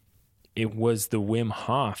it was the Wim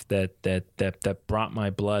Hof that brought my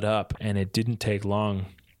blood up, and it didn't take long.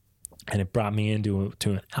 And it brought me into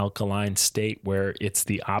an alkaline state where it's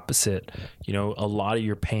the opposite. You know, a lot of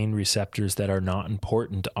your pain receptors that are not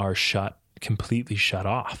important are completely shut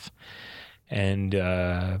off. And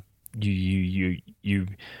you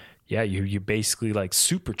basically like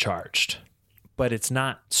supercharged, but it's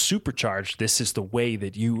not supercharged. This is the way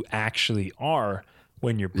that you actually are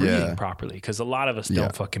when you're breathing properly. Because a lot of us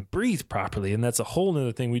don't fucking breathe properly. And that's a whole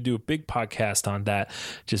nother thing. We do a big podcast on that,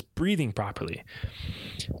 just breathing properly.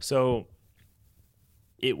 So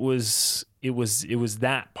it was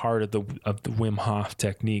that part of the Wim Hof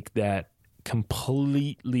technique that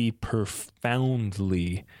completely,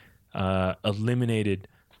 profoundly eliminated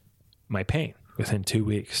my pain within 2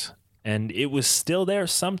 weeks. And it was still there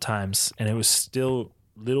sometimes, and it was still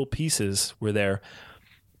little pieces were there,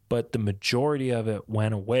 but the majority of it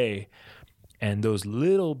went away. And those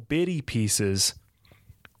little bitty pieces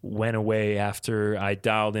went away after I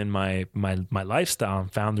dialed in my lifestyle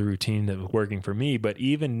and found the routine that was working for me. But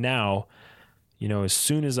even now, you know, as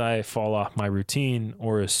soon as I fall off my routine,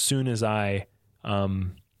 or as soon as I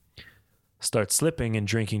start slipping and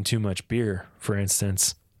drinking too much beer, for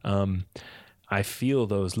instance, I feel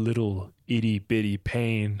those little itty bitty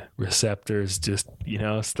pain receptors just, you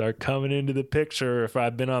know, start coming into the picture. If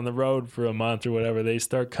I've been on the road for a month or whatever, they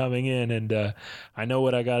start coming in, and I know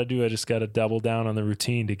what I got to do. I just got to double down on the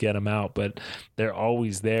routine to get them out, but they're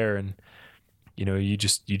always there. And, you know, you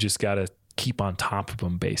just got to keep on top of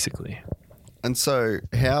them, basically. And so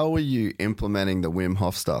how were you implementing the Wim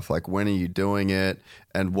Hof stuff? Like, when are you doing it?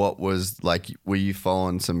 And what was, like, were you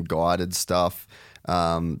following some guided stuff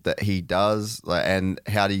that he does? And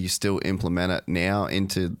how do you still implement it now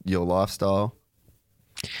into your lifestyle?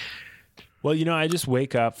 Well, you know, I just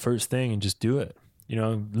wake up first thing and just do it. You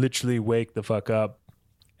know, literally wake the fuck up.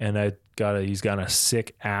 And he's got a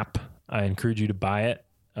sick app. I encourage you to buy it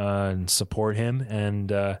and support him.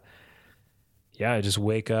 And yeah, I just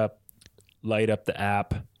wake up, light up the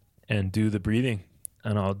app, and do the breathing.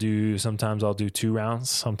 And sometimes I'll do 2 rounds,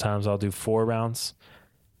 sometimes I'll do 4 rounds.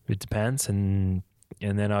 It depends. And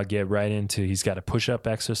then I'll get right into, he's got a push-up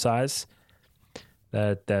exercise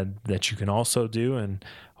that you can also do, and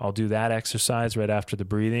I'll do that exercise right after the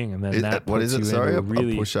breathing. And then what is it? Sorry, a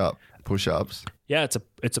push-ups. Yeah,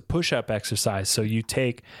 it's a push-up exercise. So you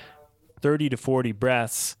take 30 to 40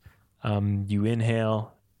 breaths. You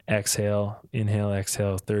inhale, exhale,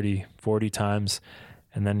 30, 40 times.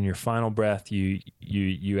 And then in your final breath, you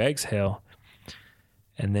exhale,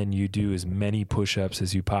 and then you do as many push-ups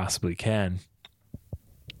as you possibly can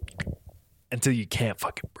until you can't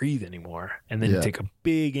fucking breathe anymore. And then you take a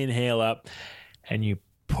big inhale up, and you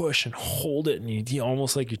push and hold it, and you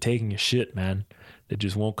almost like you're taking a shit, man. That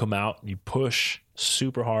just won't come out. You push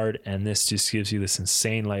super hard, and this just gives you this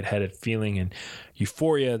insane lightheaded feeling and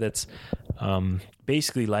euphoria that's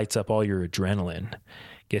basically lights up all your adrenaline,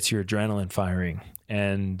 gets your adrenaline firing.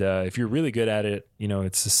 And if you're really good at it, you know,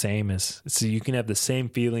 it's the same so you can have the same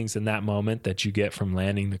feelings in that moment that you get from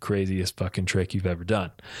landing the craziest fucking trick you've ever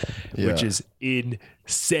done, which is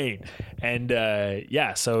insane. And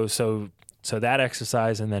so that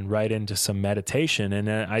exercise, and then right into some meditation. And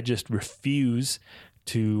I just refuse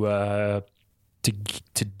to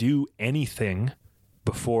do anything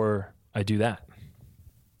before I do that.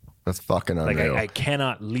 That's fucking unreal. Like I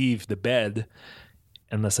cannot leave the bed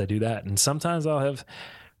unless I do that. And sometimes I'll have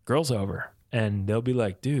girls over, and they'll be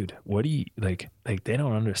like, dude, what do you like they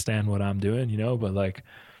don't understand what I'm doing, you know, but like,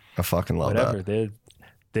 I fucking love whatever.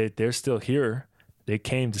 that. They're still here. They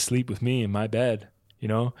came to sleep with me in my bed, you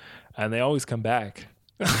know, and they always come back.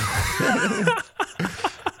 Dude,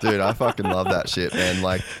 I fucking love that shit, man.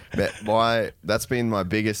 Like, that's been my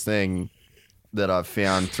biggest thing that I've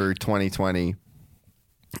found through 2020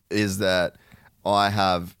 is that I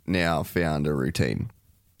have now found a routine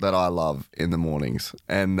that I love in the mornings.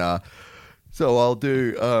 And so I'll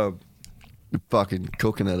do fucking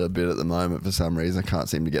cooking it a bit at the moment for some reason. I can't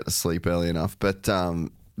seem to get to sleep early enough. But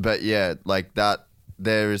yeah, like that,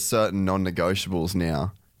 there is certain non-negotiables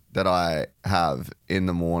now that I have in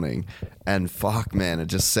the morning, and fuck, man, it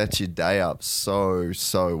just sets your day up so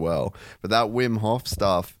well. But that Wim Hof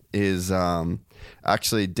stuff is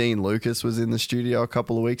actually Dean Lucas was in the studio a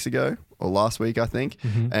couple of weeks ago, or last week, I think.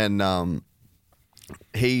 Mm-hmm. And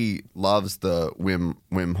he loves the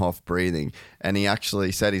Wim Hof breathing, and he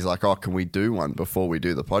actually said, he's like, oh, can we do one before we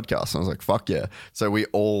do the podcast? And I was like, fuck yeah. So we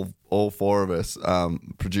all 4 of us,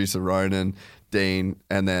 producer Ronan, Dean,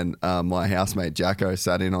 and then my housemate Jacko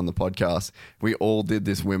sat in on the podcast. We all did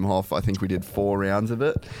this Wim Hof. I think we did 4 rounds of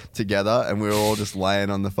it together, and we were all just laying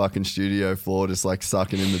on the fucking studio floor, just like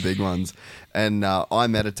sucking in the big ones. And I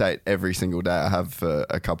meditate every single day. I have for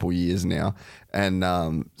a couple years now. And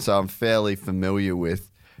so I'm fairly familiar with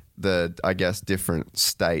the, I guess, different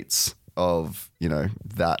states of, you know,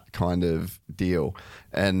 that kind of deal.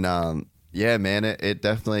 And yeah, man, it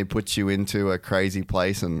definitely puts you into a crazy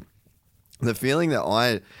place. And the feeling that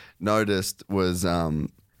I noticed was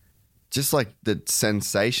just like the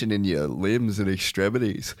sensation in your limbs and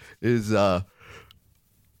extremities is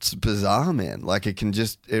it's bizarre, man. Like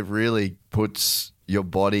it really puts your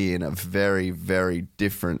body in a very, very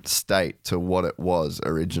different state to what it was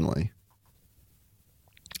originally.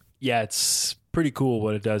 Yeah, it's pretty cool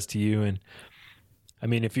what it does to you. And I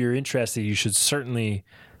mean, if you're interested, you should certainly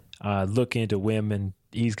look into Wim, and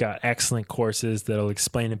he's got excellent courses that'll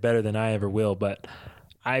explain it better than I ever will. But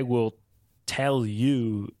I will tell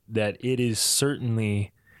you that it is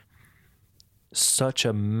certainly such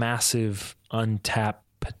a massive untapped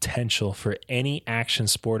potential for any action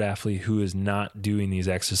sport athlete who is not doing these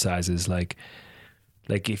exercises. Like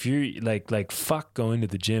if you're like fuck going to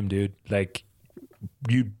the gym, dude. Like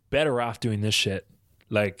you better off doing this shit.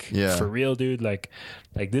 Like for real, dude. Like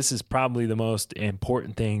this is probably the most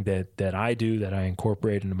important thing that I do, that I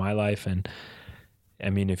incorporate into my life. And I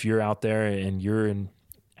mean, if you're out there and you're in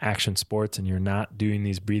action sports and you're not doing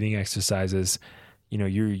these breathing exercises, you know,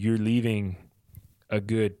 you're leaving a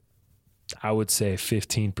good, I would say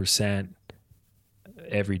 15%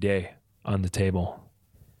 every day on the table.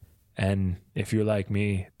 And if you're like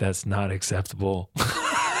me, that's not acceptable.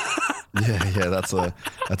 Yeah, that's a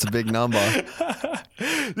big number.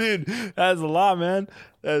 Dude, that's a lot, man.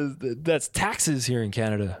 That's taxes here in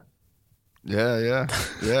Canada. Yeah,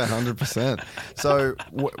 100%. So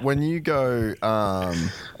when you go, I'm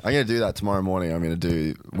going to do that tomorrow morning. I'm going to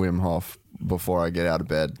do Wim Hof before I get out of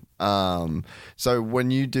bed. So when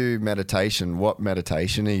you do meditation, what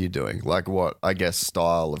meditation are you doing? Like what, I guess,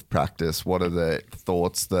 style of practice? What are the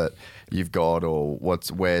thoughts that you've got, or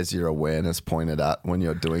where's your awareness pointed at when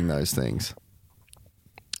you're doing those things?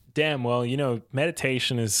 Damn, well, you know,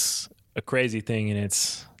 meditation is a crazy thing, and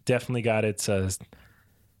it's definitely got its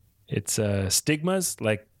stigmas.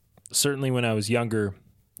 Like certainly when I was younger,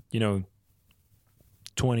 you know,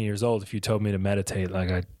 20 years old, if you told me to meditate,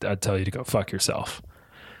 like I'd tell you to go fuck yourself,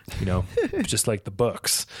 you know, just like the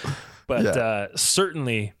books. But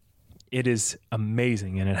certainly it is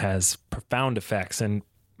amazing, and it has profound effects. And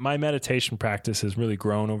my meditation practice has really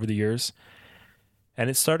grown over the years. And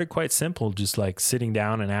it started quite simple, just like sitting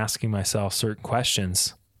down and asking myself certain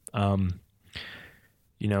questions. You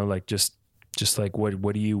know, like just like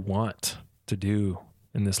what do you want to do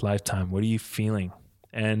in this lifetime? What are you feeling?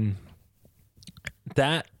 And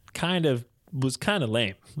that was kind of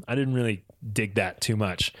lame. I didn't really dig that too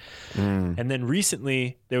much. And then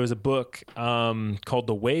recently there was a book called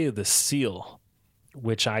The Way of the Seal,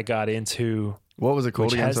 which I got into. What was it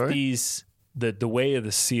called again? The Way of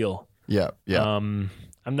the Seal. Yeah. I'm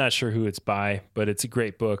not sure who it's by, but it's a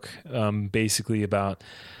great book, basically about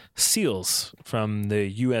SEALs from the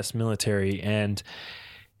U.S. military. And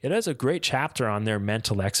it has a great chapter on their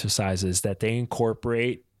mental exercises that they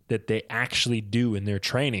incorporate, that they actually do in their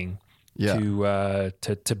training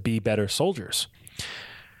to be better soldiers.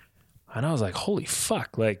 And I was like, holy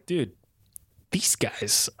fuck, like, dude, these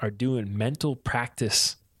guys are doing mental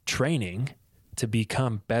practice training to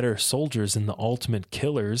become better soldiers and the ultimate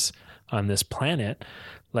killers on this planet.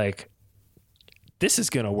 Like, this is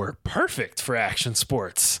going to work perfect for action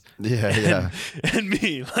sports. Yeah. And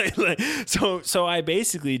me, like, so I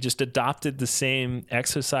basically just adopted the same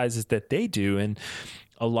exercises that they do. And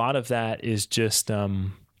a lot of that is just,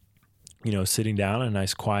 you know, sitting down in a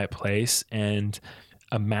nice quiet place and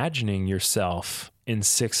imagining yourself in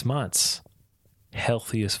 6 months,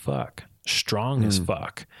 healthy as fuck, strong as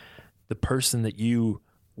fuck, the person that you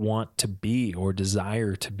want to be or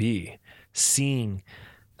desire to be, seeing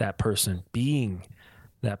that person, being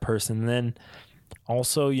that person. And then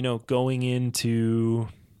also, you know, going into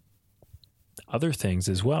other things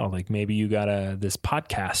as well. Like maybe you got this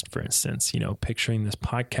podcast, for instance, you know, picturing this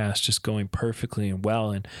podcast just going perfectly and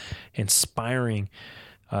well and inspiring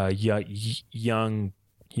young,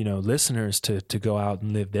 you know, listeners to go out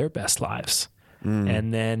and live their best lives.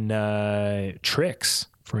 And then tricks,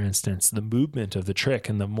 for instance, the movement of the trick,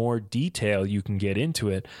 and the more detail you can get into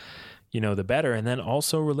it, you know, the better. And then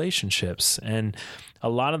also relationships. And a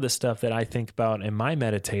lot of the stuff that I think about in my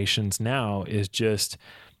meditations now is just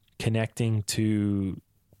connecting to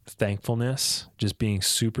thankfulness, just being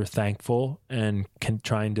super thankful and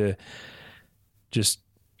trying to just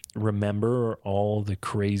remember all the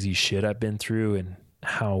crazy shit I've been through and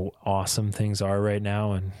how awesome things are right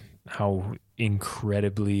now and how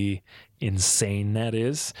incredibly insane that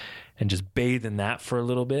is, and just bathe in that for a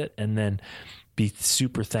little bit, and then be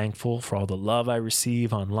super thankful for all the love I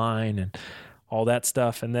receive online and all that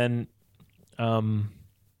stuff. And then,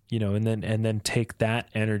 you know, and then take that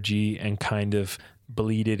energy and kind of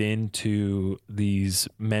bleed it into these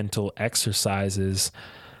mental exercises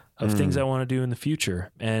of things I want to do in the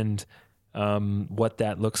future, and what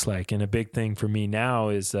that looks like. And a big thing for me now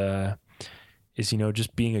is, you know,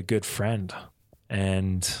 just being a good friend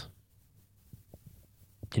and,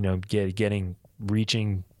 you know,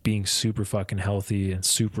 reaching, being super fucking healthy and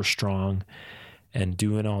super strong and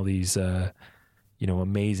doing all these, you know,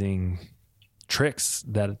 amazing tricks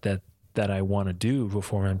that I want to do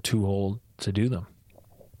before I'm too old to do them.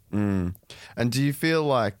 And do you feel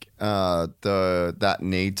like that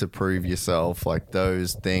need to prove yourself, like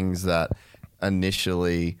those things that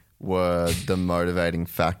initially were the motivating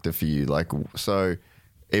factor for you? Like, so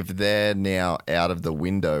if they're now out of the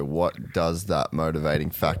window, what does that motivating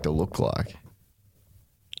factor look like?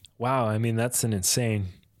 Wow, I mean, that's an insane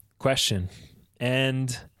question.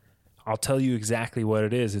 And I'll tell you exactly what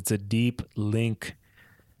it is. It's a deep link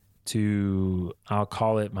to, I'll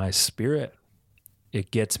call it my spirit.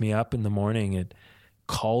 It gets me up in the morning. It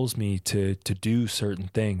calls me to do certain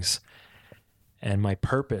things. And my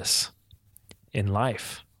purpose in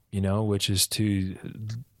life, you know, which is to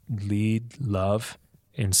lead, love,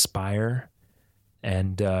 inspire,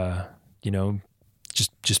 and, you know,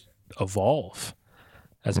 just evolve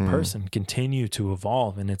as a person, continue to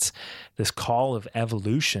evolve. And it's this call of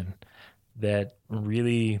evolution that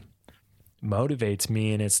really motivates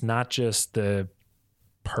me. And it's not just the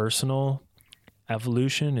personal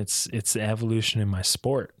evolution, it's the evolution in my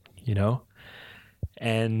sport, you know?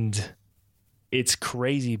 And it's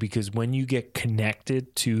crazy because when you get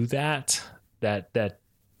connected to that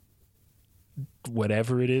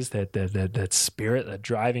whatever it is, that spirit, that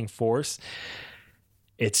driving force,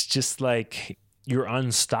 it's just like you're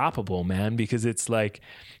unstoppable, man, because it's like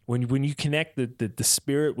when you connect the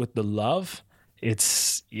spirit with the love,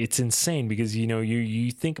 it's insane. Because you know,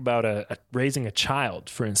 you think about raising a child,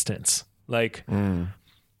 for instance, like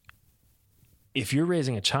if you're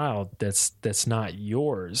raising a child that's not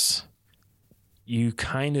yours, you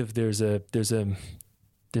kind of there's an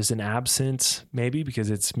absence, maybe because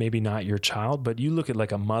it's maybe not your child. But you look at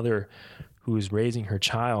like a mother who is raising her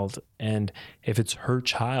child, and if it's her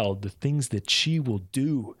child, the things that she will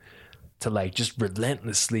do to like just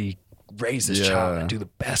relentlessly raise this child and do the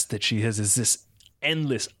best that she is this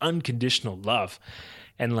endless unconditional love.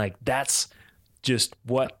 And like that's just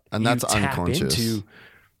what and you that's tap unconscious into.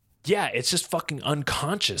 Yeah, it's just fucking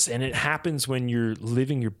unconscious. And it happens when you're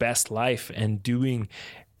living your best life and doing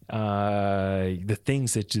the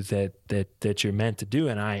things that you're meant to do.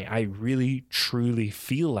 And I really truly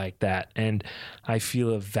feel like that. And I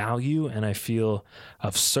feel of value and I feel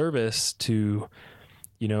of service to,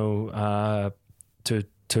 you know, to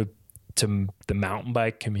the mountain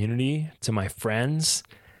bike community, to my friends,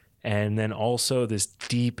 and then also this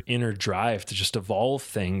deep inner drive to just evolve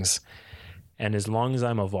things. And as long as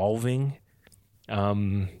I'm evolving,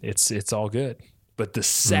 it's all good. But the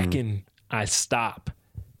second I stop,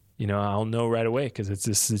 you know, I'll know right away, because it's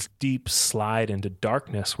this deep slide into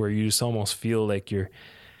darkness where you just almost feel like you're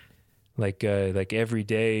like every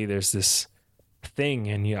day there's this thing,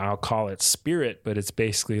 and I'll call it spirit, but it's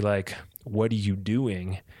basically like, what are you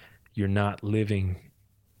doing? You're not living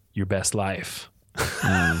your best life.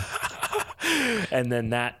 And then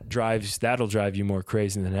that'll drive you more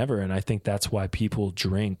crazy than ever. And I think that's why people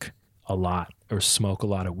drink a lot or smoke a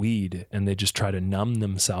lot of weed, and they just try to numb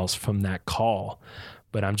themselves from that call.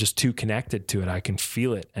 But I'm just too connected to it. I can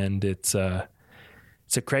feel it. And it's a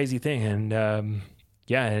crazy thing. And,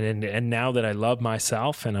 and now that I love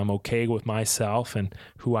myself and I'm okay with myself and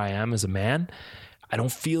who I am as a man, I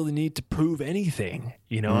don't feel the need to prove anything.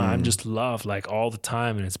 You know, I'm just loved like all the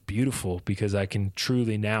time, and it's beautiful because I can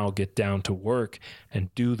truly now get down to work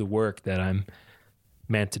and do the work that I'm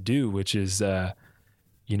meant to do, which is,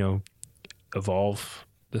 you know, evolve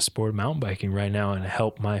the sport of mountain biking right now and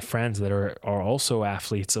help my friends that are also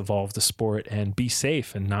athletes evolve the sport and be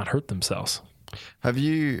safe and not hurt themselves. Have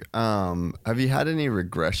you had any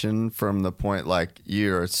regression from the point, like,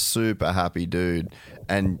 you're a super happy dude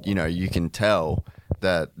and, you know, you can tell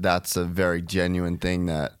that that's a very genuine thing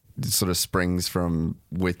that sort of springs from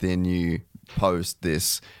within you post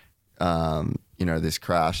this, you know, this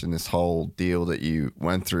crash and this whole deal that you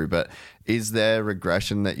went through. But is there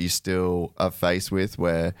regression that you still are faced with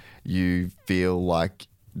where you feel like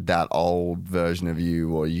that old version of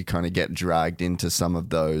you, or you kind of get dragged into some of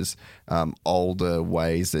those older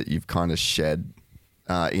ways that you've kind of shed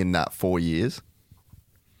in that 4 years?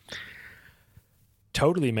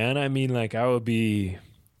 Totally, man. I mean, like, I would be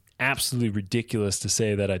absolutely ridiculous to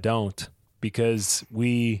say that I don't, because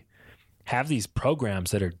we have these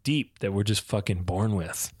programs that are deep that we're just fucking born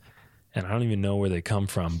with. And I don't even know where they come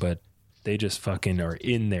from, but they just fucking are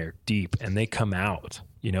in there deep and they come out,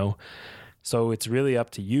 you know? So it's really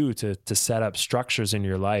up to you to set up structures in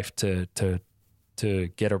your life to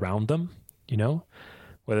get around them, you know,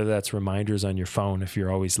 whether that's reminders on your phone if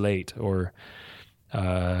you're always late, or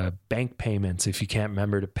bank payments if you can't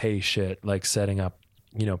remember to pay shit, like setting up,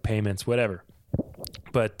 you know, payments, whatever.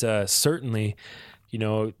 But certainly, you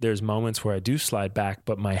know, there's moments where I do slide back,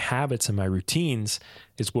 but my habits and my routines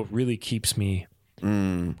is what really keeps me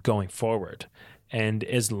going forward. And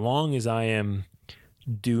as long as I am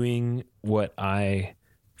doing what I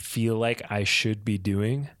feel like I should be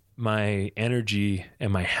doing, my energy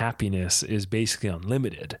and my happiness is basically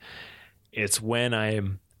unlimited. It's when I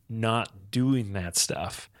am not doing that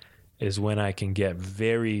stuff is when I can get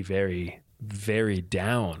very, very, very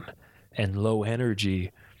down and low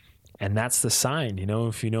energy. And that's the sign,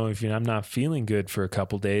 if I'm not feeling good for a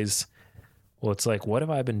couple days, well, it's like, what have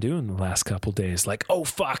I been doing the last couple days? Like, oh,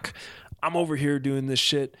 fuck, I'm over here doing this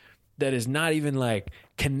shit that is not even like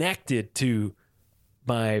connected to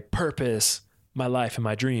my purpose, my life, and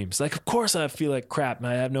my dreams. Like, of course I feel like crap and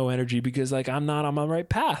I have no energy because like I'm not on my right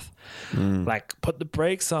path. Like, put the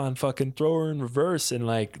brakes on, fucking throw her in reverse, and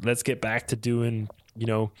like, let's get back to doing,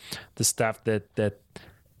 the stuff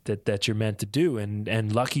that you're meant to do.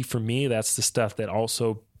 And lucky for me, that's the stuff that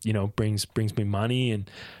also, brings me money and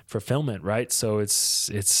fulfillment, right? So it's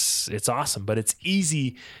awesome, but it's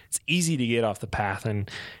easy to get off the path, and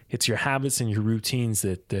it's your habits and your routines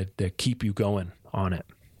that keep you going on it.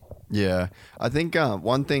 Yeah. I think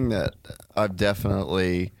one thing that I've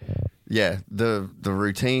definitely, the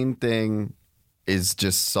routine thing is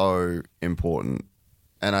just so important.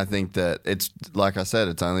 And I think that it's, like I said,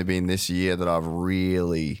 it's only been this year that I've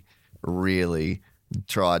really, really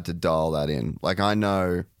tried to dial that in. Like, I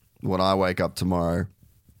know when I wake up tomorrow,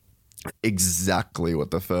 exactly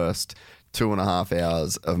what the first 2.5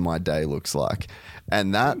 hours of my day looks like.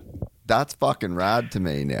 And that's fucking rad to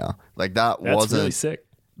me now. Like, that's wasn't really sick.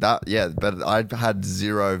 But I had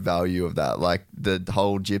zero value of that. Like, the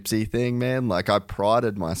whole gypsy thing, man, like, I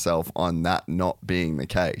prided myself on that not being the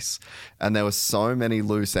case. And there were so many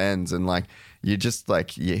loose ends, and like, you just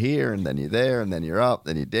like, you're here and then you're there and then you're up,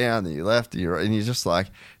 then you're down, then you're left, and you're just like,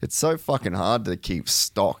 it's so fucking hard to keep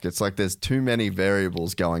stock. It's like there's too many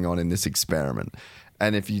variables going on in this experiment.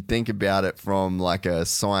 And if you think about it from like a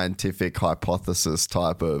scientific hypothesis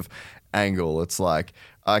type of angle, it's like,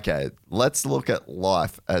 okay, let's look at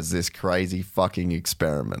life as this crazy fucking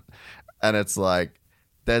experiment. And it's like,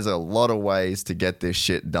 there's a lot of ways to get this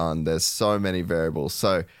shit done. There's so many variables.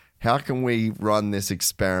 So how can we run this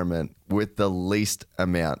experiment with the least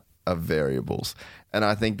amount of variables? And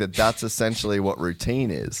I think that that's essentially what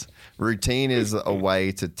routine is. Routine is a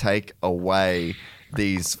way to take away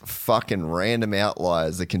these fucking random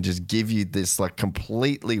outliers that can just give you this like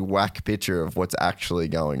completely whack picture of what's actually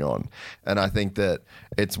going on. And I think that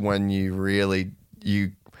it's when you really,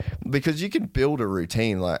 because you can build a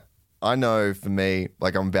routine. Like, I know for me,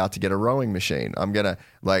 like, I'm about to get a rowing machine. And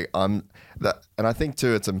I think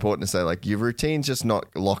too, it's important to say, like, your routine's just not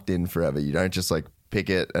locked in forever. You don't just like pick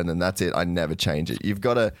it and then that's it. I never change it.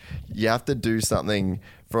 You have to do something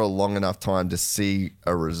for a long enough time to see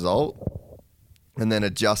a result, and then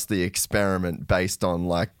adjust the experiment based on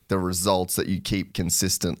like the results that you keep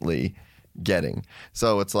consistently getting.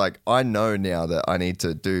 So it's like, I know now that I need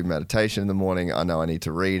to do meditation in the morning. I know I need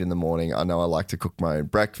to read in the morning. I know I like to cook my own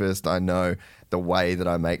breakfast. I know the way that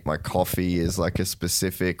I make my coffee is like a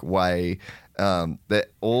specific way.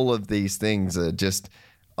 That all of these things are just,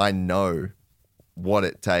 I know what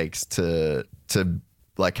it takes to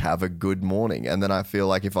like have a good morning. And then I feel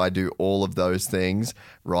like if I do all of those things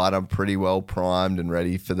right, I'm pretty well primed and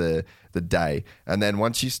ready for the day. And then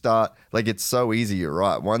once you start, like, it's so easy, you're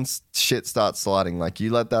right. Once shit starts sliding, like,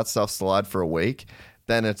 you let that stuff slide for a week,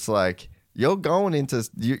 then it's like, you're going into,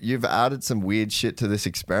 you've added some weird shit to this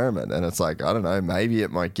experiment. And it's like, I don't know, maybe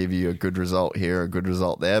it might give you a good result here, a good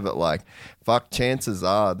result there. But like, fuck, chances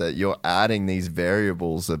are that you're adding these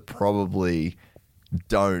variables that probably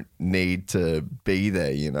don't need to be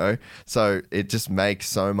there, So it just makes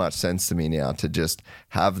so much sense to me now to just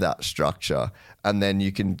have that structure, and then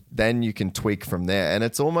you can tweak from there. And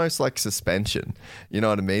it's almost like suspension. You know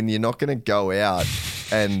what I mean? You're not going to go out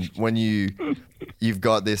and when you've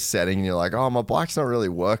got this setting and you're like, oh, my bike's not really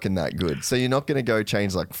working that good. So you're not going to go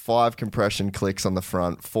change like 5 compression clicks on the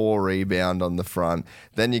front, 4 rebound on the front.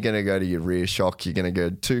 Then you're going to go to your rear shock. You're going to go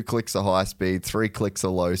 2 clicks of high speed, 3 clicks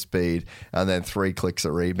of low speed, and then 3 clicks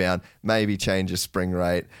of rebound. Maybe change your spring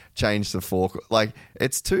rate, change the fork. Like,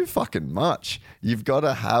 it's too fucking much. You've got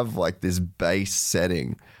to have like this base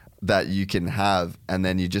setting that you can have, and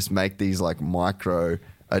then you just make these like micro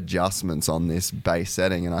adjustments on this base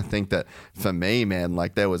setting. And I think that for me, man,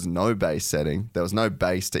 like, there was no base setting. There was no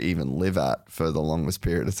base to even live at for the longest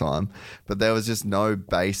period of time. But there was just no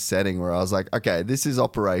base setting where I was like, okay, this is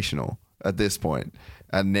operational at this point.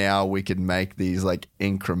 And now we can make these like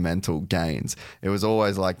incremental gains. It was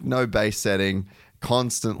always like no base setting,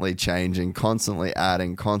 constantly changing, constantly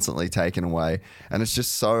adding, constantly taking away. And it's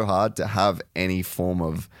just so hard to have any form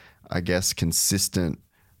of, I guess, consistent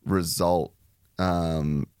result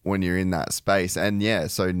when you're in that space. And yeah,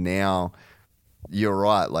 so now you're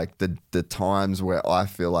right. Like the times where I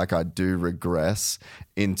feel like I do regress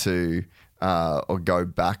into or go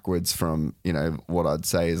backwards from, you know, what I'd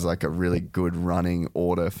say is like a really good running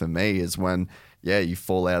order for me is when, you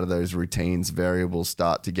fall out of those routines, variables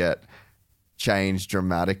start to get changed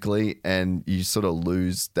dramatically and you sort of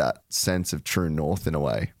lose that sense of true north in a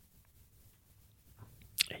way.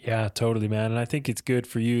 Yeah, totally, man. And I think it's good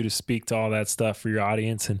for you to speak to all that stuff for your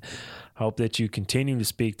audience, and I hope that you continue to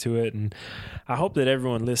speak to it. And I hope that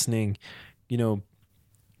everyone listening, you know,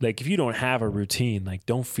 like if you don't have a routine, like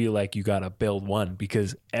don't feel like you got to build one,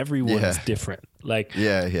 because everyone is different. Like,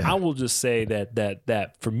 I will just say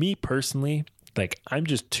that for me personally, like I'm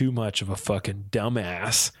just too much of a fucking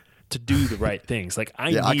dumbass to do the right things. Like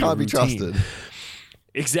I can't be trusted.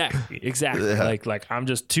 Exactly. Yeah. Like I'm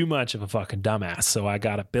just too much of a fucking dumbass. So I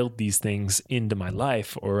got to build these things into my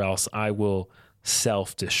life or else I will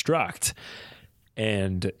self-destruct.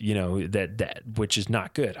 And you know, that which is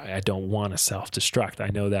not good. I don't want to self-destruct. I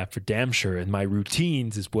know that for damn sure. And my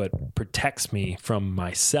routines is what protects me from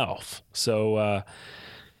myself. So,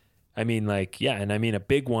 I mean, like, and I mean, a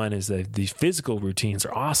big one is that these physical routines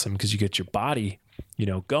are awesome because you get your body, you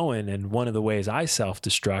know, going. And one of the ways I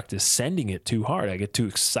self-destruct is sending it too hard. I get too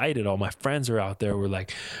excited. All my friends are out there.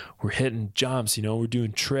 We're hitting jumps, you know, we're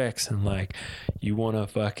doing tricks, and like, you want to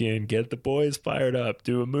fucking get the boys fired up,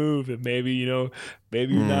 do a move. And maybe, you know,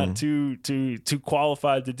 maybe you're not too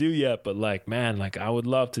qualified to do yet, but like, man, like I would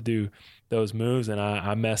love to do those moves, and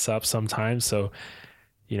I mess up sometimes. So,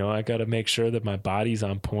 you know, I got to make sure that my body's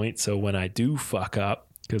on point. So when I do fuck up,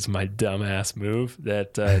 because my dumbass move,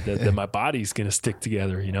 that my body's going to stick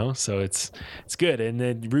together, you know? So it's good. And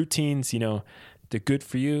then routines, you know, they're good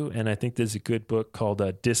for you. And I think there's a good book called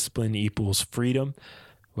Discipline Equals Freedom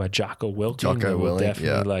by Jocko Willink. That will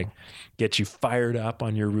definitely like get you fired up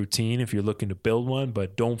on your routine if you're looking to build one,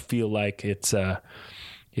 but don't feel like it's a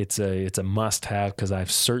must have, because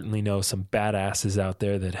I've certainly know some badasses out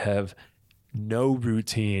there that have no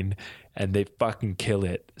routine and they fucking kill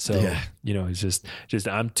it. So, you know, it's just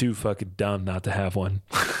I'm too fucking dumb not to have one.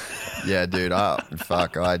 Yeah, dude.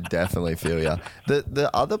 I definitely feel you. The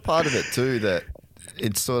other part of it too, that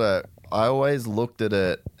it's sort of, I always looked at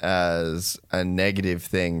it as a negative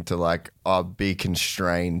thing to like, I'll be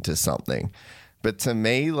constrained to something. But to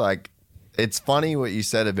me, like, it's funny what you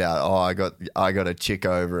said about, I got a chick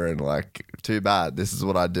over and like, too bad. This is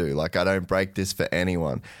what I do. Like, I don't break this for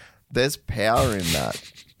anyone. There's power in that.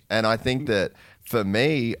 And I think that for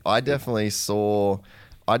me, I definitely saw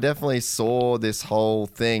this whole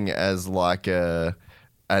thing as like a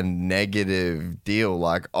negative deal.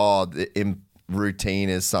 Like, the routine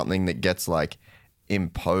is something that gets like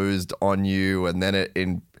imposed on you, and then it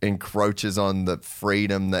encroaches on the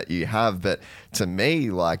freedom that you have. But to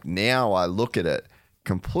me, like, now I look at it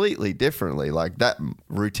completely differently. Like, that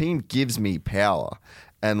routine gives me power,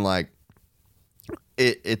 and like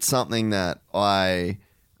it's something that I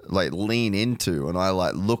like lean into and I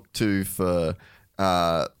like look to for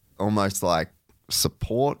almost like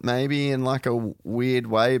support, maybe in like a weird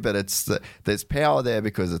way, but there's power there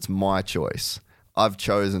because it's my choice. I've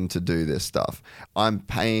chosen to do this stuff. I'm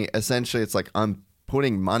paying, essentially it's like I'm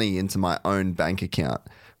putting money into my own bank account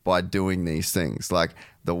by doing these things. Like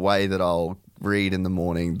the way that I'll read in the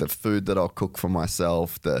morning, the food that I'll cook for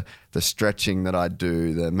myself, the stretching that I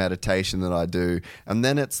do, the meditation that I do. And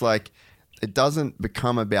then it's like, it doesn't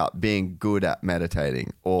become about being good at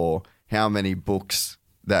meditating or how many books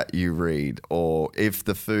that you read or if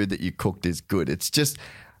the food that you cooked is good. It's just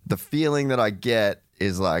the feeling that I get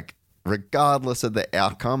is like, regardless of the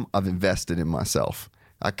outcome, I've invested in myself.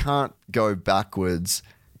 I can't go backwards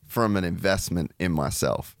from an investment in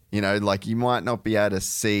myself. You know, like you might not be able to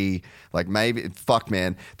see, like maybe, fuck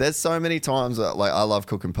man, there's so many times that like I love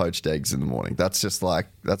cooking poached eggs in the morning. That's just like,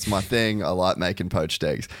 that's my thing. I like making poached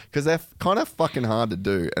eggs because they're kind of fucking hard to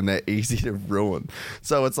do and they're easy to ruin.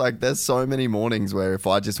 So it's like, there's so many mornings where if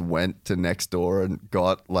I just went to next door and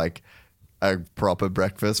got like a proper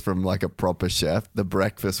breakfast from like a proper chef, the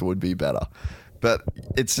breakfast would be better. But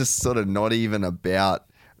it's just sort of not even about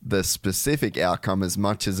the specific outcome as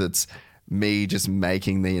much as it's me just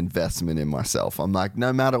making the investment in myself. I'm like,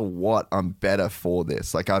 no matter what, I'm better for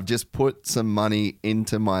this. Like I've just put some money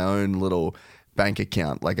into my own little bank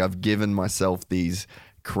account. Like I've given myself these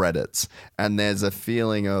credits and there's a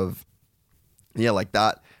feeling of, like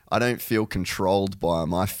that. I don't feel controlled by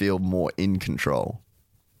them. I feel more in control.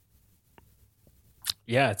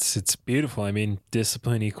 Yeah, it's beautiful. I mean,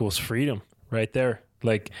 discipline equals freedom right there.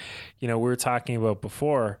 Like, you know, we were talking about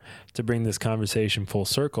before to bring this conversation full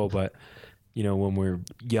circle, but you know, when we're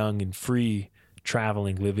young and free,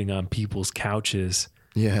 traveling, living on people's couches,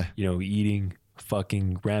 you know, eating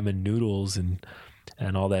fucking ramen noodles and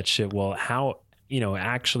all that shit. Well, how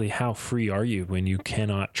actually how free are you when you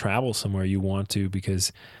cannot travel somewhere you want to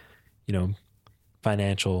because,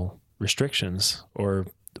 financial restrictions or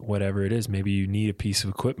whatever it is. Maybe you need a piece of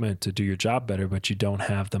equipment to do your job better, but you don't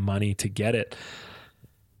have the money to get it.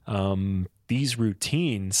 These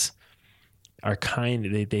routines are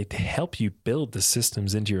they help you build the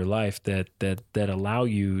systems into your life that allow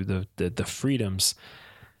you the freedoms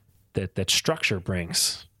that structure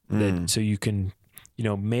brings, so you can,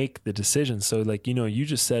 make the decisions. So like, you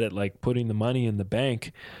just said it, like putting the money in the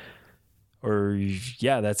bank, or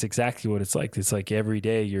that's exactly what it's like. It's like every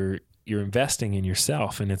day you're investing in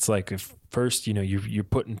yourself. And it's like, if first, you're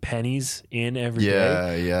putting pennies in every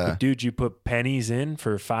day. Yeah. But dude, you put pennies in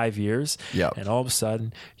for 5 years. Yep. And all of a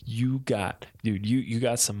sudden you got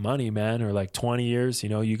some money, man, or like 20 years,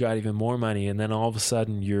 you got even more money. And then all of a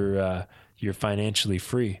sudden you're financially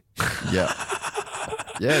free. Yeah.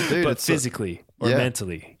 Yeah, dude. But it's physically or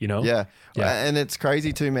mentally, Yeah. And it's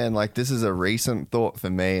crazy too, man. Like, this is a recent thought for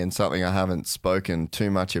me and something I haven't spoken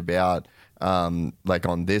too much about, like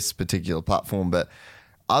on this particular platform, but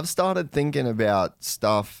I've started thinking about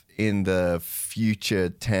stuff in the future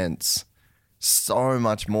tense so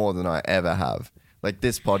much more than I ever have. Like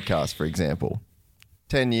this podcast, for example.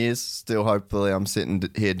 10 years, still hopefully I'm sitting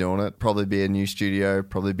here doing it. Probably be a new studio,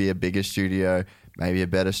 probably be a bigger studio, maybe a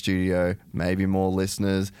better studio, maybe more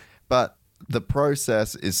listeners. But the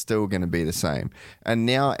process is still going to be the same. And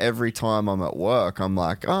now every time I'm at work, I'm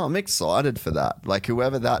like, oh, I'm excited for that. Like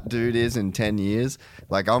whoever that dude is in 10 years,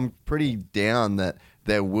 like I'm pretty down that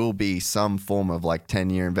there will be some form of like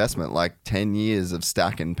 10-year investment, like 10 years of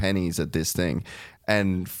stacking pennies at this thing.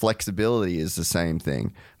 And flexibility is the same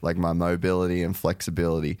thing, like my mobility and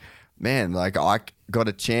flexibility. Man, like I got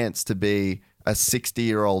a chance to be a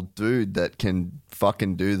 60-year-old dude that can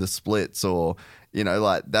fucking do the splits, or,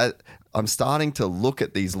 like that. I'm starting to look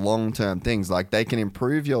at these long-term things. Like they can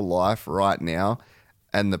improve your life right now,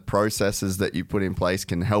 and the processes that you put in place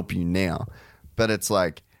can help you now. But it's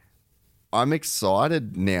like, I'm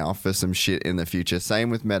excited now for some shit in the future. Same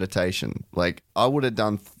with meditation. Like I would have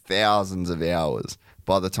done thousands of hours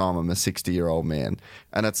by the time I'm a 60-year-old man.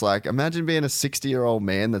 And it's like, imagine being a 60-year-old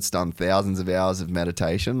man that's done thousands of hours of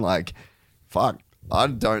meditation. Like, fuck, I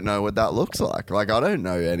don't know what that looks like. Like, I don't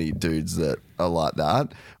know any dudes that are like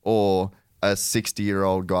that. Or a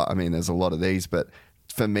 60-year-old guy. I mean, there's a lot of these, but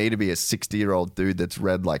for me to be a 60-year-old dude that's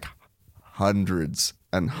read like hundreds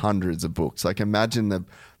and hundreds of books, like imagine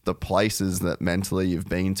the places that mentally you've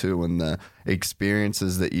been to and the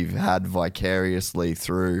experiences that you've had vicariously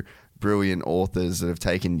through brilliant authors that have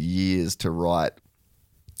taken years to write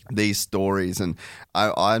these stories. And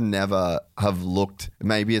I never have looked,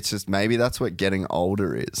 maybe that's what getting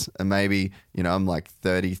older is. And maybe, I'm like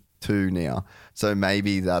 32 now. So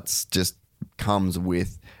maybe that's just comes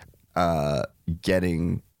with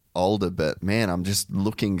getting older. But man, I'm just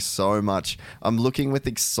looking I'm looking with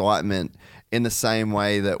excitement in the same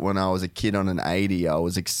way that when I was a kid on an 80, I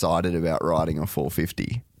was excited about riding a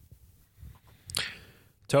 450.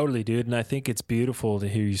 Totally, dude. And I think it's beautiful to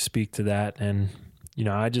hear you speak to that. And,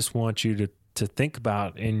 I just want you to think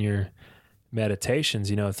about in your meditations,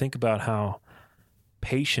 think about how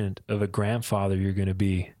patient of a grandfather you're going to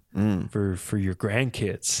be for your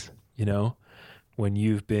grandkids, when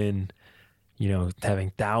you've been,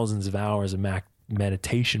 having thousands of hours of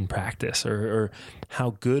meditation practice, or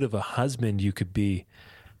how good of a husband you could be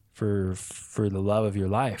for the love of your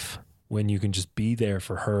life when you can just be there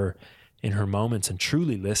for her in her moments and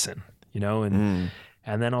truly listen,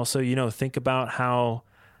 and then also, think about how,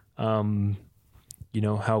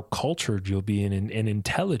 how cultured you'll be and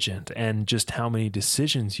intelligent, and just how many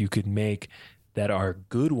decisions you could make that are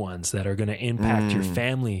good ones that are going to impact your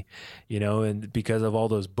family, and because of all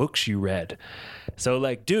those books you read. So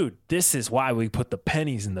like, dude, this is why we put the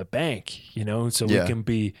pennies in the bank, so we can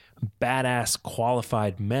be badass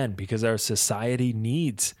qualified men, because our society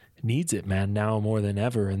needs it, man, now more than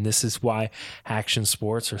ever. And this is why action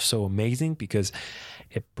sports are so amazing, because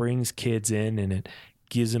it brings kids in and it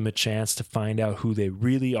gives them a chance to find out who they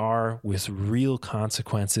really are with real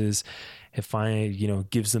consequences. It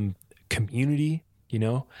gives them community,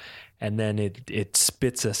 and then it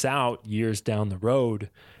spits us out years down the road,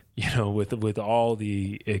 with all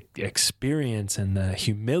the experience and the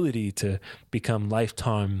humility to become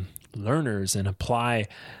lifetime learners and apply,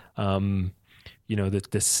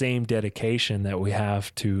 the same dedication that we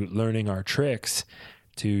have to learning our tricks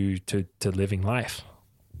to living life.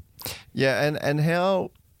 Yeah. And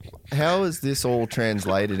how is this all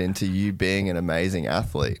translated into you being an amazing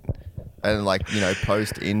athlete? And like,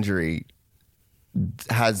 post injury,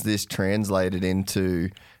 has this translated into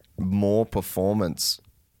more performance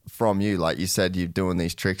from you. Like you said, you're doing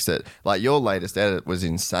these tricks that, like your latest edit was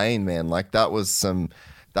insane, man. Like that was some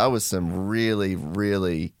really,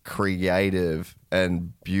 really creative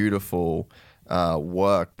and beautiful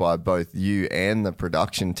work by both you and the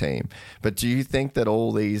production team. But do you think that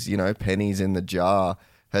all these, pennies in the jar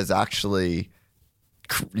has actually,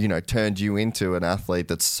 turned you into an athlete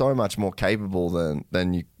that's so much more capable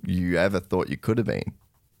than you ever thought you could have been?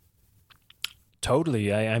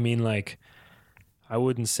 Totally. I mean, like, I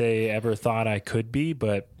wouldn't say ever thought I could be,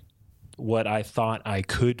 but what I thought I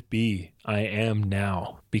could be, I am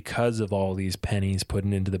now because of all these pennies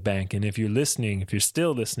putting into the bank. And if you're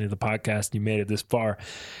still listening to the podcast, you made it this far,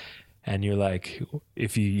 and you're like,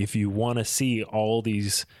 if you want to see all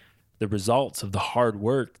these, the results of the hard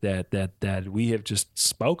work that we have just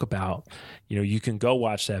spoke about, you can go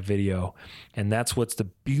watch that video. And that's what's the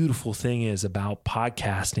beautiful thing is about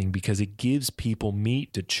podcasting, because it gives people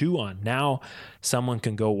meat to chew on. Now someone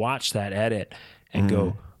can go watch that edit and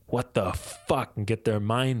go, what the fuck, and get their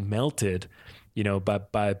mind melted,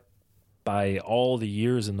 by all the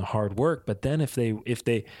years and the hard work. But then if they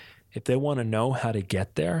want to know how to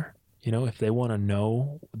get there, if they want to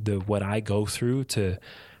know what I go through to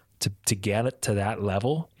get it to that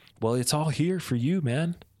level, well, it's all here for you,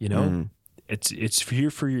 man. It's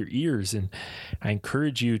here for your ears. And I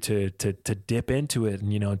encourage you to dip into it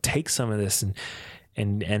and, take some of this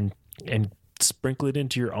and sprinkle it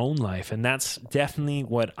into your own life. And that's definitely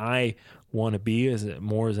what I want to be as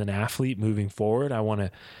an athlete moving forward. I want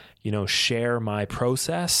to, share my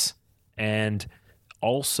process and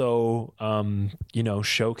also,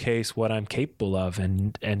 showcase what I'm capable of.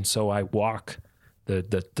 And so I walk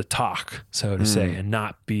the talk, so to say, and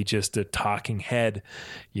not be just a talking head.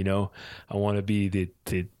 I want to be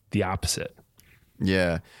the opposite.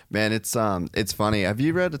 Yeah, man, it's funny. Have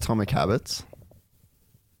you read Atomic Habits?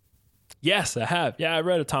 Yes, I have. Yeah, I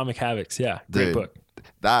read Atomic Habits. Yeah, great book.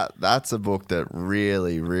 That's a book that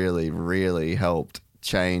really, really, really helped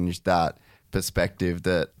change that perspective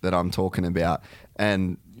that I'm talking about.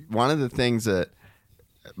 And one of the things that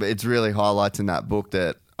it's really highlights in that book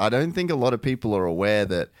that I don't think a lot of people are aware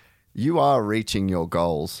that you are reaching your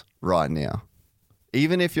goals right now.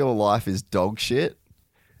 Even if your life is dog shit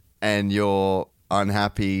and you're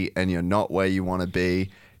unhappy and you're not where you want to be,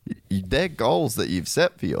 they're goals that you've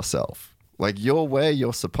set for yourself. Like you're where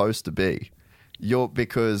you're supposed to be.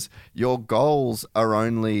 Because your goals are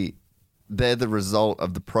they're the result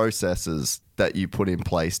of the processes that you put in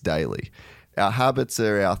place daily. Our habits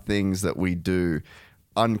are our things that we do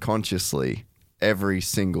unconsciously every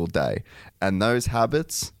single day. And those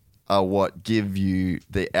habits are what give you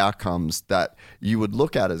the outcomes that you would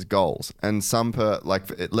look at as goals. And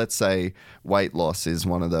let's say weight loss is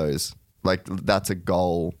one of those. Like that's a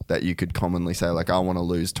goal that you could commonly say, like, I want to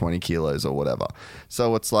lose 20 kilos or whatever.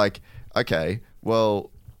 So it's like, okay,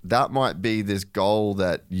 well, that might be this goal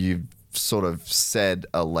that you've sort of said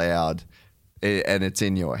aloud and it's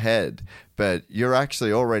in your head, but you're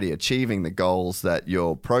actually already achieving the goals that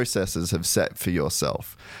your processes have set for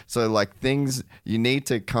yourself. So like things, you need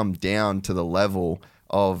to come down to the level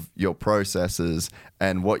of your processes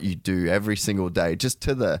and what you do every single day, just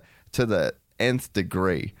to the nth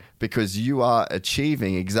degree, because you are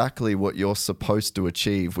achieving exactly what you're supposed to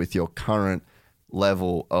achieve with your current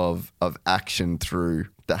level of action through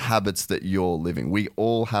the habits that you're living. We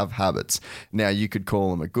all have habits. Now, you could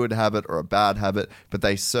call them a good habit or a bad habit, but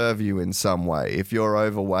they serve you in some way. If you're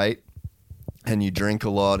overweight and you drink a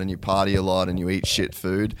lot and you party a lot and you eat shit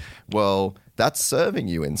food, well, that's serving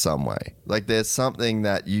you in some way. Like there's something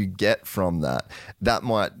that you get from that. That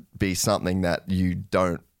might be something that you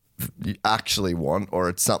don't actually want, or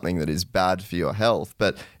it's something that is bad for your health,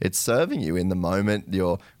 but it's serving you in the moment.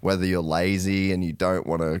 Whether you're lazy and you don't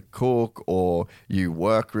want to cook, or you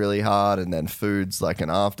work really hard and then food's like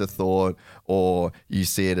an afterthought, or you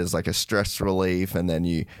see it as like a stress relief and then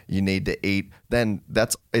you need to eat, then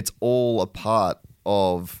it's all a part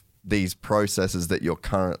of these processes that you're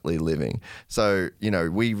currently living. So,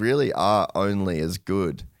 we really are only as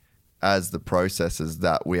good as the processes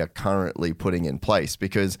that we are currently putting in place,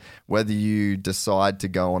 because whether you decide to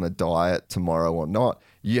go on a diet tomorrow or not,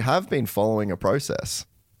 you have been following a process,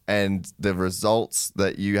 and the results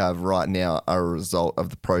that you have right now are a result of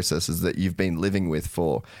the processes that you've been living with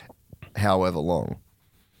for however long.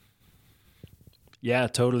 Yeah,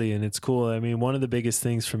 totally. And it's cool. I mean, one of the biggest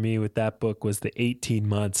things for me with that book was the 18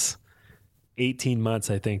 months,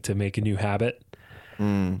 I think, to make a new habit.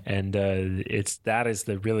 And that is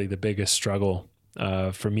really the biggest struggle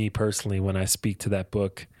for me personally when I speak to that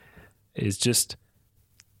book, is just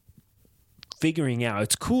figuring out.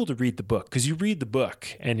 It's cool to read the book because you read the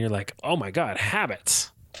book and you're like, oh my God,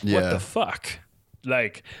 habits. what the fuck?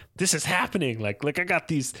 Like, this is happening. Like I got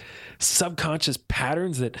these subconscious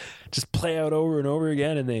patterns that just play out over and over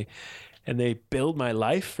again, and they build my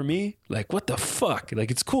life for me. Like, what the fuck?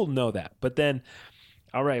 Like, it's cool to know that. But then,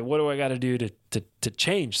 all right, what do I got to do to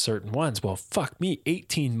change certain ones? Well, fuck me,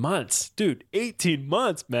 18 months. Dude, 18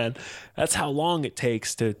 months, man. That's how long it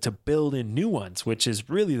takes to build in new ones, which is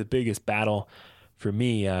really the biggest battle for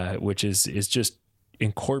me, which is just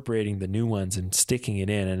incorporating the new ones and sticking it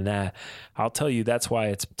in. And I'll tell you, that's why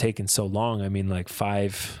it's taken so long. I mean, like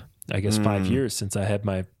 5 years since I had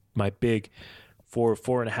my big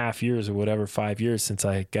 4.5 years or whatever, 5 years since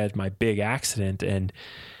I got my big accident. And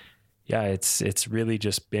yeah, it's really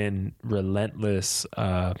just been relentless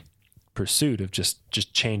pursuit of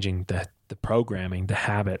just changing the programming, the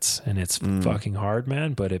habits. And it's fucking hard,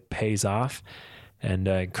 man, but it pays off. And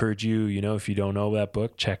I encourage you, if you don't know that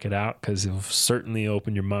book, check it out, because it'll certainly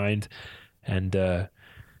open your mind and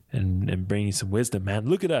bring you some wisdom, man.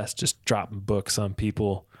 Look at us just dropping books on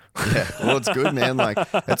people. Yeah, well, it's good, man. Like,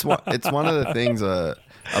 it's one of the things a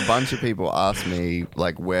bunch of people ask me,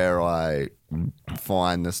 like, where I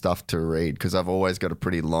find the stuff to read, because I've always got a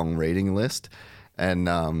pretty long reading list. And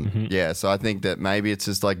so I think that maybe it's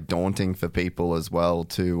just like daunting for people as well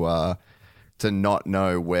to not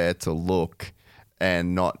know where to look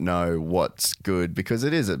and not know what's good, because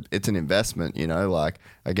it's an investment, like,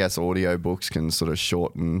 I guess audiobooks can sort of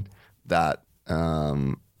shorten that,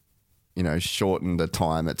 shorten the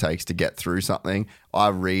time it takes to get through something. I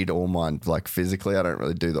read all mine like physically. I don't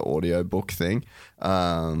really do the audiobook thing.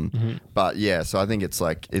 But yeah, so I think it's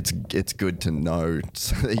like, it's good to know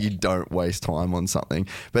so that you don't waste time on something.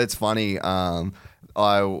 But it's funny. One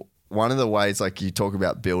of the ways, like, you talk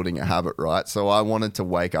about building a habit, right? So I wanted to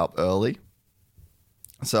wake up early.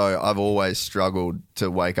 So I've always struggled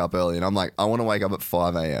to wake up early, and I'm like, I want to wake up at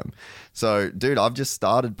 5 a.m. So, dude, I've just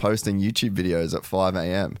started posting YouTube videos at 5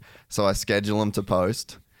 a.m. So I schedule them to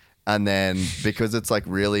post. And then, because it's like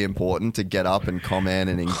really important to get up and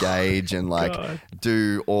comment and engage and like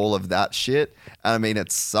do all of that shit. And I mean,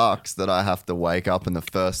 it sucks that I have to wake up and the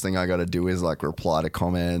first thing I got to do is like reply to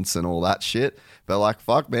comments and all that shit. But like,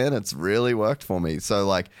 fuck, man, it's really worked for me. So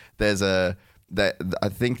like, I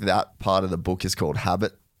think that part of the book is called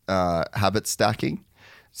habit stacking.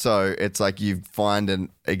 So it's like you find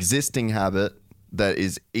an existing habit that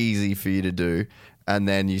is easy for you to do, and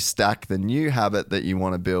then you stack the new habit that you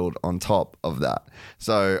want to build on top of that.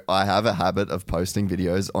 So I have a habit of posting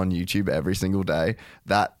videos on YouTube every single day.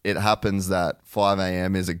 That it happens that 5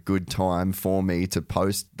 a.m. is a good time for me to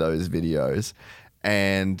post those videos.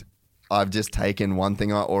 And I've just taken one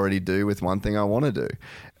thing I already do with one thing I want to do.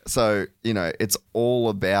 So, it's all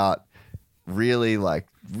about really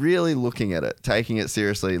looking at it, taking it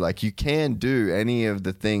seriously. Like, you can do any of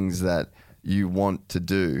the things that you want to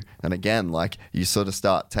do. And again, like, you sort of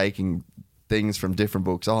start taking things from different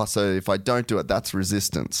books. Oh, so if I don't do it, that's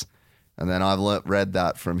resistance. And then I've read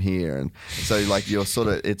that from here. And so like you're sort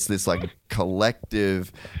of, it's this like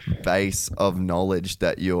collective base of knowledge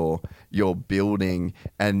that you're building.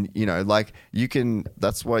 And, like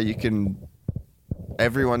that's why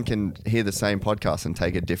everyone can hear the same podcast and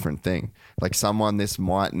take a different thing. Like someone this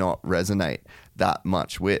might not resonate that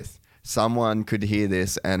much with. Someone could hear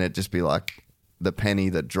this and it just be like the penny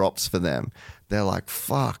that drops for them. They're like,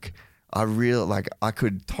 fuck, I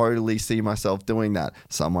could totally see myself doing that.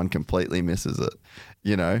 Someone completely misses it,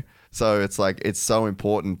 So it's like, it's so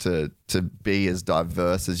important to be as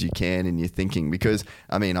diverse as you can in your thinking, because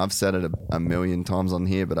I mean, I've said it a million times on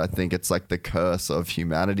here, but I think it's like the curse of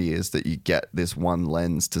humanity is that you get this one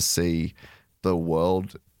lens to see the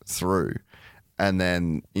world through. And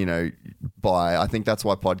then, I think that's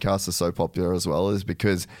why podcasts are so popular as well, is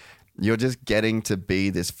because you're just getting to be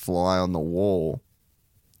this fly on the wall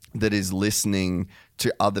that is listening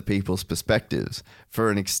to other people's perspectives for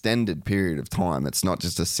an extended period of time. It's not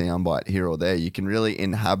just a soundbite here or there. You can really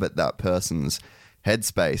inhabit that person's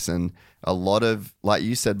headspace. And a lot of, like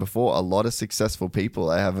you said before, a lot of successful people,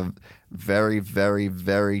 they have a very, very,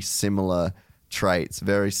 very similar traits,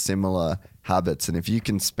 very similar habits. And if you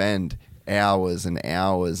can spend hours and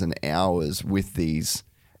hours and hours with these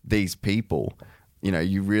people,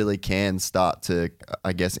 you really can start to,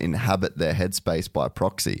 I guess, inhabit their headspace by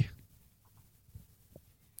proxy.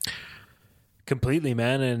 Completely,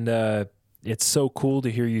 man. And it's so cool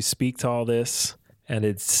to hear you speak to all this. And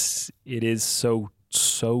it is so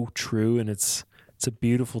true. And it's a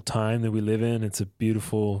beautiful time that we live in. It's a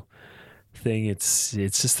beautiful thing. It's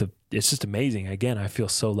just amazing. Again, I feel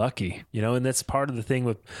so lucky, and that's part of the thing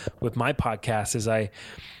with my podcast is I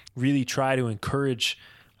really try to encourage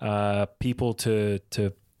people to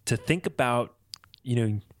think about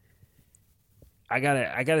I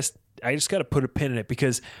just gotta put a pin in it,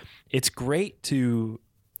 because it's great to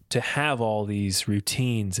have all these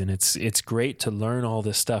routines, and it's great to learn all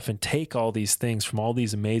this stuff and take all these things from all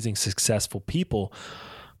these amazing, successful people.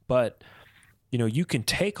 But, you can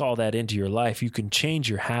take all that into your life. You can change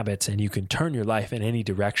your habits and you can turn your life in any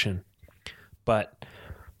direction. But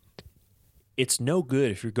it's no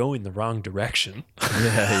good if you're going the wrong direction.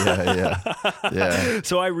 Yeah.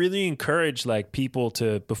 So I really encourage people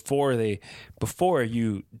to, before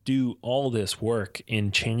you do all this work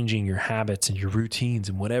in changing your habits and your routines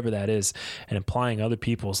and whatever that is, and applying other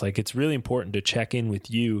people's, it's really important to check in with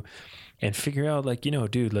you and figure out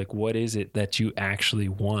dude, what is it that you actually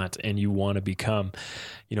want and you want to become?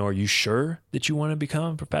 Are you sure that you want to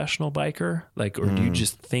become a professional biker? Or do you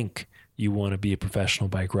just think you want to be a professional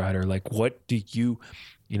bike rider? What do you,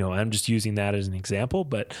 I'm just using that as an example,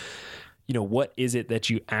 but what is it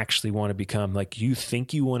that you actually want to become? You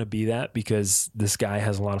think you want to be that because this guy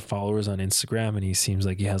has a lot of followers on Instagram and he seems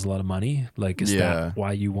like he has a lot of money. Is that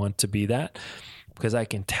why you want to be that? Because I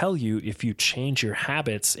can tell you, if you change your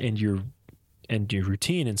habits and your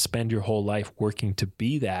routine and spend your whole life working to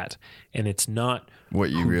be that, and it's not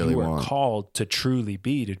what you really want, called to truly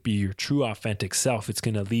be, to be your true authentic self, it's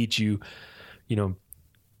going to lead you,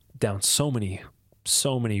 down so many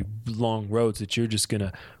long roads that you're just going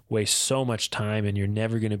to waste so much time, and you're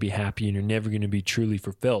never going to be happy, and you're never going to be truly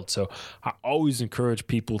fulfilled. So I always encourage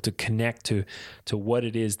people to connect to what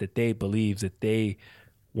it is that they believe that they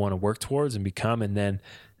want to work towards and become, and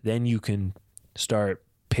then you can start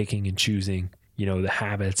picking and choosing, the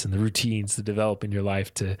habits and the routines to develop in your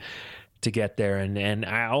life to get there. And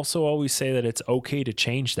I also always say that it's okay to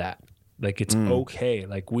change that. It's okay.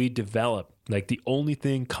 We develop, the only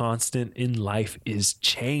thing constant in life is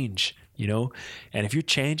change, and if you're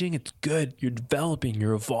changing, it's good. You're developing,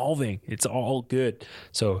 you're evolving. It's all good.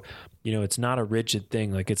 So, it's not a rigid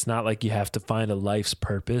thing. It's not like you have to find a life's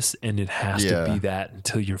purpose and it has to be that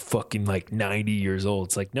until you're fucking 90 years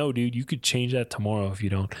old. It's no, dude, you could change that tomorrow if you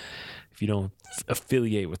don't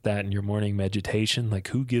affiliate with that in your morning meditation.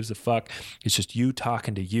 Who gives a fuck? It's just you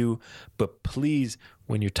talking to you. But please,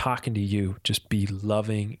 when you're talking to you, just be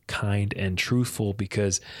loving, kind, and truthful,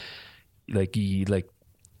 because there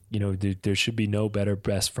should be no better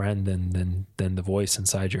best friend than the voice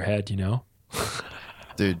inside your head,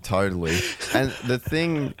 Dude, totally. And the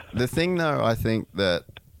thing though, I think that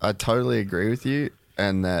I totally agree with you,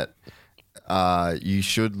 and that you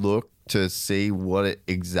should look to see what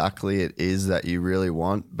exactly it is that you really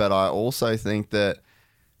want. But I also think that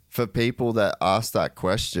for people that ask that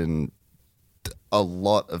question, a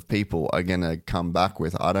lot of people are going to come back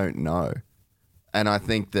with, I don't know. And I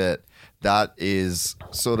think that is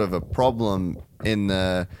sort of a problem in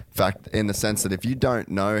the sense that if you don't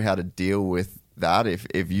know how to deal with that,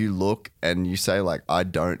 if you look and you say I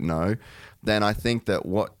don't know, then I think that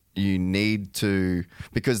what you need to,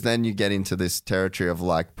 because then you get into this territory of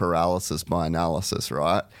paralysis by analysis,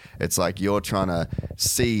 right? It's you're trying to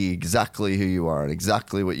see exactly who you are and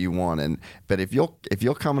exactly what you want. But if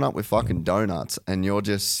you're coming up with fucking donuts and you're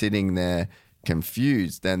just sitting there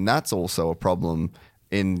confused, then that's also a problem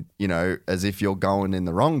in, as if you're going in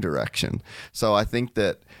the wrong direction. So I think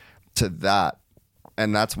that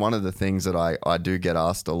and that's one of the things that I do get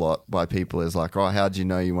asked a lot by people is oh, how'd you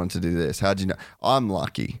know you want to do this? How'd you know? I'm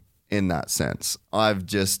lucky in that sense. I've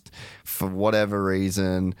just, for whatever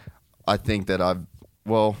reason, I think that I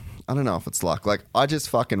don't know if it's luck. I just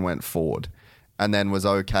fucking went forward and then was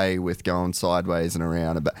okay with going sideways and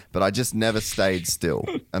around. But I just never stayed still,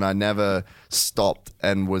 and I never stopped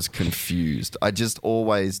and was confused. I just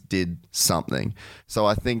always did something. So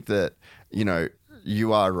I think that,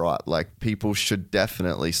 you are right. People should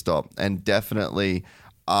definitely stop and definitely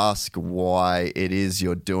ask why it is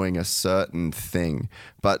you're doing a certain thing.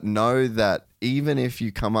 But know that even if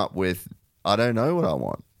you come up with, I don't know what I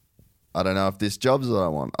want. I don't know if this job's what I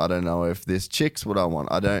want. I don't know if this chick's what I want.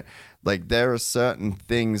 There are certain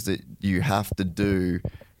things that you have to do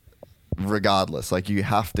regardless. You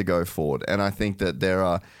have to go forward. And I think that there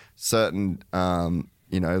are certain,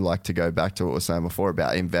 to go back to what we were saying before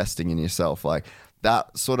about investing in yourself,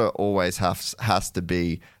 that sort of always has to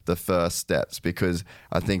be the first steps, because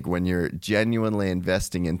I think when you're genuinely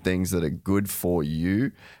investing in things that are good for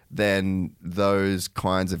you, then those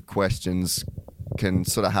kinds of questions can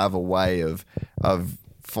sort of have a way of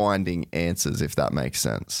finding answers, if that makes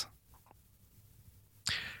sense.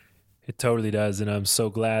 It totally does. And I'm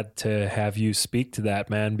so glad to have you speak to that,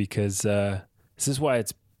 man, because this is why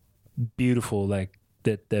it's beautiful.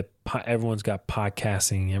 That everyone's got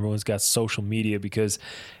podcasting, everyone's got social media, because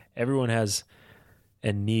everyone has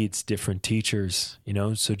and needs different teachers, you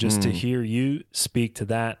know? So just to hear you speak to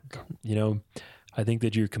that, you know, I think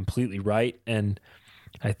that you're completely right. And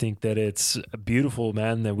I think that it's beautiful,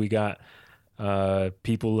 man, that we got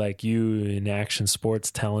people like you in action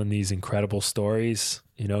sports telling these incredible stories,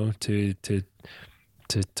 you know, to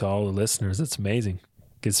all the listeners. It's amazing.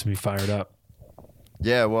 Gets me fired up.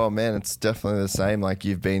 Yeah, well, man, it's definitely the same. Like,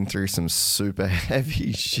 you've been through some super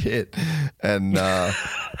heavy shit, and man,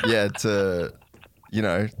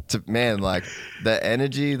 like the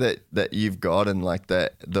energy that you've got, and like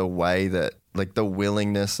the way that, like, the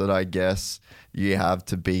willingness that I guess you have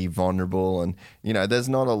to be vulnerable, and you know, there's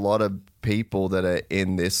not a lot of people that are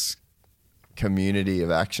in this community of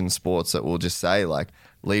action sports that will just say, like,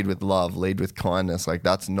 lead with love, lead with kindness. Like,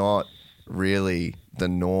 that's not really the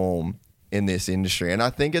norm in this industry. And I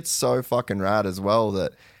think it's so fucking rad as well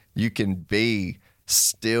that you can be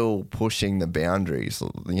still pushing the boundaries.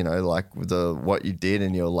 You know, like what you did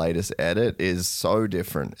in your latest edit is so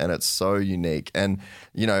different and it's so unique. And,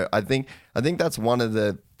 you know, I think that's one of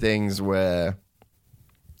the things where,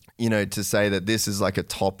 you know, to say that this is like a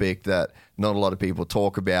topic that not a lot of people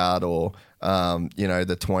talk about, or, you know,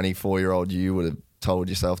 the 24-year-old you would have told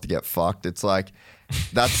yourself to get fucked. It's like,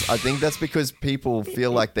 I think that's because people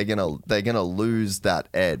feel like they're gonna lose that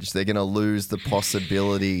edge. They're gonna lose the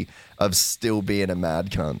possibility of still being a mad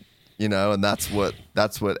cunt, you know. And that's what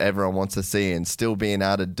everyone wants to see, and still being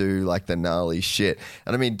able to do like the gnarly shit.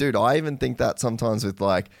 And I mean, dude, I even think that sometimes with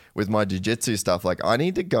my jiu-jitsu stuff, like, I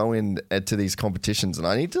need to go to these competitions and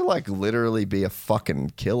I need to like literally be a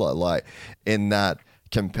fucking killer, like in that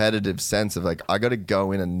competitive sense of like, I got to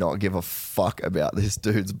go in and not give a fuck about this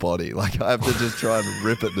dude's body. Like, I have to just try and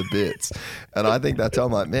rip it to bits. And I think that's how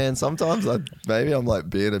I'm like, man, sometimes maybe I'm like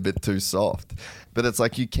being a bit too soft, but it's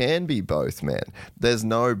like, you can be both, man. There's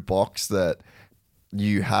no box that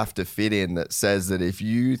you have to fit in that says that if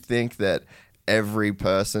you think that every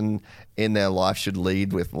person in their life should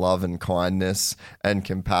lead with love and kindness and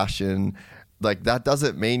compassion, like, that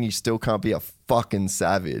doesn't mean you still can't be a fucking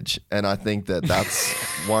savage. And I think that that's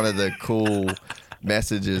one of the cool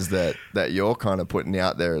messages that you're kind of putting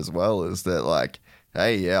out there as well, is that like,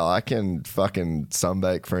 hey, yeah, I can fucking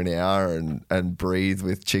sunbake for an hour and breathe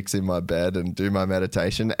with chicks in my bed and do my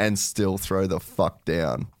meditation and still throw the fuck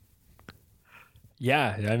down.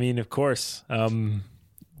 Yeah, I mean, of course.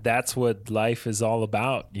 That's what life is all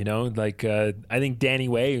about, you know? Like, I think Danny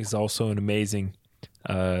Way is also an amazing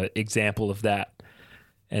example of that,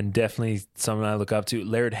 and definitely someone I look up to.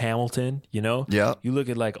 Laird Hamilton, you know, you look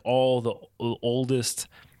at like all the oldest,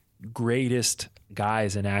 greatest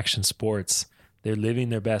guys in action sports, they're living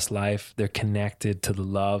their best life, they're connected to the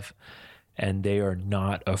love, and they are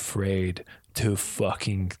not afraid to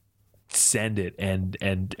fucking send it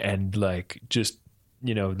and like, just,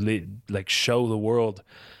 you know, like show the world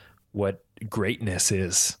what greatness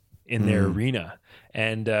is in their arena.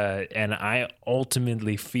 And I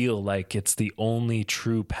ultimately feel like it's the only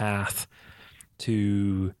true path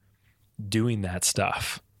to doing that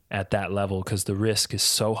stuff at that level, because the risk is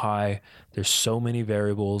so high. There's so many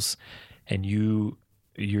variables, and you're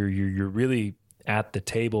really at the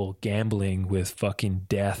table gambling with fucking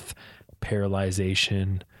death,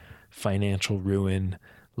 paralyzation, financial ruin,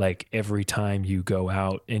 like every time you go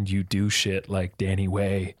out and you do shit like Danny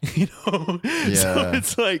Way, you know? Yeah. So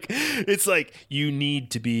it's like you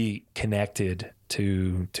need to be connected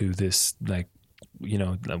to this, like, you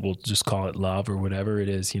know, we'll just call it love or whatever it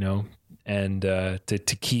is, you know, and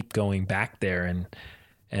to keep going back there.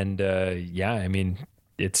 And yeah, I mean,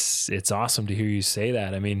 it's awesome to hear you say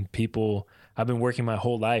that. I mean, I've been working my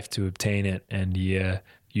whole life to obtain it, and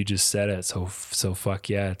you just said it. So fuck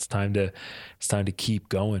yeah, it's time to keep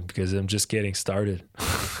going, because I'm just getting started.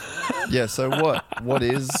 Yeah. So what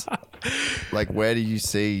is, like, where do you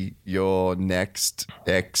see your next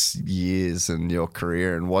X years and your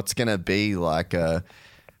career, and what's going to be like a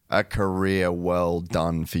career well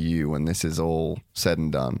done for you when this is all said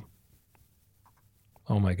and done?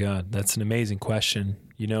 Oh my God, that's an amazing question.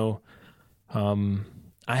 You know,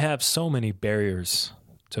 I have so many barriers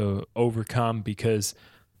to overcome, because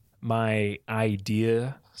my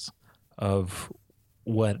ideas of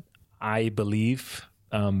what I believe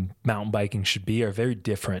mountain biking should be are very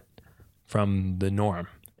different from the norm.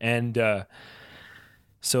 And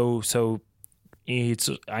so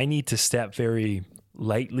I need to step very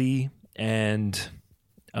lightly and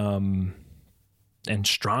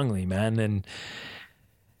strongly, man. And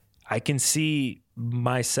I can see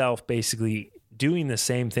myself basically doing the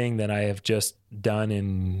same thing that I have just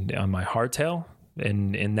done on my hardtail,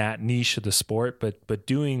 in that niche of the sport, but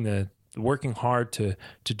doing the working hard to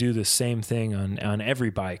do the same thing on every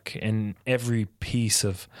bike and every piece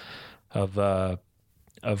of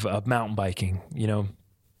mountain biking, you know,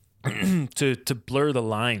 to blur the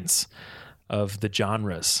lines of the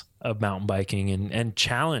genres of mountain biking and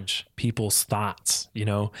challenge people's thoughts, you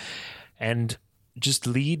know, and just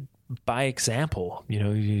lead by example, you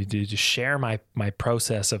know, to share my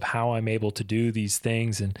process of how I'm able to do these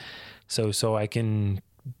things. And so I can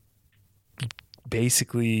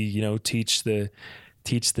basically, you know, teach the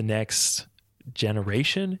next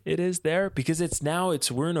generation it is there, because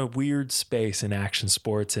we're in a weird space in action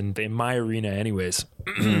sports and in my arena anyways.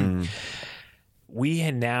 We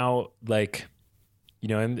had now, like, you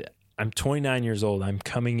know, I'm 29 years old. I'm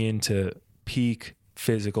coming into peak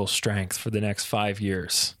physical strength for the next 5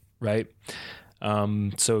 years, right?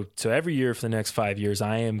 So every year for the next 5 years,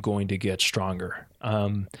 I am going to get stronger.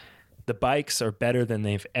 The bikes are better than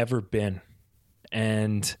they've ever been.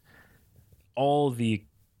 And all the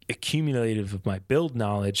accumulative of my build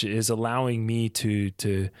knowledge is allowing me to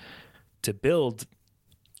build,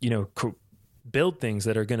 you know, build things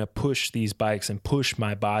that are going to push these bikes and push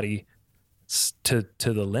my body to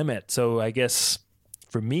the limit. So I guess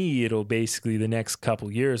for me, it'll basically, the next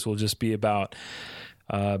couple years will just be about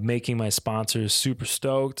making my sponsors super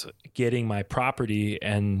stoked, getting my property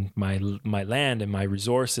and my land and my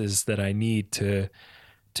resources that I need to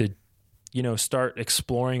you know, start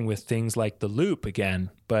exploring with things like the loop again,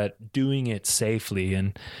 but doing it safely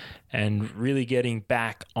and really getting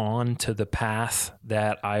back onto the path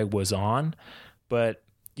that I was on, but,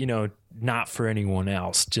 you know, not for anyone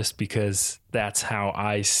else, just because that's how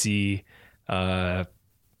I see my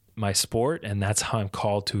sport and that's how I'm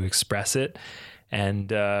called to express it. And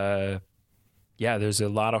yeah, there's a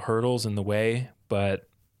lot of hurdles in the way, but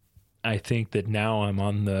I think that now I'm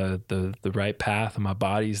on the right path and my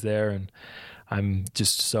body's there, and I'm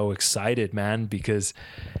just so excited, man, because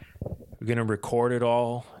we're going to record it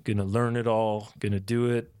all, going to learn it all, going to do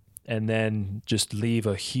it, and then just leave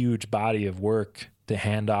a huge body of work to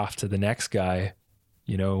hand off to the next guy,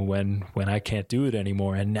 you know, when I can't do it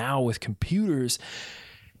anymore. And now with computers,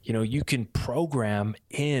 you know, you can program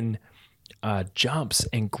in jumps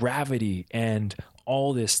and gravity and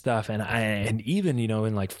all this stuff. And even, you know,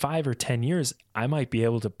 in like 5 or 10 years, I might be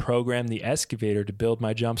able to program the excavator to build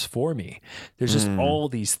my jumps for me. There's just all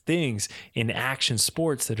these things in action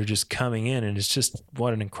sports that are just coming in, and it's just,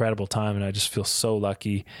 what an incredible time. And I just feel so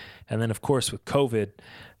lucky. And then of course with COVID,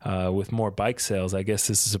 with more bike sales, I guess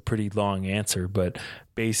this is a pretty long answer, but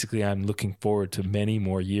basically I'm looking forward to many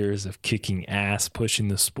more years of kicking ass, pushing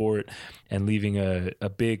the sport, and leaving a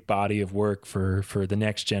big body of work for the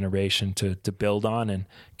next generation to build on and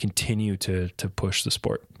continue to push the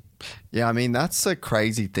sport. Yeah, I mean, that's a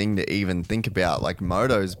crazy thing to even think about. Like,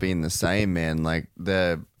 moto's been the same, man. Like,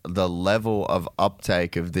 the level of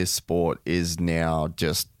uptake of this sport is now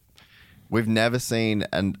just, we've never seen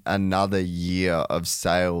another year of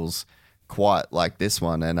sales quite like this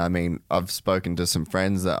one. And I mean, I've spoken to some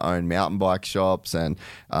friends that own mountain bike shops, and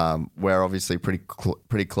we're obviously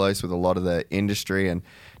pretty close with a lot of the industry. And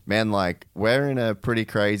man, like, we're in a pretty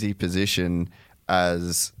crazy position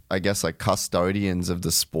as, I guess, like custodians of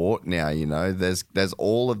the sport now. You know, there's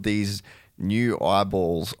all of these new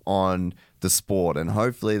eyeballs on the sport, and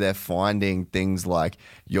hopefully they're finding things like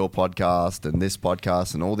your podcast and this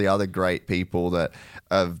podcast and all the other great people that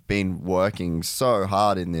have been working so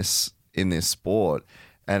hard in this sport.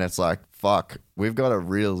 And it's like, fuck, we've got a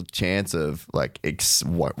real chance of like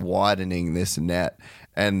widening this net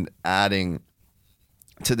and adding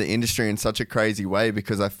to the industry in such a crazy way,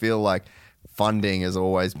 because I feel like funding has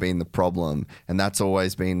always been the problem, and that's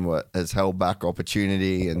always been what has held back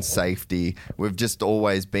opportunity and safety. We've just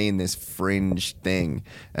always been this fringe thing,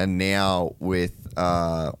 and now with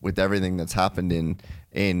everything that's happened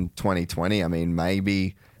in 2020, I mean,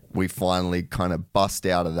 maybe we finally kind of bust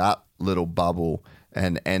out of that little bubble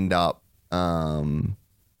and end up,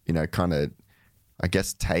 you know, kind of, I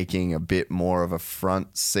guess, taking a bit more of a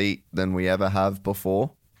front seat than we ever have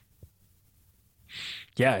before.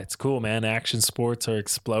 Yeah, it's cool, man. Action sports are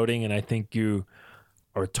exploding, and I think you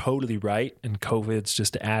are totally right. And COVID's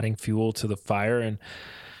just adding fuel to the fire, and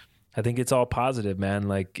I think it's all positive, man.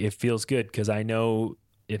 Like, it feels good because I know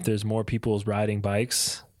if there's more people riding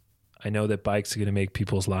bikes, I know that bikes are going to make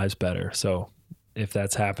people's lives better. So if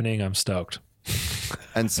that's happening, I'm stoked.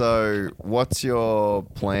 And so, what's your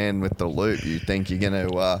plan with the loop? You think you're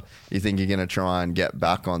gonna try and get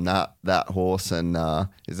back on that horse? And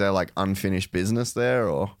is there like unfinished business there,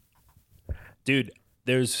 or? Dude,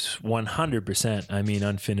 there's 100%. I mean,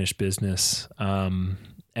 unfinished business. And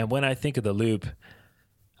when I think of the loop,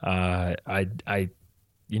 I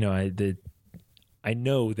I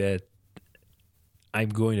know that I'm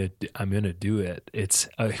going to do it. It's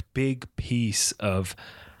a big piece of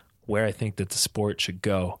where I think that the sport should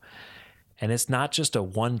go. And it's not just a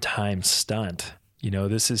one-time stunt.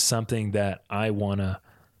 This is something that I want to,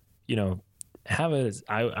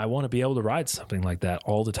 I want to be able to ride something like that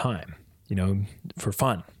all the time, for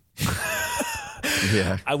fun.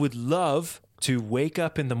 Yeah. I would love to wake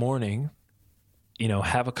up in the morning,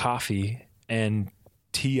 have a coffee and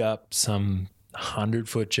tee up some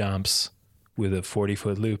 100-foot jumps with a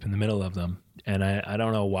 40-foot loop in the middle of them. And I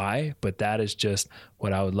don't know why, but that is just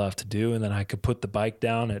what I would love to do. And then I could put the bike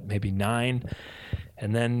down at maybe 9,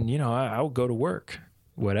 and then, I would go to work,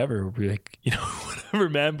 whatever, whatever,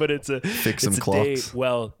 man. But it's some clocks. Day,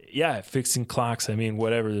 well, yeah, fixing clocks. I mean,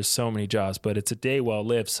 whatever, there's so many jobs, but it's a day well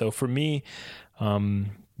lived. So for me,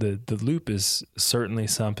 the loop is certainly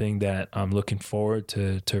something that I'm looking forward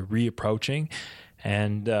to reapproaching.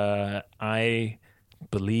 And I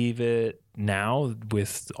believe it now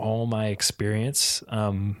with all my experience.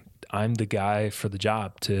 I'm the guy for the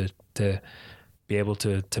job to be able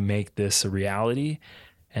to make this a reality,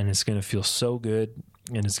 and it's going to feel so good,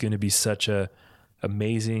 and it's going to be such a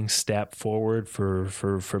amazing step forward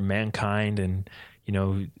for mankind, and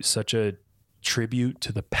such a tribute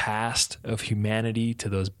to the past of humanity, to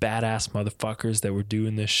those badass motherfuckers that were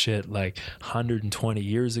doing this shit like 120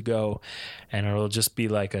 years ago. And it'll just be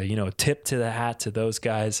like a tip to the hat to those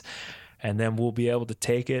guys. And then we'll be able to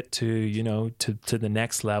take it to to the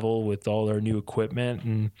next level with all our new equipment,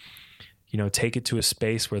 and take it to a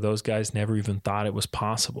space where those guys never even thought it was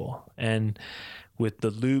possible. And with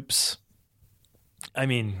the loops, I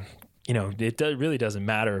mean, it really doesn't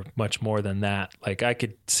matter much more than that. Like, I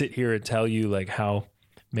could sit here and tell you like how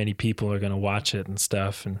many people are going to watch it and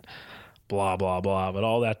stuff and blah, blah, blah, but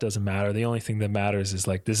all that doesn't matter. The only thing that matters is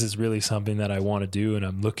like, this is really something that I want to do, and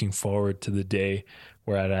I'm looking forward to the day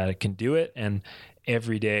where I can do it. And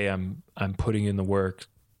every day I'm putting in the work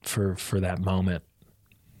for that moment.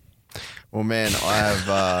 Well, man,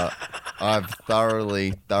 I've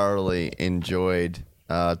thoroughly enjoyed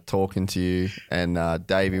talking to you, and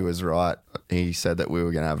Davey was right. He said that we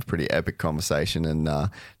were going to have a pretty epic conversation, and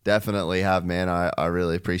definitely have, man. I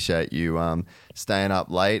really appreciate you staying up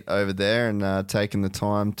late over there and taking the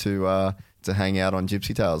time to hang out on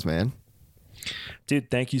Gypsy Tales, man. Dude,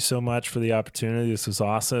 thank you so much for the opportunity. This was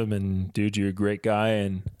awesome, and dude, you're a great guy,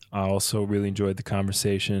 and I also really enjoyed the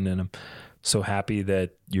conversation, and I'm so happy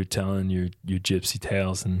that you're telling your Gypsy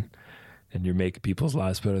Tales and you're making people's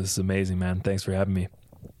lives better. This is amazing, man. Thanks for having me.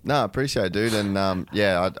 No, I appreciate it, dude. And I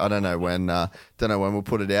don't know when we'll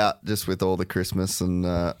put it out, just with all the Christmas and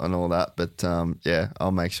all that. But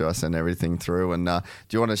I'll make sure I send everything through. And do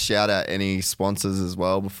you want to shout out any sponsors as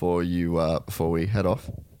well before we head off?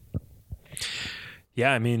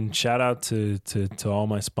 Yeah, I mean, shout out to all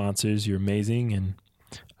my sponsors. You're amazing. And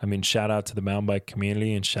I mean, shout out to the mountain bike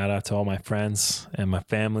community, and shout out to all my friends and my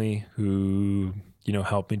family who,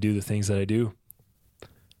 help me do the things that I do.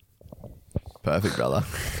 Perfect, brother.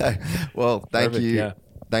 Well, thank you. Yeah.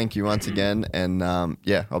 Thank you once again. And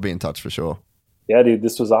I'll be in touch for sure. Yeah, dude,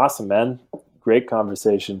 this was awesome, man. Great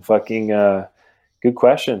conversation. Fucking good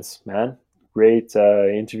questions, man. Great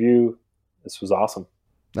interview. This was awesome.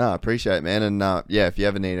 No, I appreciate it, man. And if you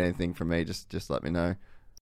ever need anything from me, just let me know.